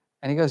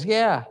 And he goes,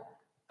 yeah.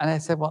 And I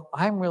said, well,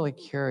 I'm really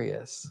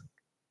curious.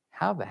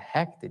 How the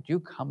heck did you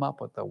come up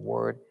with the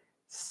word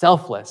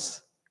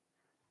selfless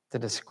to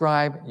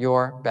describe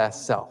your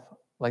best self?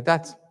 Like,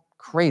 that's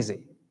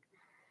crazy.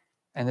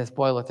 And this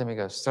boy looked at me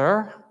and goes,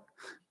 sir,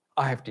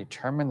 I have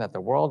determined that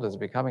the world is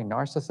becoming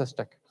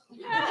narcissistic.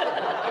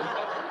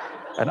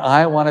 And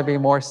I want to be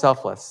more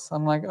selfless.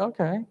 I'm like,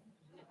 okay,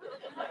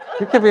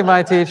 you can be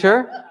my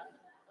teacher.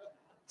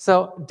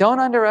 So don't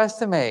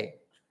underestimate.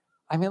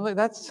 I mean, look,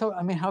 that's so,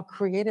 I mean, how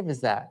creative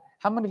is that?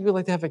 How many of you would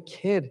like to have a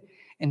kid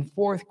in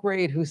 4th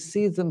grade who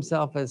sees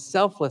themselves as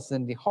selfless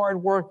and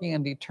hardworking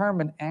and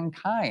determined and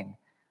kind?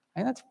 I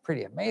mean, that's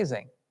pretty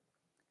amazing.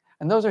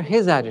 And those are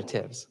his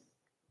adjectives.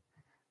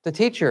 The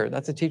teacher,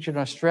 that's a teacher in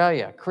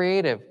Australia,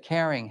 creative,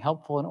 caring,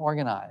 helpful, and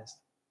organized.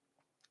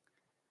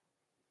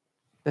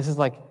 This is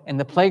like in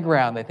the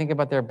playground, they think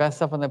about their best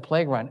self on the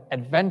playground,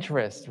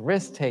 adventurous,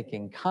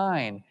 risk-taking,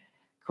 kind,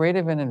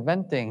 creative and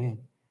inventing,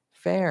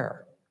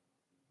 fair.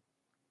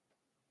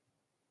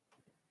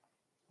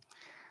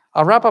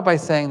 I'll wrap up by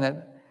saying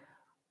that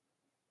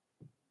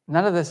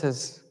none of this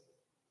is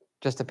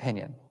just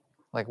opinion.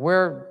 Like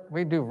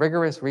we do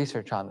rigorous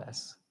research on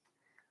this.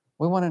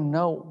 We want to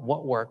know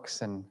what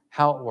works and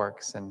how it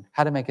works and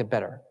how to make it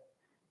better.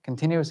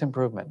 Continuous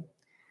improvement.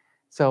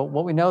 So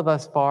what we know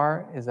thus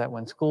far is that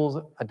when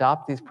schools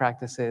adopt these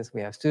practices,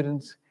 we have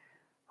students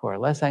who are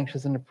less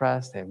anxious and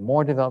depressed, they have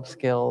more developed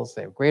skills,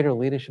 they have greater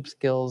leadership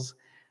skills,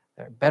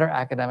 they have better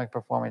academic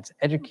performance,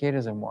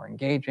 educators are more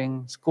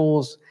engaging,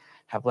 schools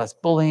have less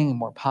bullying,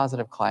 more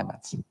positive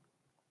climates.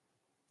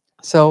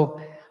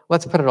 So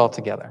let's put it all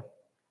together.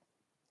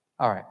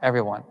 All right,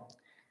 everyone.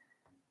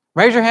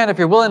 Raise your hand if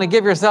you're willing to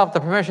give yourself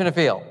the permission to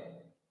feel.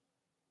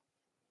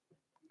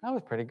 That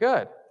was pretty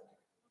good.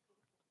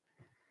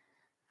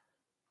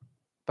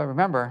 But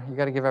remember, you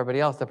got to give everybody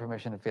else the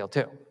permission to feel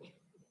too.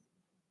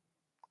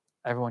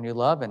 Everyone you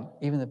love, and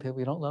even the people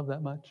you don't love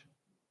that much.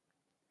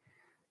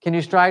 Can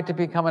you strive to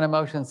become an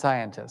emotion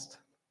scientist?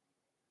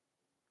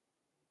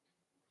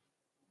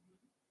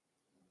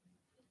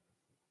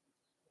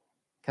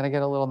 Can I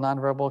get a little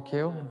nonverbal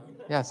cue?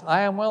 Yes,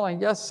 I am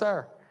willing. Yes,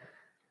 sir.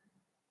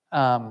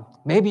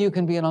 Maybe you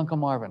can be an Uncle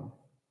Marvin.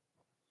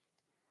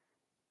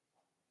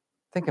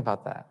 Think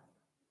about that.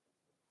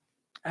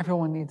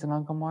 Everyone needs an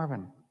Uncle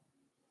Marvin.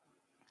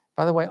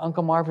 By the way,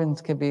 Uncle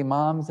Marvins can be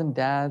moms and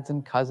dads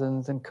and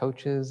cousins and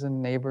coaches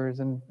and neighbors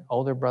and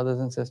older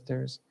brothers and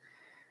sisters.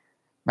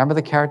 Remember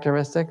the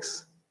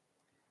characteristics?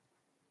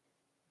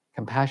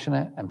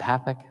 Compassionate,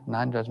 empathic,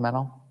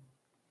 non-judgmental.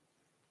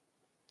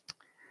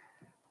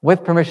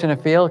 With permission to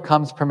feel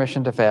comes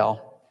permission to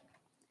fail.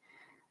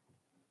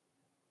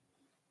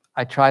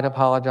 I tried to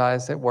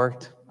apologize, it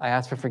worked. I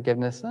asked for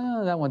forgiveness,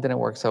 that one didn't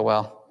work so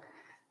well.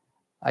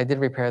 I did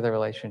repair the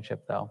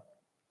relationship though.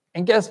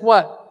 And guess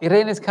what?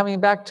 Irene is coming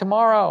back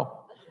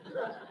tomorrow.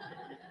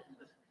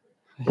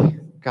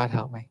 God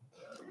help me.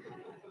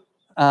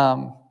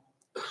 I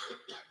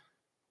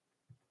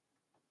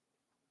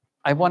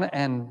want to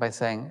end by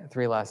saying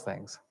 3 last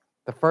things.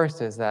 The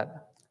first is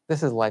that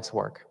this is life's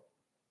work.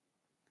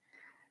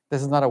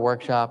 This is not a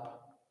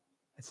workshop.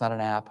 It's not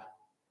an app.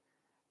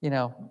 You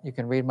know, you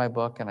can read my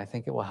book, and I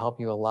think it will help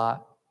you a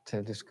lot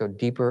to just go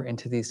deeper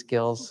into these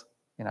skills.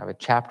 You know, I have a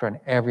chapter on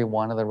every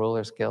one of the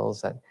ruler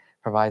skills that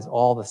provides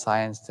all the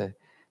science to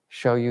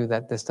show you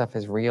that this stuff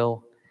is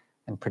real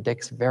and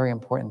predicts very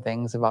important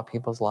things about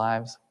people's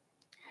lives.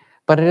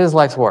 But it is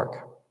life's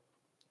work.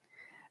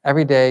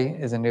 Every day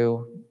is a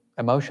new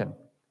emotion,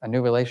 a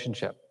new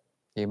relationship.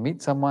 You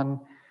meet someone,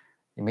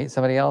 you meet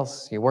somebody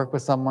else, you work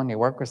with someone, you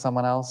work with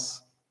someone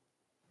else,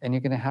 and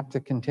you're going to have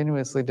to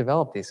continuously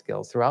develop these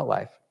skills throughout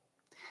life.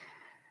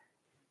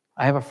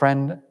 I have a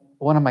friend,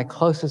 one of my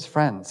closest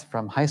friends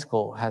from high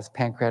school has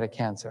pancreatic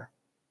cancer.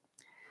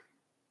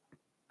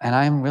 And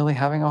I'm really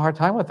having a hard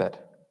time with it.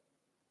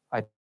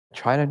 I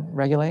try to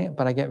regulate it,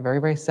 but I get very,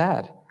 very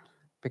sad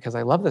because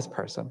I love this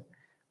person.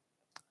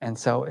 And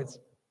so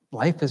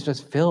life is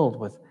just filled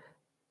with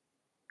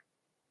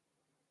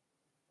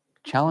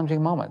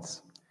challenging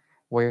moments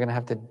where you're going to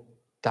have to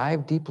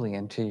dive deeply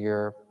into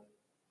your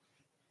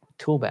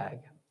tool bag.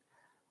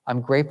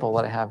 I'm grateful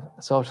that I have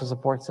social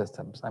support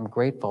systems. I'm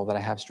grateful that I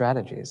have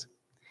strategies.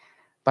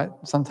 But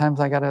sometimes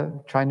I got to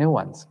try new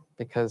ones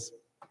because,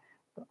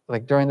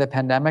 like during the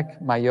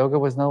pandemic, my yoga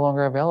was no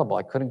longer available.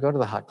 I couldn't go to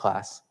the hot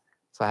class.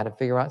 So I had to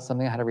figure out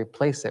something, I had to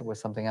replace it with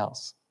something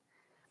else.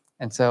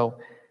 And so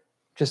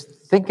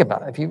just think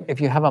about it.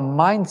 If you have a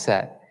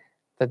mindset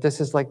that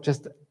this is like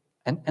just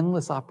an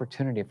endless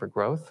opportunity for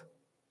growth,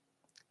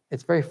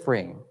 it's very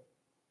freeing.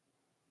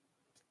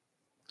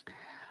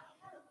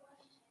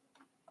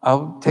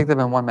 I'll take them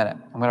in 1 minute.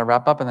 I'm going to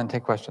wrap up and then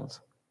take questions.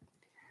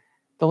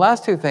 The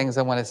last two things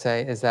I want to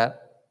say is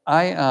that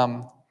I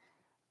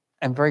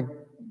am very,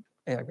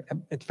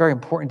 it's very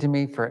important to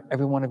me for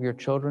every one of your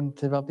children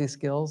to develop these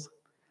skills,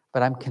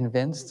 but I'm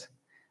convinced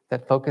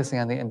that focusing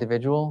on the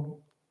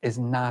individual is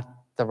not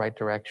the right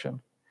direction.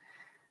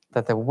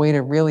 That the way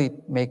to really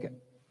make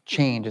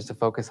change is to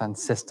focus on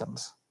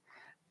systems.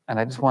 And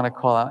I just want to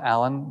call out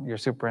Alan, your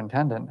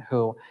superintendent,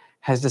 who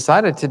has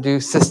decided to do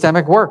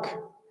systemic work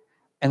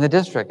in the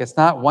district. It's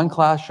not one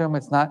classroom.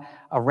 It's not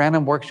a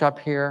random workshop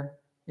here.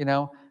 You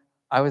know,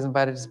 I was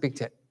invited to speak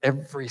to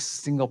every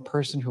single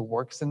person who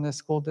works in this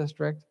school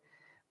district,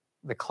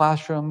 the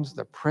classrooms,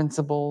 the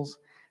principals.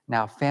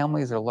 Now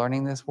families are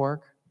learning this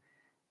work.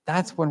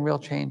 That's when real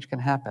change can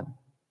happen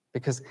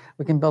because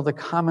we can build a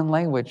common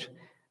language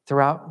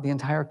throughout the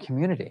entire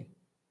community.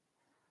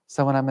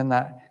 So when I'm in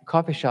that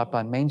coffee shop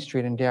on Main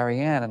Street in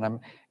Darien and I'm,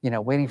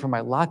 waiting for my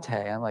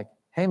latte, I'm like,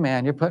 hey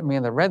man, you're putting me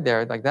in the red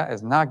there. Like, that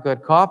is not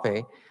good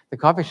coffee. The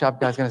coffee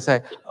shop guy's going to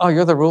say, oh,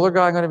 you're the ruler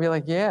guy? I'm going to be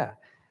like, yeah.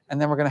 And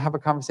then we're going to have a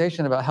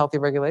conversation about healthy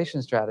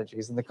regulation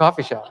strategies in the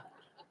coffee shop.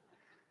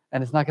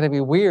 And it's not going to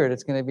be weird.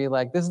 It's going to be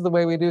like, this is the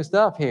way we do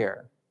stuff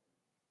here.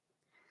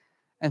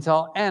 And so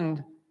I'll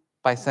end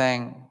by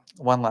saying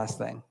one last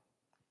thing.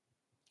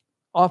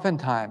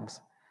 Oftentimes,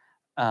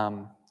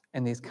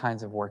 in these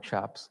kinds of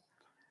workshops,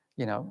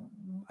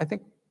 I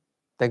think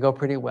they go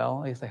pretty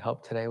well. At least I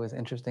hope today was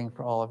interesting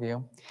for all of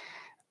you.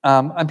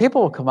 And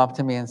people will come up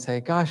to me and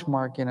say, gosh,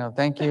 Mark,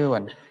 thank you.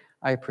 And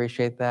I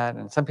appreciate that.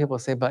 And some people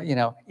say, but,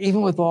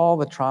 even with all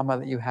the trauma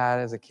that you had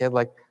as a kid,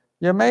 like,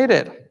 you made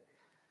it.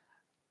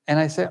 And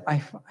I say,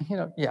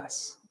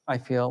 yes, I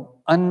feel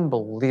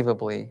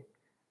unbelievably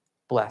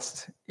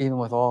blessed, even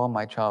with all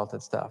my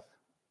childhood stuff.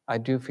 I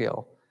do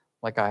feel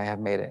like I have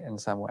made it in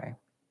some way.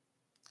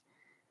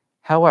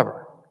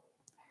 However,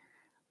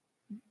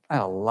 I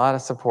had a lot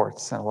of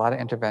supports and a lot of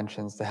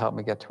interventions to help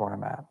me get to where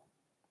I'm at.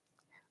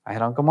 I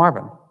had Uncle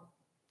Marvin.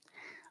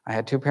 I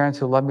had two parents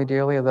who loved me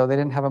dearly, although they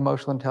didn't have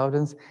emotional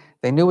intelligence.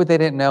 They knew what they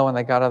didn't know, and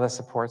they got other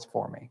supports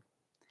for me.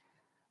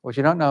 What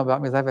you don't know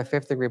about me is I have a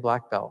 5th-degree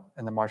black belt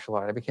in the martial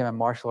art. I became a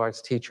martial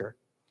arts teacher.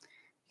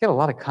 You get a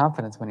lot of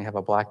confidence when you have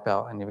a black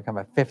belt and you become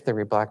a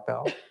 5th-degree black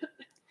belt.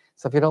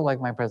 So if you don't like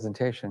my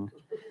presentation,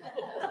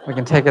 we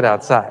can take it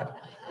outside.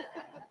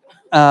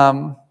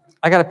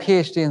 I got a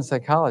PhD in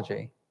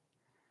psychology,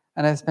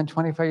 and I spent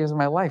 25 years of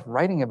my life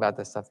writing about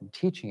this stuff and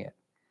teaching it.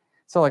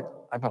 So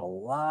I put a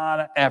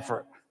lot of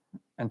effort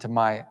into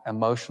my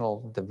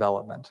emotional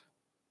development.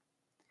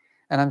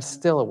 And I'm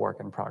still a work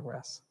in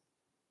progress.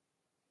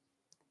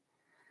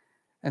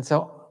 And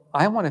so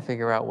I want to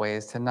figure out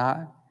ways to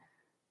not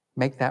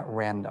make that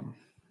random.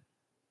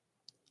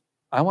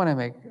 I want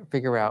to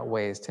figure out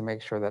ways to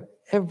make sure that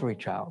every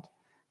child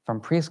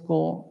from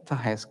preschool to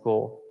high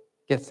school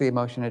gets the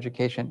emotional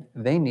education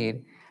they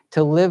need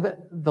to live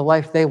the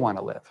life they want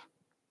to live.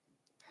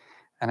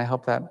 And I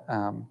hope that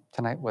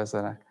tonight was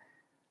an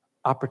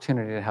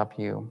opportunity to help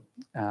you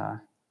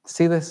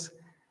see this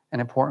in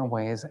important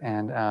ways.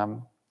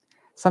 And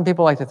some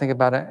people like to think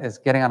about it as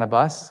getting on a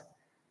bus.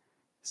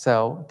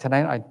 So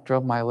tonight I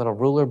drove my little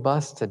ruler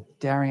bus to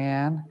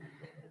Darien,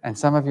 and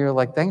some of you are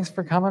like, thanks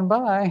for coming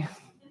by.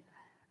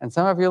 And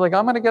some of you are like,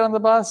 I'm going to get on the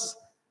bus,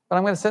 but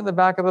I'm going to sit in the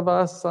back of the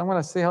bus. So I'm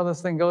going to see how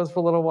this thing goes for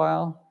a little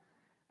while.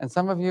 And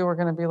some of you are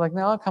going to be like,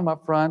 no, I'll come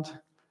up front.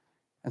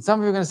 And some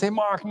of you are going to say,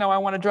 Mark, no, I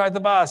want to drive the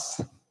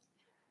bus.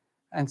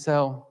 And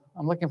so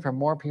I'm looking for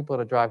more people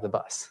to drive the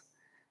bus.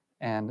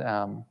 And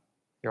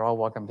you're all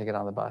welcome to get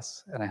on the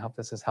bus. And I hope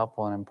this is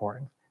helpful and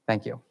important.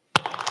 Thank you.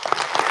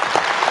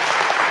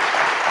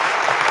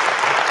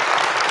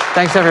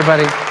 Thanks,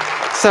 everybody.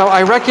 So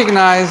I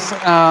recognize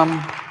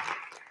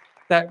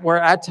that we're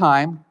at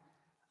time,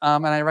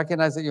 and I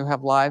recognize that you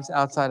have lives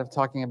outside of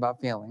talking about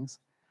feelings.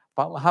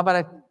 But how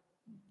about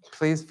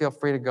please feel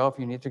free to go if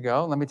you need to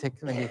go. Let me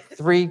take maybe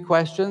 3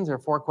 questions or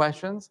 4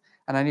 questions.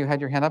 And I know you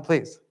had your hand up,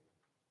 please.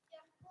 Yeah,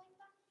 going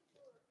back to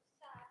your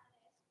sadness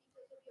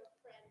because of your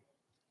friend,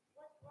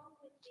 what's wrong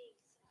with being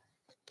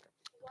sad?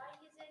 Why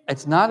is it?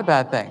 It's not a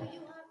bad thing. Why do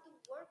you have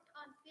to work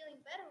on feeling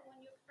better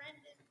when your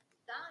friend is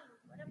dying,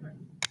 whatever?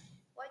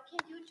 Why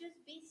can't you just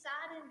be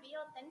sad and be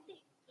authentic?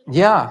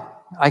 Yeah,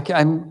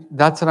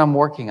 that's what I'm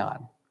working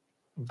on.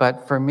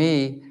 But for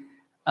me,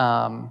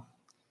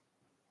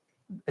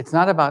 it's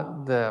not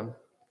about the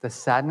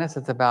sadness.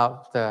 It's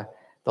about the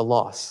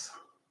loss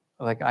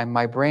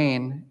my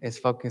brain is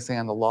focusing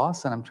on the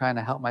loss, and I'm trying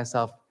to help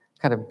myself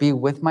kind of be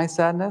with my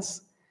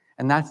sadness,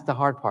 and that's the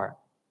hard part.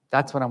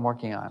 That's what I'm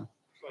working on.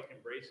 Like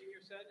embracing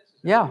your sadness?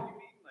 Is that Yeah. what you mean?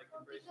 Like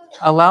embracing?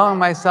 Allowing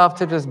myself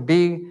to just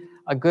be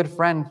a good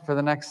friend for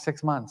the next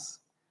 6 months,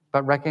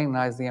 but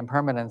recognize the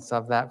impermanence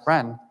of that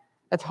friend.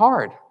 It's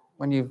hard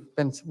when you've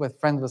been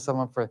friends with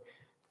someone for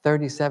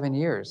 37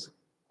 years.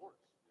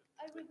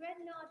 I regret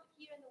not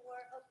hearing the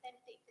word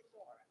authentic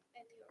before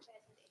in your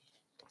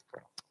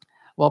presentation.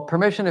 Well,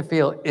 permission to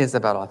feel is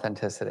about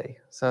authenticity.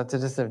 So it's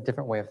just a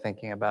different way of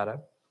thinking about it.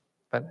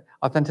 But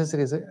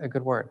authenticity is a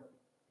good word.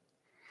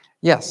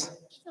 Yes.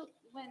 So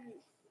when,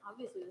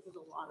 obviously this is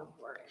a lot of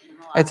work.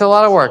 It's a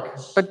lot of work,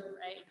 change,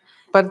 right?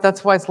 but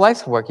that's why it's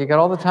life's work. You got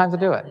all the time to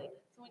do it. So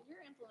when you're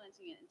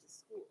implementing it into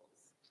schools,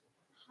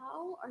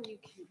 how are you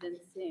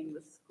convincing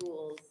the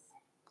schools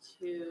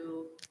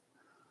to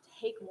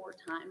take more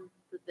time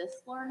for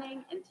this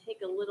learning and take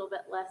a little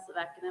bit less of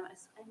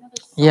academics? I know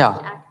there's so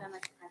much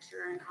academic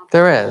pressure and competition.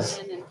 There is.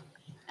 And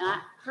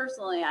I,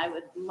 personally, I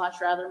would much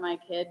rather my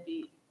kid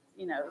be,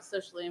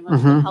 socially,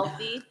 emotionally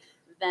healthy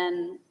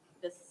than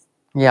this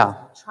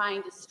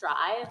trying to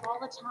strive all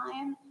the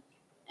time.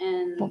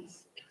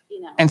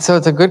 And so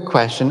it's a good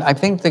question. I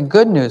think the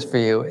good news for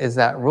you is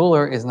that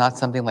ruler is not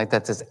something like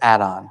that's this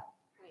add-on.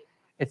 Right.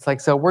 It's like,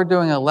 so we're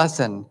doing a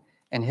lesson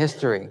in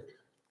history.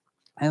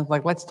 And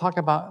like, let's talk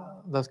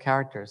about those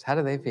characters. How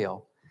do they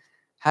feel?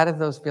 How did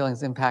those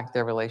feelings impact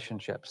their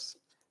relationships?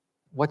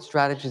 What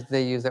strategies did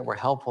they use that were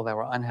helpful, that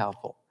were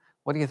unhelpful?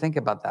 What do you think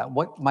about that?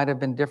 What might have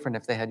been different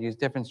if they had used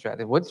different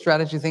strategies? What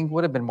strategy do you think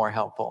would have been more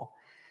helpful?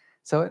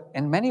 So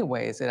in many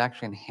ways, it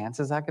actually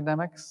enhances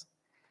academics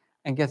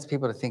and gets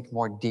people to think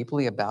more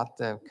deeply about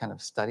the kind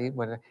of study,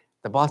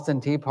 the Boston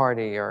Tea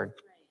Party or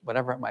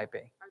whatever it might be.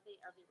 Are they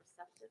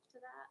receptive to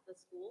that, the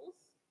schools?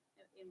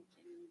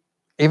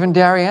 Even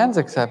Dariene's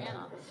accept.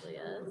 Darien obviously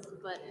is,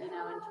 but in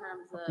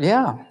terms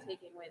of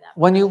taking away that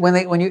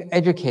when you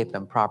educate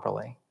them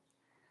properly.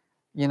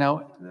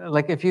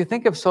 Like if you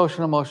think of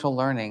social and emotional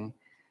learning,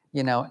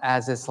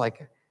 as this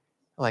like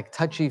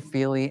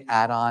touchy-feely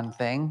add-on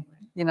thing,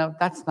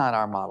 that's not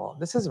our model.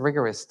 This is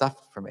rigorous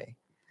stuff for me.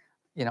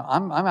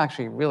 I'm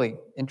actually really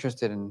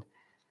interested in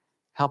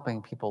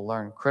helping people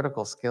learn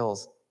critical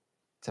skills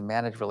to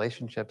manage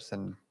relationships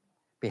and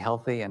be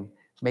healthy and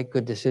make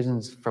good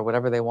decisions for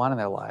whatever they want in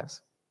their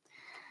lives.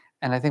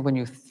 And I think when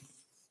you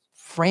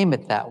frame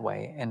it that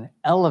way and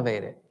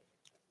elevate it,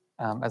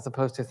 as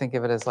opposed to think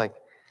of it as like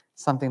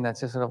something that's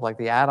just sort of like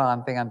the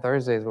add-on thing on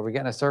Thursdays where we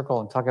get in a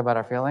circle and talk about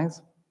our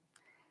feelings,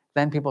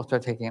 then people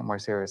start taking it more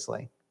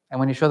seriously. And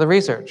when you show the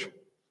research.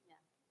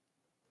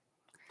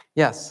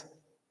 Yes,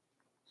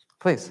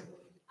 please. So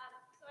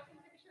I can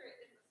picture it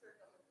in the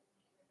circle in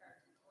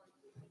kindergarten or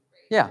in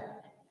grade. Yeah. And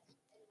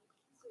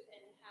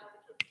how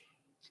the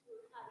kids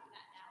were having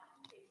that now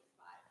in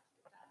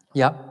K-5.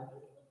 Yep. What does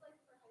it look like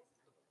for high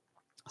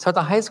school? So at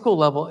the high school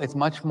level, it's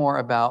much more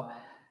about,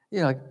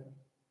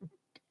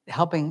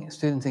 helping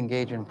students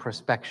engage in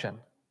prospection.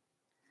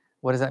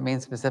 What does that mean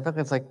specifically?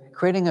 It's like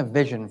creating a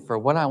vision for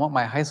what I want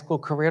my high school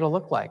career to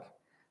look like.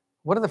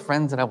 What are the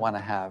friends that I want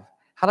to have?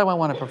 How do I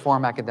want to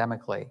perform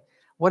academically?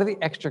 What are the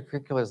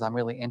extracurriculars I'm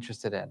really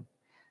interested in?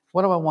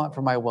 What do I want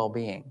for my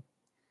well-being?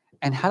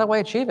 And how do I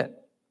achieve it?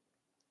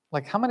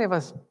 Like how many of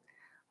us,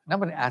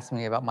 nobody asked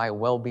me about my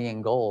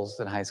well-being goals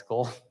in high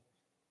school.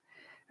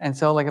 And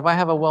so like if I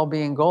have a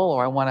well-being goal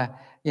or I want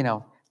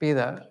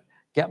to,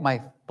 get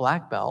my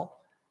black belt,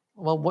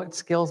 well, what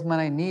skills might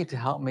I need to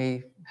help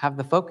me have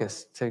the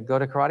focus to go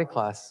to karate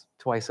class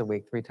twice a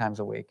week, 3 times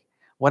a week?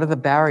 What are the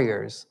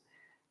barriers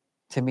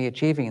to me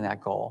achieving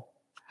that goal?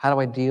 How do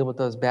I deal with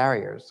those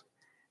barriers?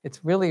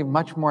 It's really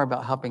much more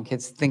about helping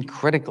kids think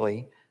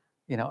critically,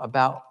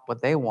 about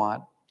what they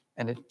want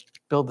and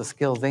build the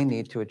skills they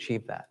need to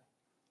achieve that.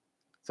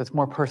 So it's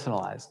more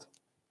personalized.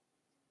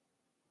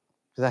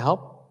 Does that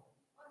help?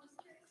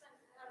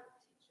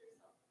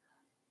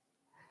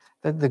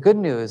 The good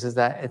news is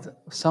that it's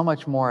so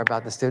much more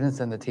about the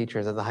students and the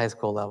teachers at the high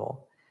school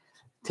level.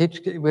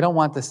 We don't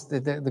want this,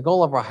 the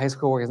goal of our high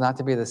school work is not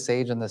to be the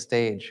sage on the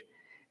stage.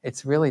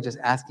 It's really just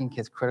asking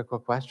kids critical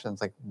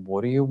questions like,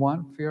 what do you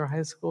want for your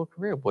high school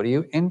career? What are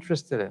you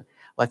interested in?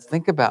 Let's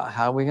think about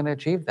how we're going to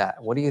achieve that.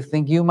 What do you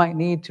think you might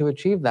need to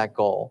achieve that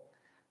goal?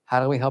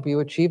 How do we help you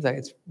achieve that?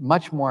 It's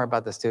much more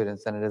about the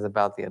students than it is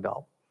about the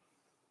adult.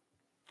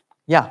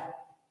 Yeah.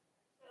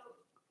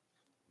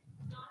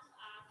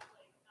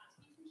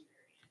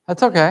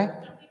 That's okay.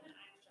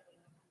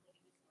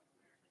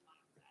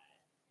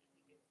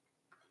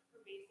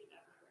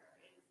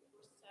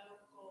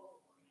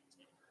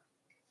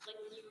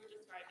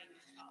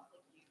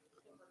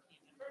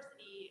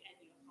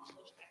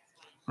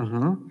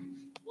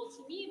 Well,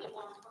 to me, the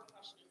more important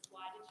question is,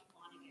 why did you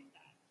want to get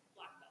that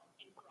black belt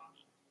in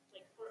karate?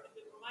 Like, for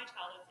my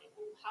child, I'd say,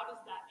 well, how does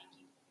that make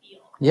you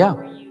feel? Yeah.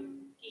 How are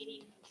you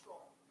gaining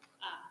control?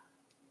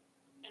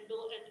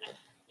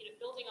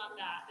 Building on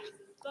that, there's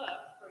this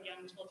book for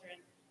young children.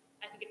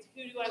 I think it's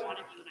Who Do I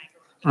Want to Be When I Grow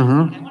Up?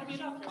 I want to be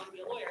a doctor, I want to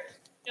be a lawyer.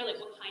 Like,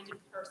 what kind of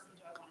person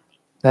do I want to be?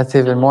 That's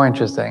even more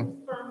interesting.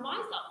 For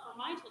myself, for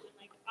my children,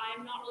 like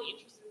I'm not really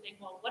interested in saying,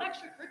 well, what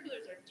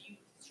extracurriculars do you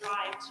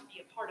strive to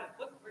be a part of?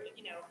 What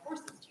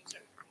courses do you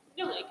strive?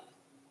 Like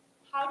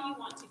how do you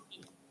want to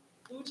be?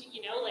 Who do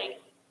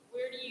like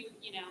where do you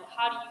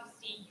how do you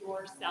see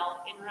yourself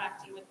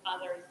interacting with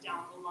others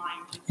down the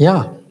line in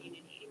Yeah. the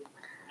community?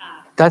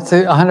 That's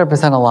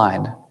 100%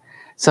 aligned.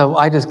 So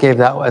I just gave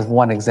that as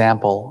one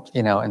example,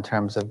 in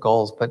terms of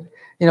goals. But,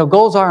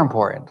 goals are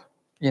important.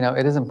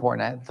 It is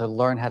important to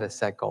learn how to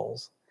set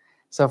goals.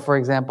 So, for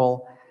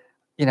example,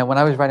 when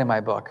I was writing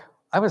my book,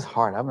 I was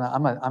hard.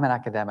 I'm an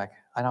academic.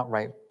 I don't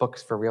write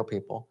books for real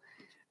people.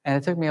 And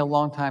it took me a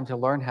long time to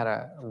learn how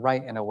to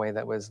write in a way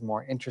that was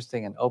more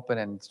interesting and open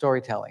and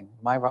storytelling.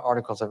 My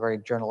articles are very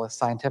journalist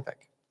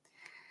scientific.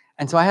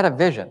 And so I had a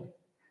vision.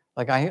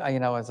 Like I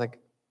was like,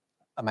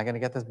 am I going to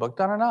get this book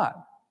done or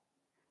not?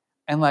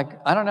 And like,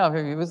 I don't know,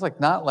 it was like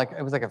not like,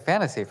 it was like a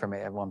fantasy for me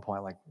at one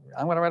point, like,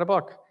 I'm going to write a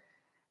book.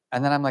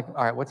 And then I'm like,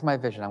 all right, what's my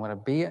vision? I'm going to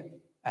be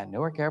at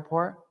Newark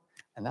Airport,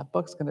 and that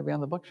book's going to be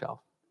on the bookshelf.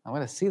 I'm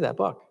going to see that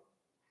book.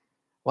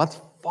 Well, that's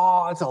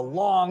far, it's a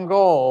long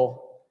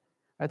goal.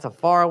 That's a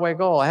far away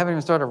goal. I haven't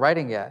even started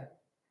writing yet.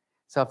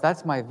 So if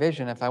that's my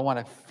vision, if I want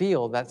to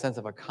feel that sense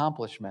of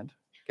accomplishment,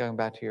 going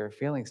back to your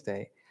feeling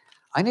state,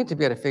 I need to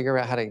be able to figure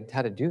out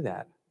how to do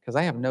that, because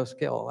I have no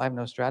skill. I have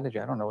no strategy.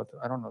 I don't know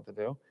what to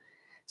do.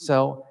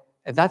 So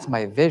if that's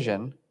my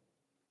vision,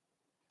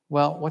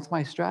 well, what's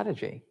my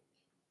strategy?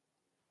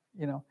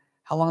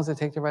 How long does it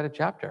take to write a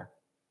chapter?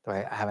 Do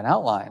I have an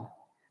outline?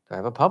 Do I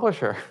have a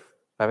publisher? Do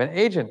I have an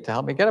agent to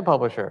help me get a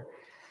publisher?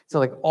 So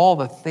like all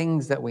the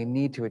things that we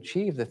need to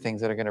achieve, the things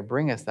that are going to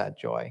bring us that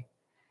joy,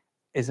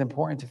 is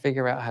important to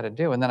figure out how to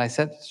do. And then I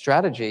set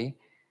strategy,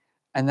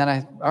 and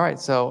then all right,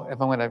 so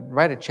if I'm going to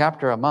write a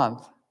chapter a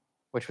month,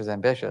 which was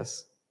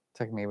ambitious,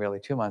 took me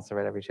really 2 months to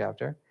write every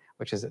chapter,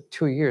 which is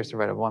 2 years to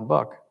write one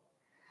book.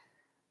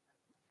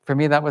 For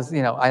me, that was,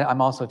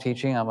 I'm also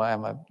teaching, I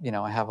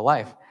have a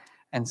life.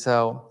 And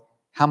so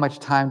how much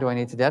time do I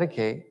need to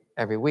dedicate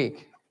every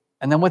week?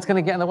 And then what's going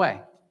to get in the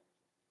way?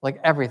 Like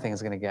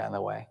everything's going to get in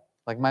the way,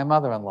 like my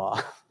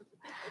mother-in-law.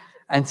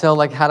 And so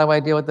like, how do I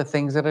deal with the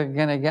things that are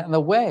going to get in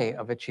the way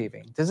of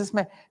achieving? Does this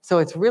make, so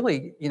it's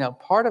really,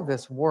 part of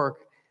this work,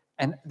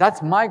 and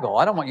that's my goal.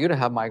 I don't want you to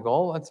have my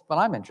goal. That's what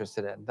I'm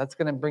interested in. That's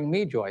going to bring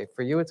me joy.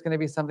 For you, it's going to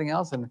be something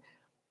else. And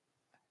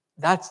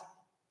that's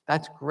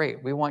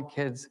great. We want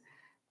kids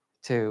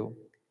to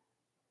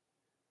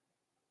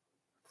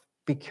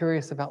be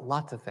curious about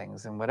lots of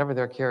things and whatever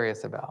they're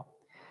curious about.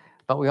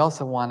 But we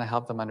also want to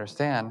help them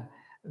understand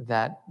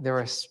that there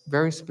are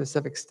very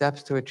specific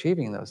steps to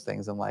achieving those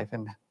things in life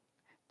and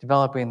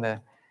developing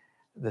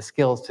the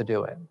skills to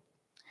do it.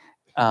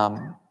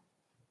 And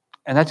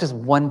that's just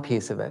one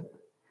piece of it.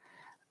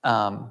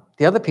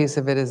 The other piece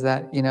of it is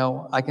that,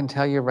 I can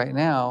tell you right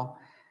now,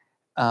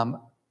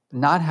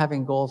 not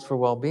having goals for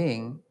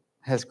well-being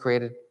has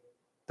created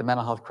the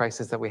mental health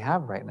crisis that we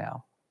have right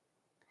now.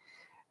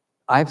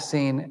 I've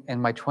seen in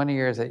my 20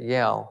 years at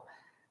Yale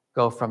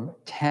go from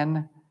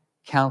 10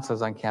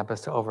 counselors on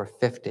campus to over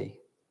 50.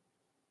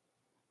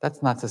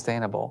 That's not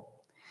sustainable.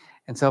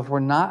 And so if we're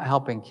not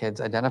helping kids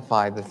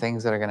identify the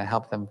things that are going to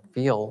help them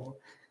feel,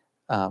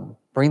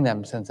 bring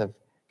them a sense of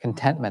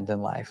contentment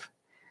in life,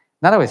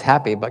 not always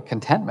happy, but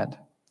contentment,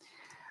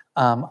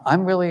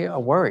 I'm really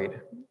worried,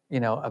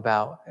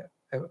 about,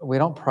 we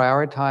don't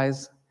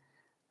prioritize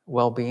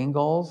well-being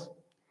goals.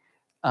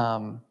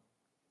 And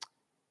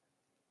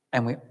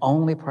we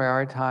only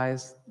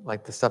prioritize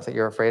like the stuff that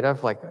you're afraid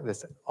of, like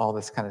all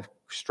this kind of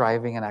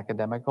striving and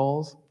academic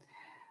goals.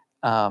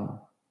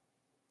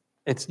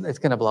 It's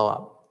going to blow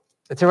up.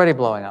 It's already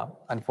blowing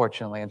up,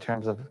 unfortunately, in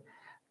terms of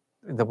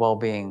the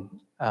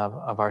well-being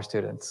of our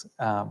students.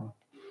 And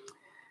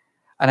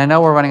I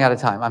know we're running out of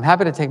time. I'm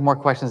happy to take more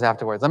questions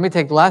afterwards. Let me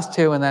take the last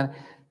two, and then,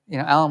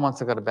 Alan wants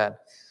to go to bed.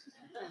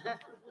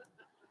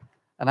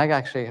 And I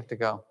actually have to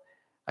go.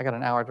 I got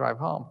an hour drive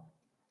home.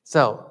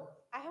 So.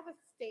 I have a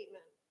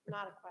statement,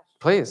 not a question.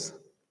 Please.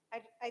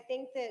 I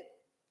think that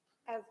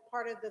as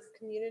part of this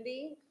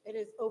community, it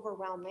is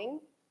overwhelming,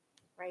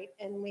 right?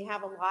 And we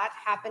have a lot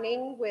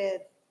happening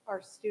with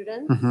our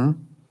students. Mm-hmm.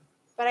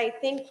 But I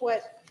think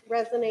what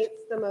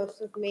resonates the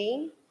most with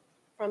me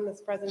from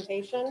this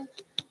presentation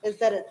is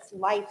that it's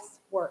life's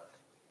work.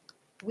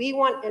 We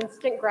want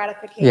instant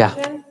gratification.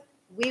 Yeah.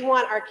 We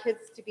want our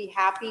kids to be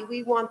happy.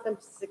 We want them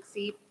to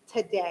succeed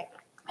today.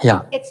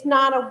 Yeah. It's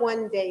not a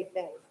one-day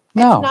thing.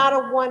 No. It's not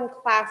a one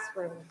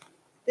classroom.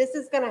 This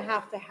is going to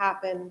have to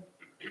happen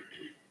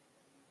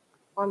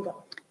ongoing.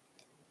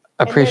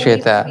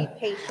 Appreciate that. And there needs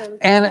to be patience.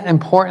 And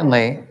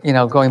importantly,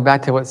 going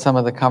back to what some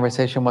of the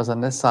conversation was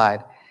on this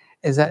side,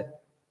 is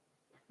that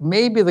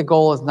maybe the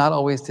goal is not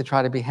always to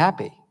try to be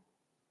happy.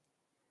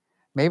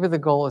 Maybe the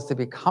goal is to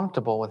be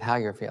comfortable with how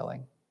you're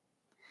feeling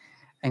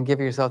and give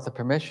yourself the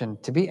permission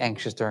to be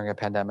anxious during a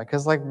pandemic.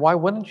 Because why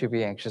wouldn't you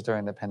be anxious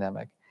during the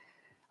pandemic?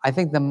 I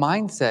think the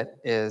mindset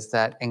is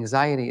that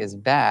anxiety is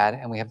bad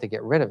and we have to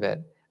get rid of it,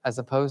 as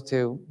opposed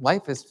to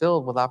life is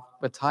filled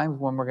with times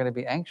when we're going to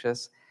be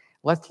anxious.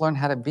 Let's learn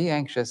how to be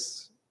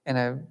anxious in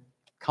a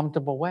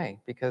comfortable way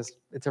because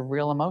it's a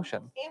real emotion.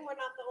 And we're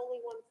not the only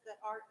ones that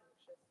are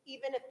anxious,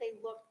 even if they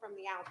look from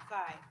the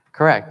outside.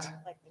 Correct.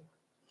 Like,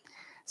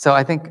 So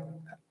I think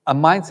a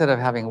mindset of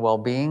having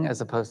well-being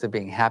as opposed to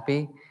being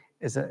happy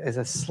is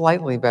a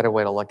slightly better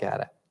way to look at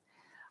it.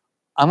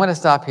 I'm going to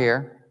stop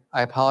here.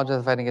 I apologize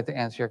if I didn't get to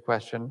answer your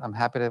question. I'm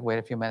happy to wait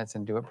a few minutes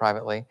and do it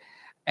privately.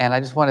 And I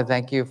just want to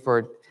thank you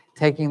for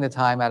taking the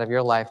time out of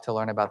your life to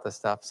learn about this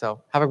stuff.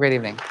 So have a great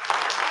evening.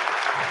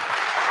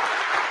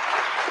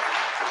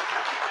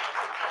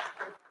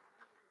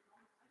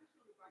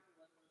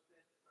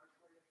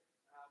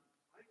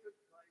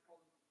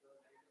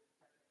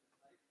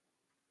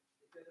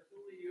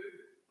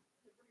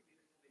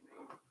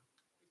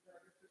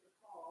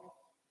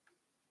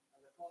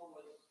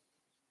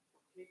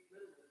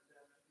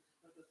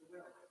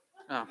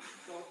 Oh.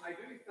 So I do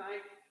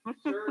thank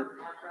Sir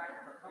Marc Brackett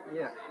for coming.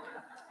 Yeah.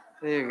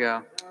 There you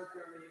go.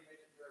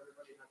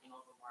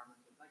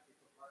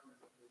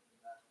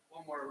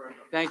 One more round.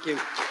 Thank you.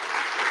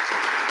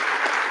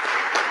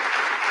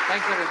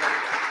 Thanks,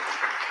 everybody.